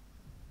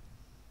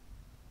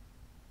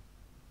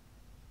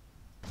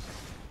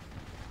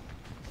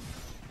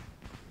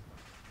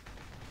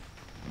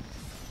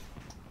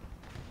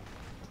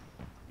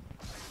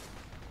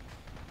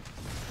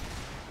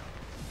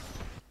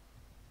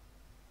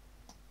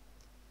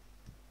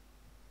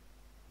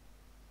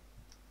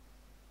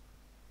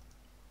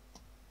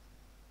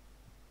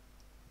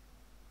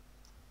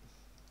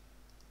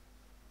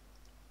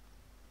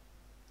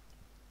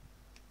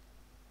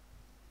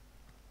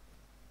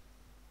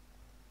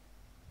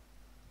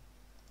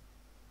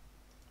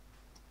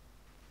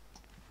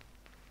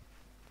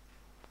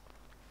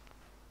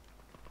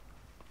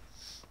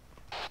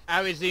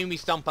 Arizumi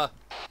Stomper.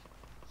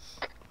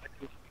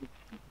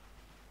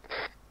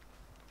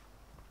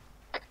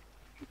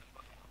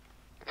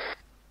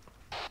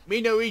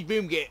 Me no read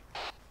boom gate.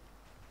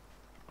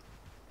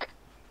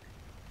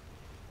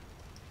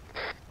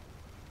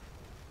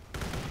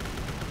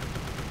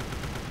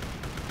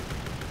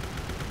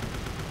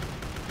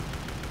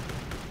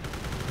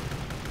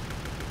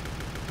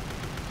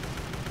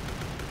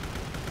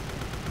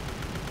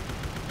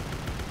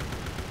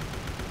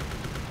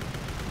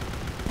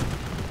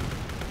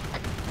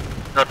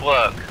 Not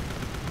work.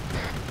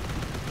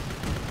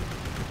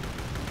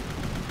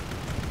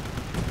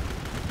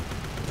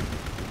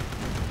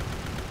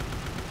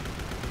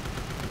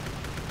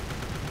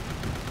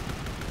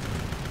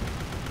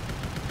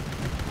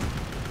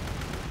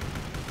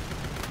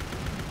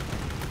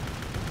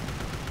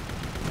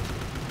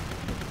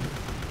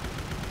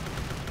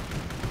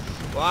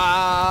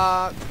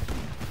 What?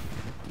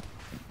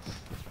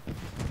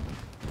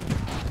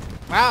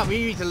 Wow, we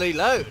need to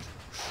reload.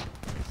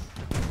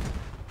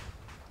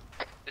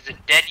 Is it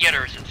dead yet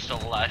or is it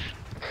still alive?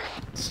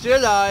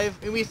 Still alive.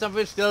 Amy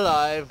Stomper's still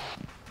alive.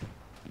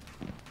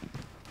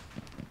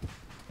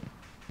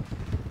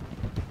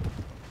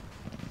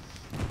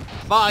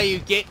 Fire, you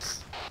gits.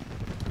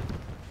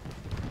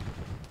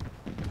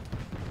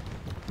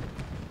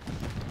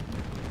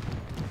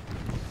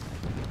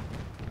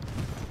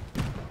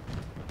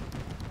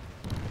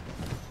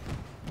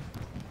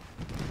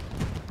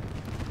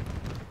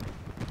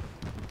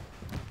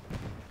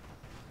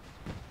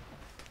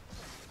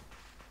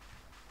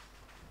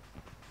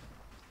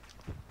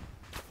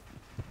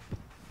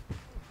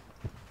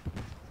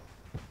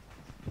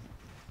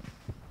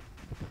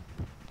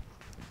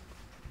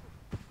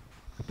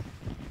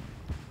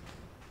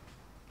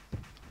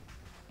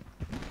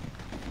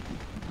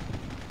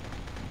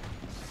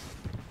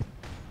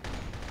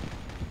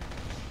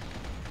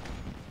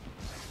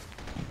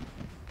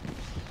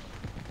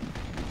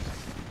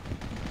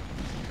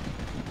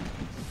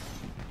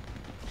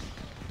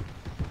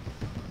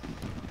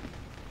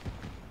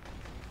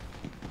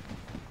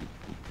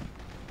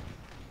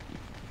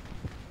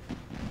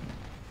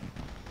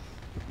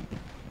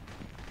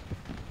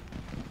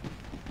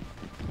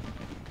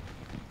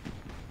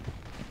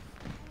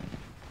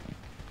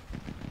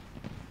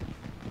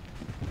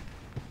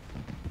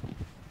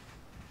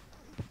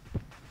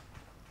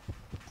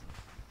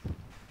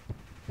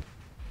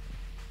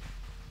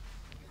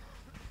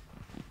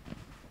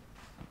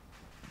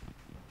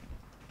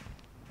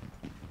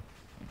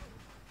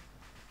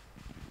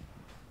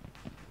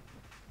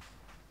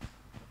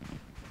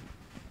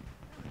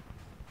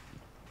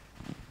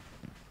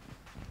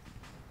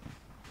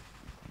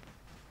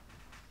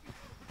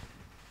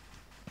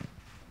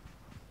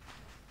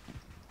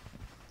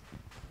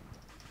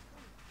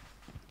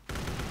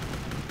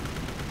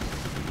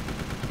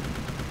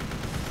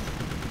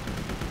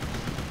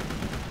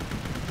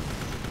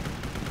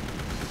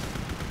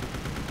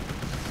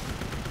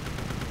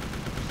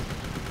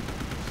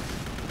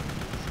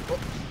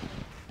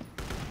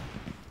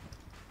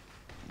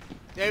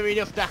 There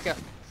enough, Daka.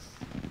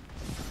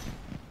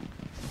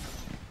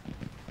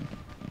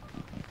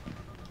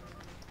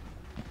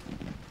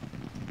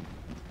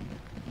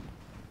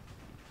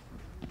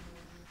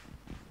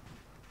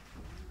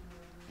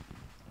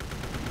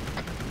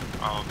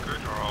 All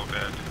good or all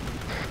bad?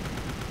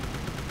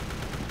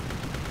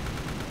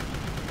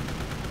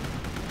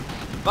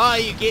 Bye,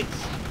 you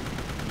gits.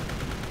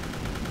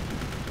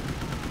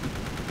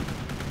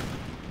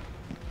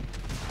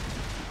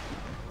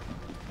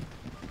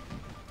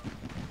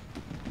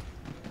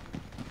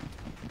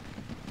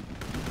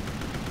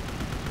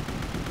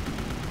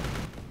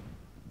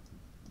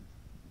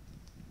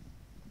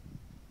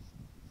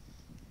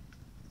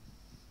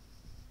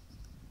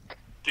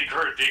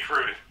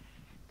 Decrewed.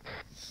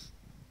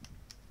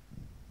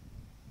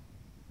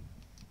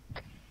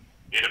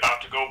 It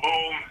about to go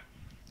boom.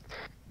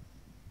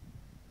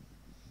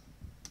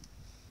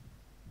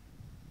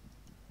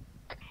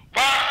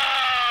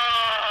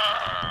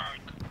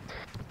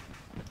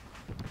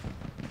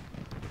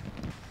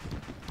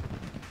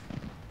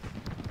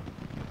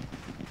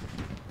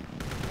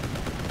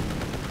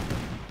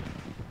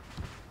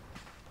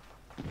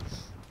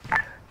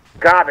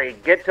 Copy.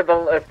 Get to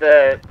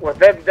the with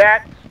them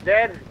that's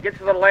dead. Get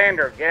to the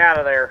lander. Get out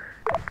of there.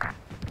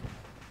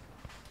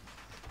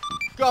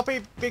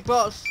 Copy, big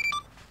boss.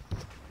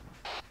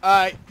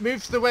 Alright,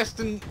 move to the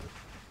western.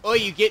 Oh,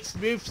 you gits,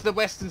 move to the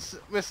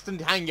western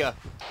hangar.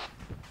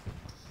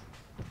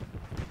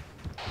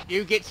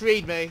 You gits,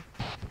 read me.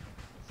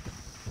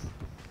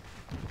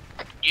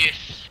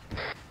 Yes.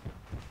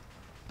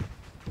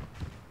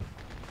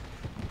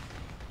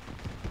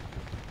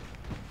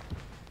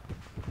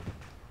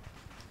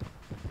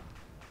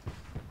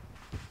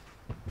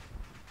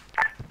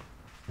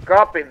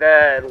 Copy.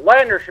 The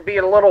lander should be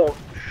a little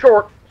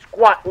short,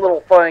 squat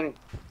little thing.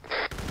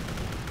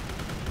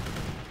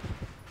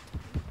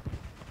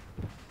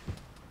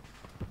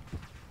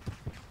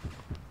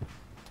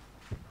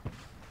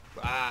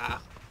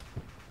 Ah.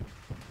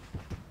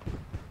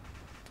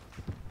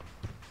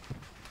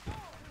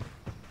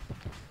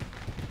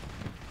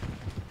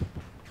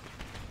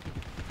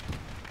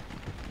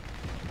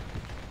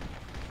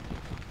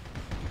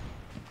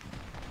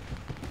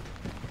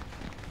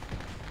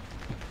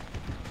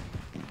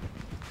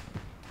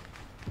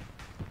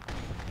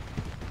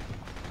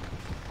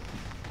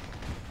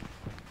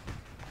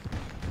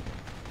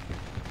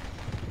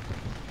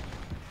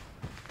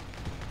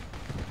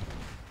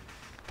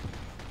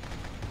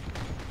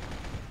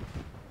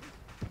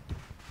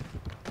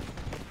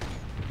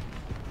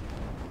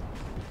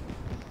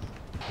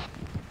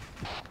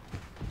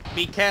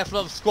 Be careful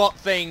of squat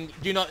thing.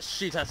 Do not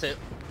shoot at it.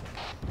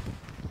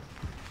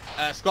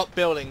 Squat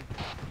building.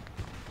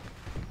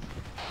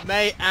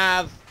 May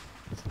have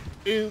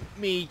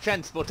me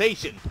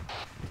transportation.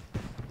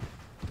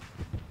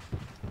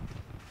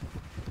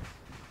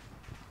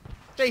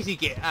 Daisy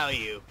Git, how are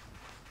you?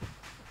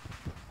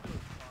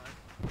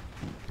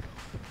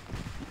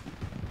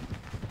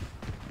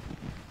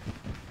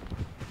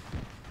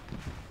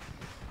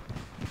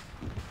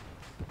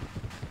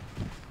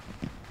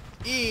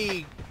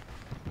 E.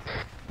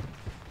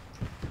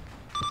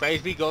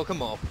 Phase B, go,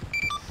 come on.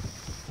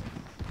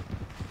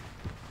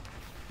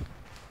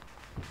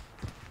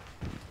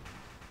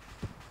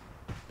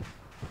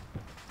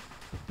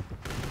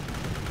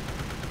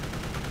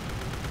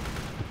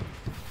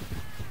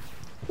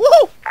 Woo!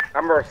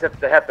 I'm gonna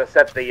have to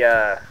set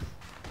the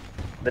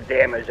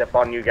damage up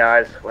on you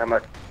guys. How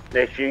much?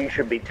 You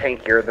should be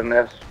tankier than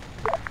this.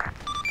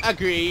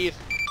 Agreed.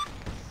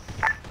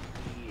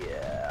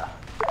 Yeah.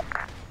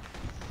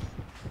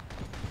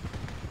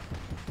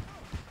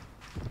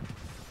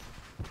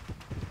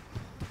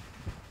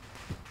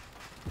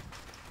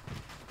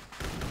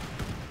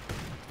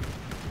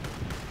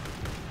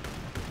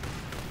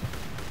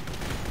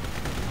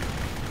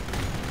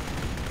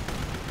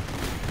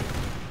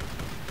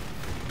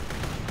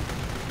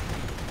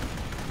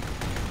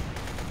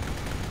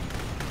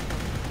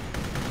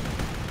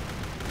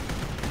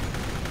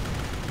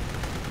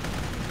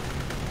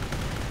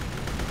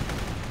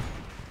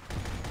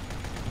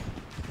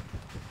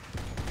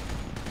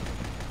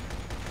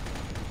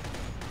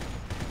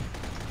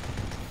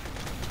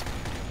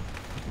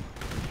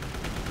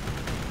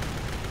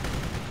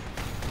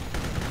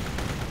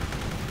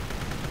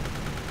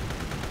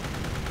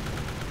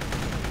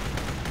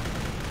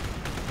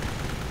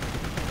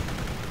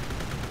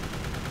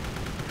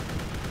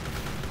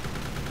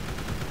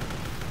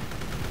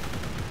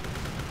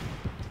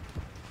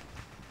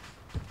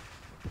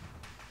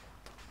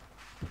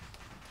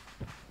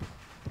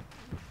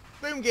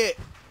 Boom Git.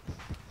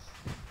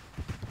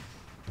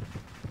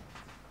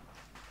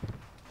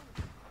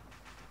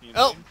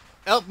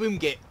 Help Boom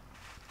Git.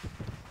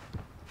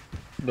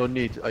 No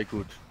need, I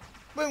could.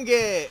 Boom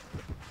Git.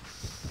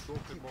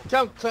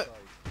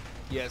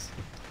 Yes.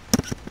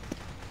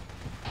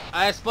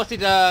 I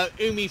spotted a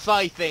Umi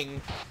Fi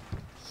thing.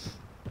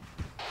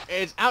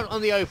 It's out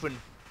on the open,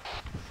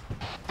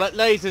 but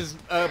lasers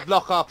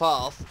block our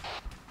path.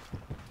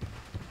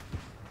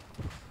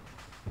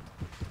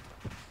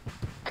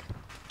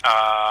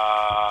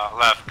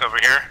 Left over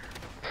here.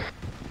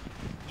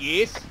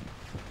 Yes.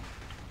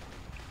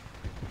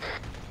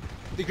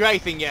 The grey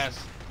thing,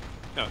 yes.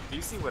 No, do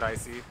you see what I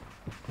see?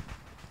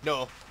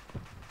 No.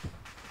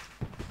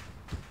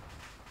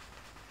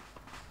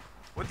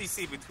 What do you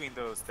see between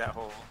that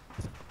hole?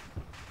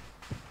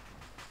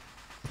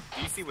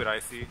 Do you see what I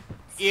see?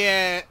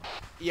 Yeah.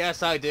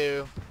 Yes, I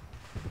do.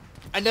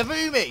 Another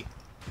Umi.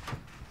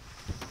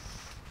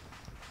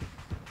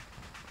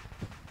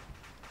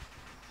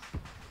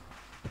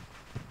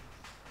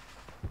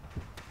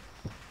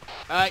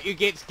 You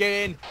get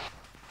in.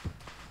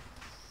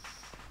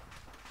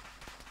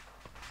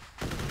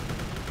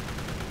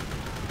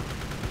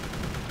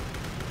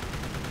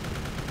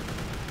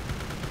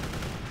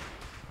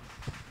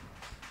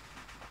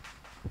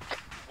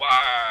 Wah.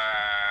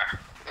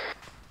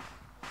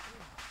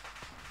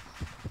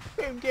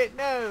 Boom, get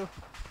no.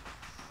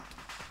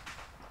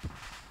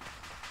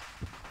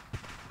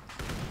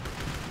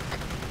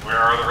 Where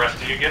are the rest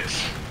of you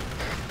gets?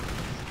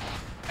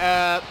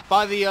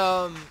 By the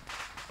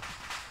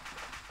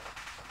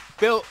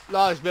built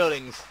large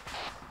buildings.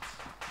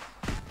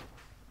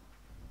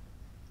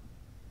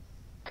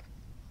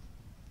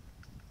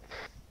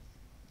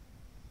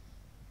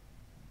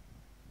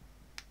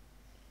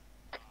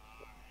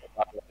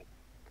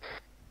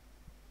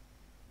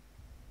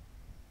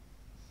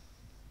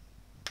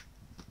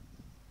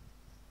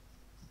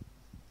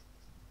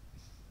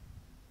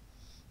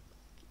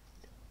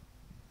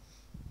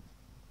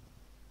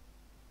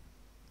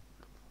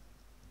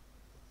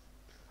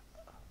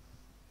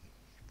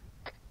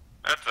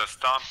 That's a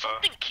stomp.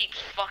 Something keeps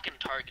fucking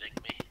targeting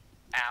me.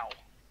 Ow.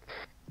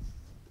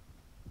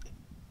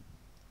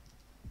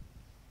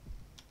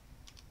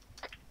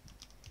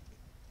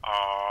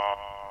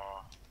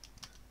 Oh,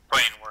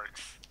 plane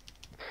works.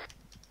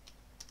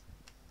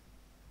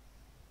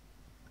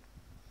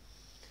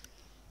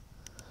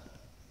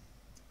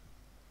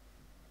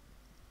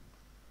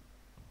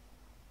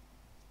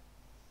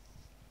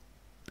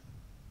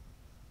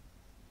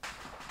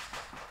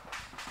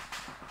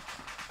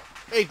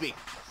 Maybe.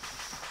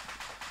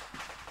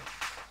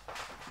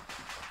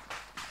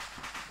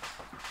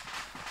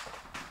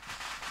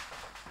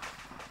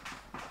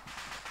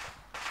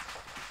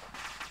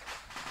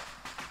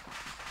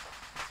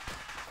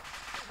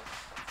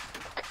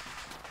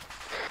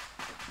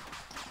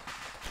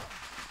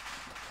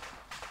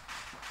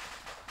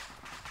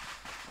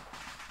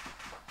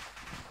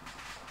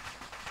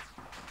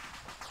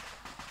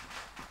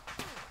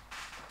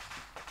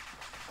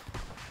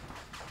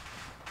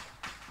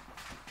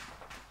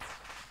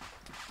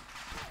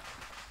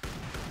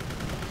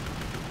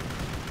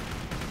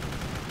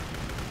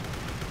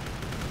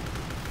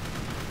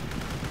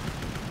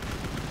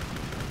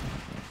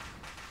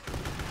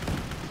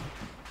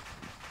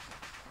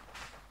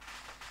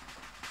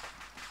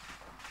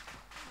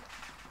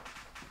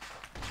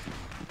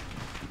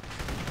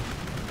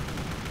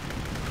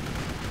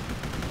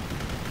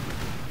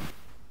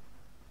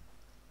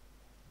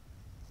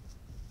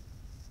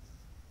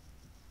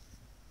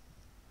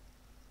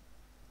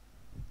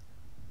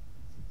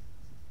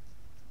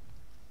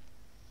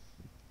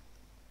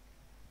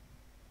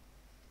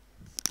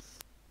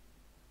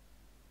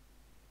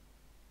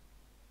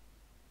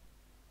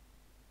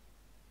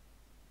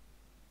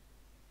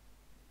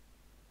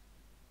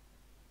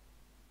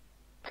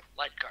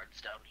 Light guards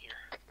down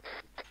here.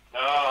 No,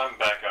 I'm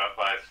back up.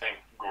 I think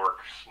Gork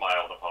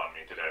smiled upon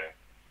me today.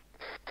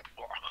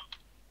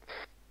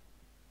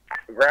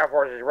 Ground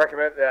forces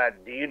recommend.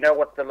 Do you know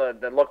what to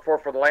look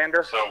for the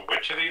lander? So,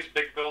 which of these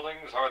big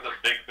buildings are the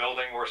big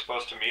building we're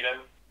supposed to meet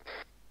in?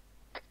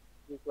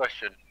 Good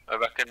question. I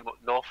reckon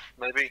north,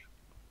 maybe.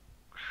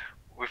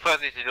 We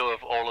first need to know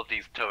of all of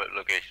these turret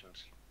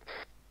locations.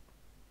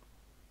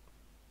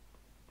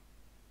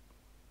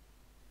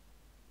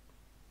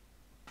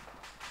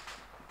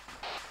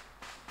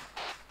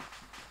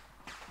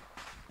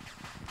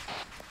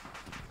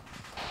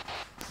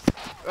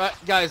 Right,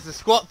 guys, the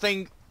squat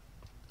thing.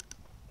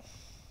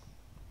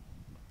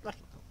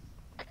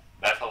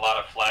 That's a lot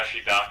of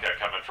flashy DACA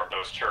coming from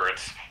those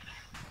turrets.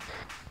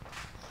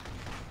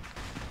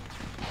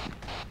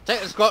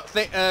 Take the squat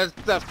thing,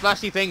 the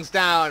flashy things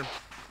down.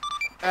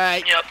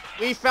 Alright, yep.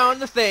 We found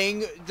the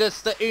thing,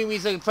 just the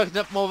Umis are putting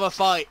up more of a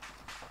fight.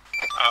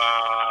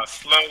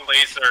 Slow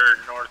laser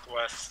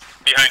northwest,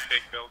 behind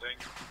big building.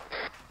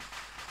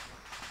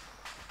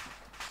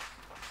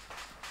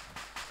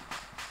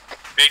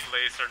 Big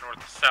laser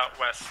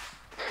southwest.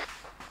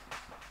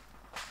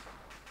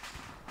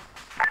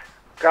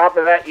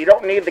 Copy that. You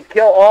don't need to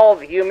kill all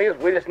the humans.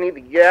 We just need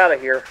to get out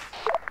of here.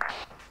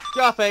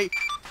 Copy.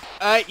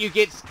 You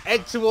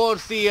head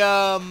towards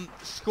the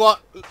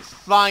squat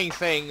flying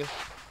thing.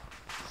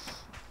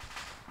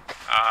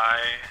 I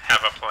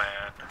have a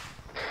plan.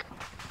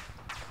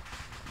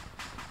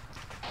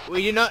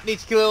 We do not need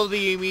to kill all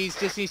the Umis,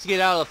 just need to get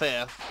out of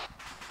here.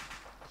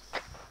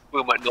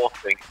 We went north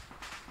thing.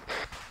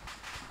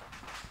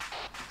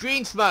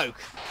 Green smoke.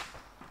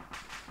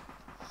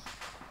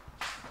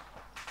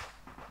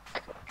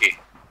 Okay.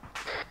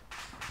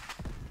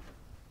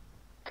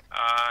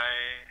 I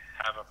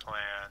have a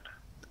plan.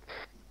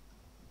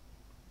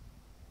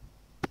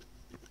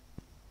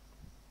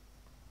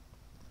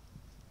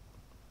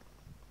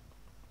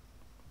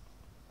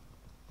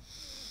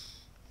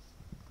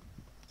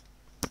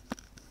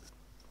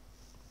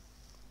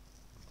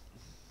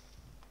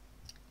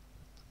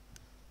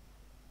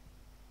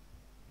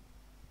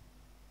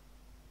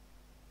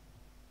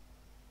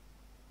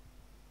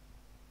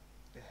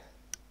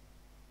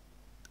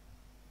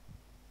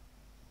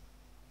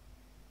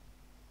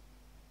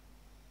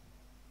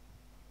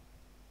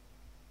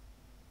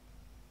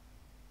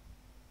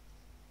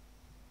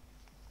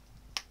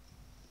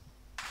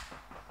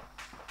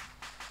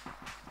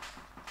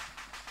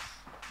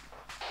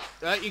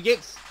 You get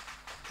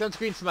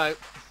sunscreen smoke.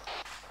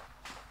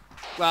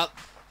 Well,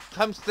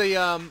 comes the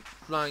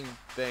flying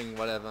thing,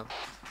 whatever.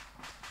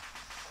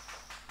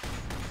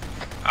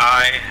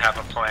 I have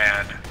a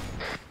plan.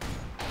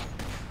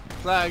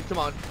 Flag, come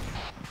on.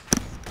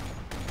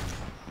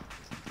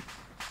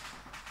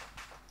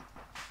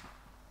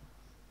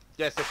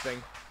 Yes, this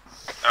thing.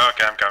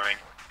 Okay, I'm coming.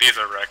 These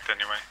are wrecked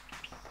anyway.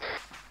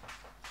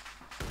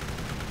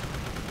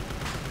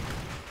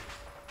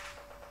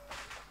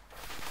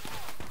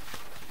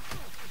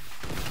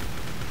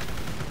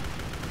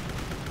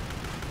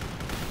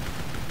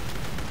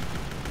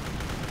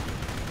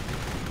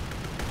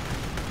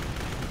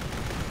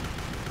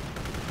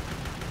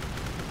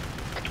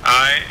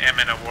 I am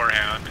in a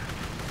warhound.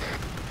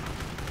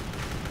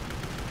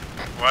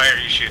 Why are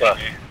you shooting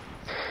me?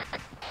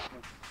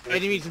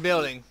 Enemies in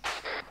building.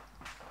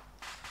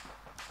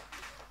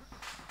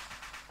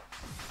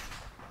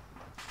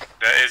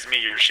 That is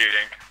me you're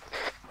shooting.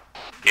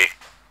 Yeah.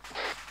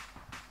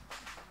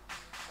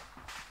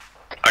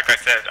 Like I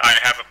said, I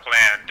have a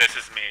plan. This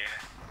is me.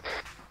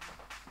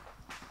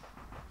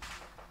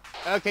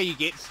 Okay, you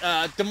get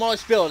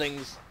demolish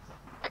buildings.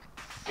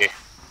 Yeah.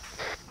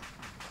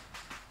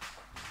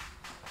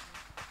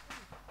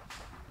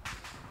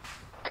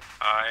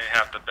 I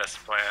have the best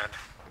plan.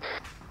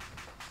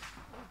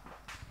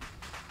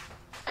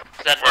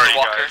 Is that Where are the you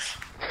walker? guys?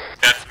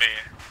 That's me.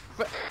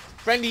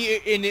 Friendly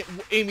in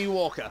Amy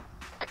Walker.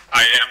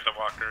 I am the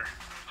walker.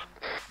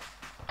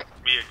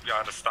 Me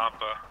got a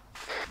stompa.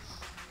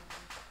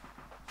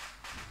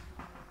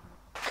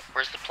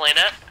 Where's the plane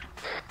at?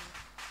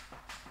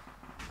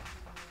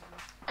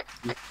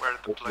 Where's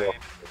the plane?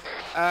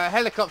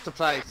 Helicopter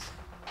place.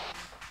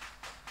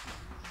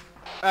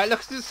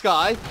 Looks to the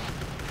sky.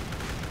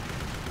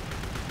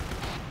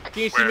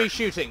 Can you see me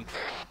shooting?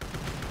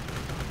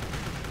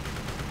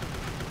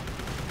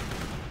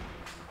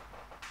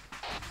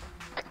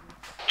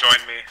 Join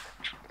me.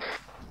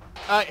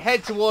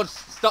 Head towards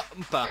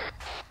Stomper.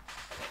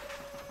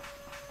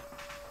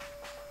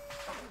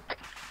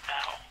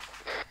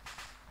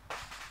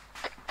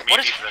 What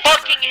is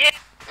fucking hit?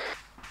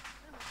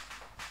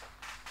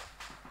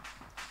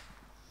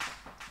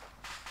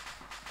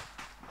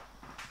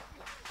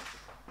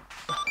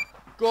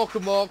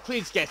 Gorkamore,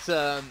 please get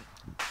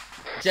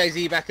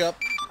Jay-Z back up.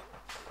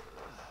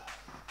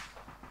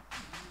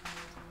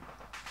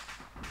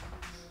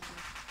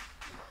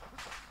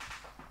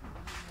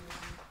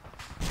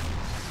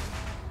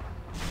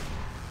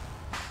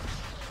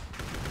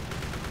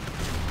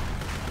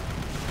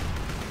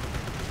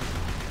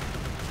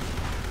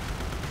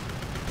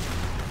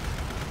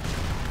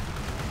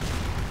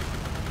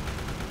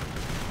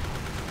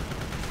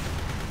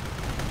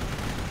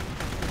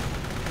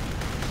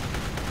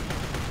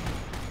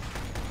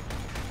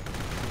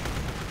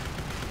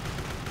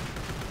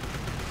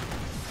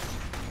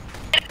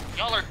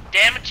 Y'all are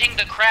damaging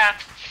the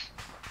crafts.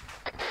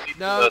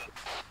 No.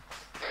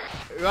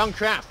 Wrong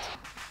craft.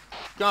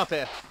 Go up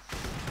here.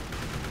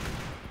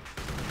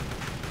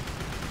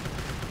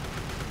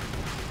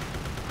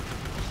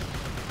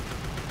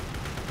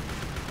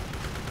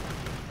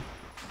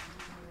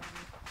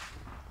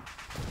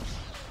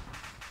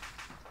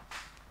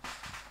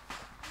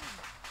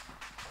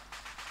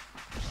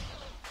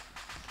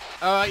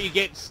 Alright, you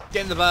get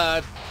the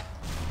bird.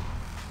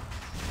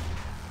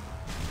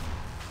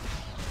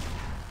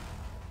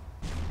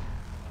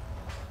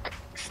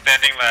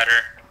 Standing ladder.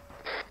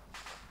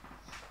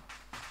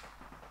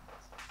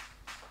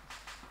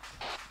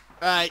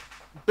 Alright,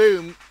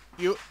 boom.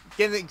 You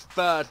get the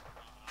bird.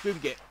 Boom,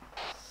 get.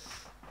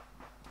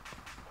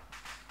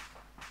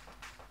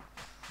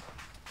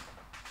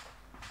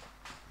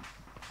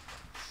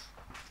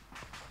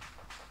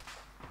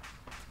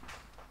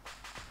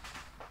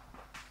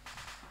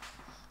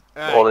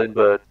 All in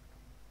bird.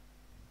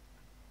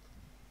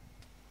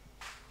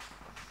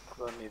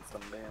 I need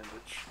some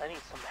bandage. I need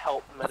some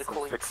help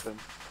medically. Fix him.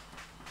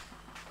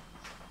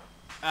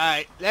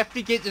 Alright,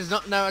 Lefty Kid does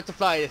not know how to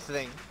fly this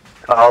thing.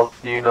 Carl,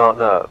 do you not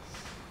know?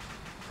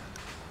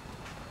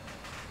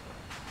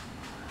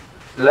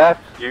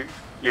 Left. You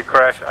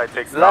crash, I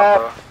take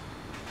Left. stompa.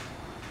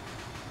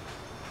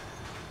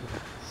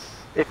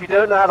 If you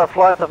don't know how to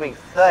fly something,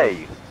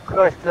 say.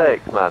 Christ's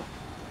sakes, man.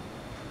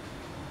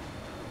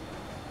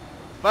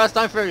 First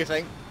time for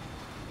everything.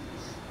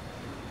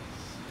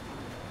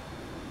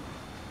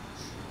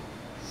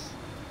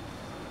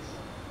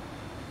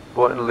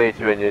 Put a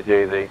liter in you,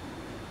 JZ.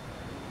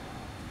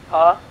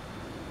 Huh?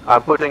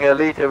 I'm putting a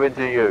liter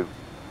into you.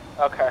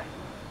 Okay.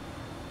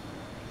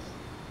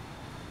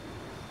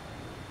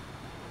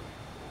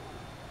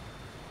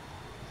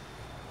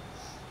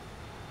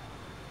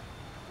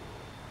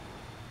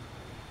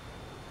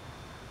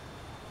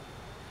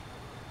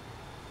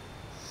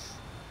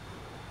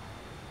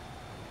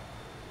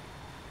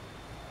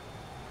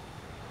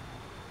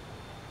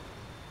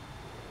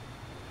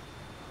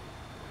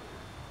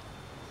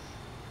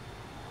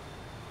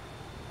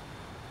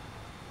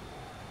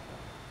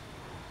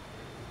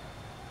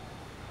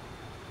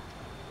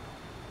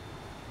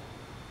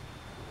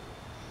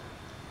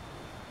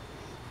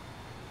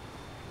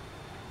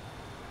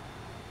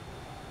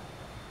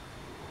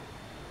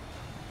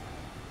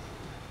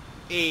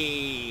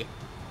 Hey.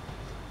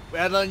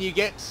 Well done, you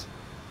get.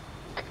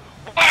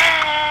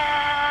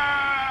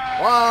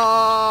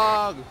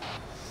 Wog!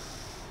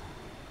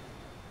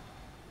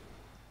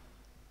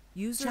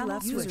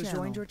 User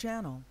joined your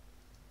channel.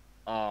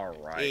 All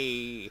right.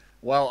 Hey.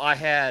 Well, I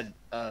had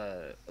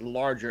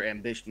larger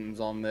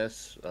ambitions on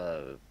this.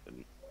 I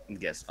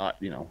guess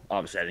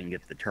obviously I didn't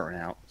get the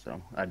turnout,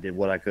 so I did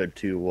what I could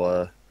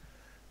to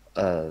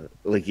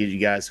like give you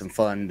guys some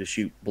fun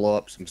to blow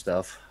up some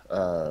stuff.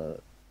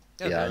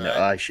 Yeah, I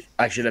know.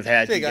 I should have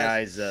had you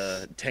guys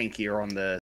tankier on the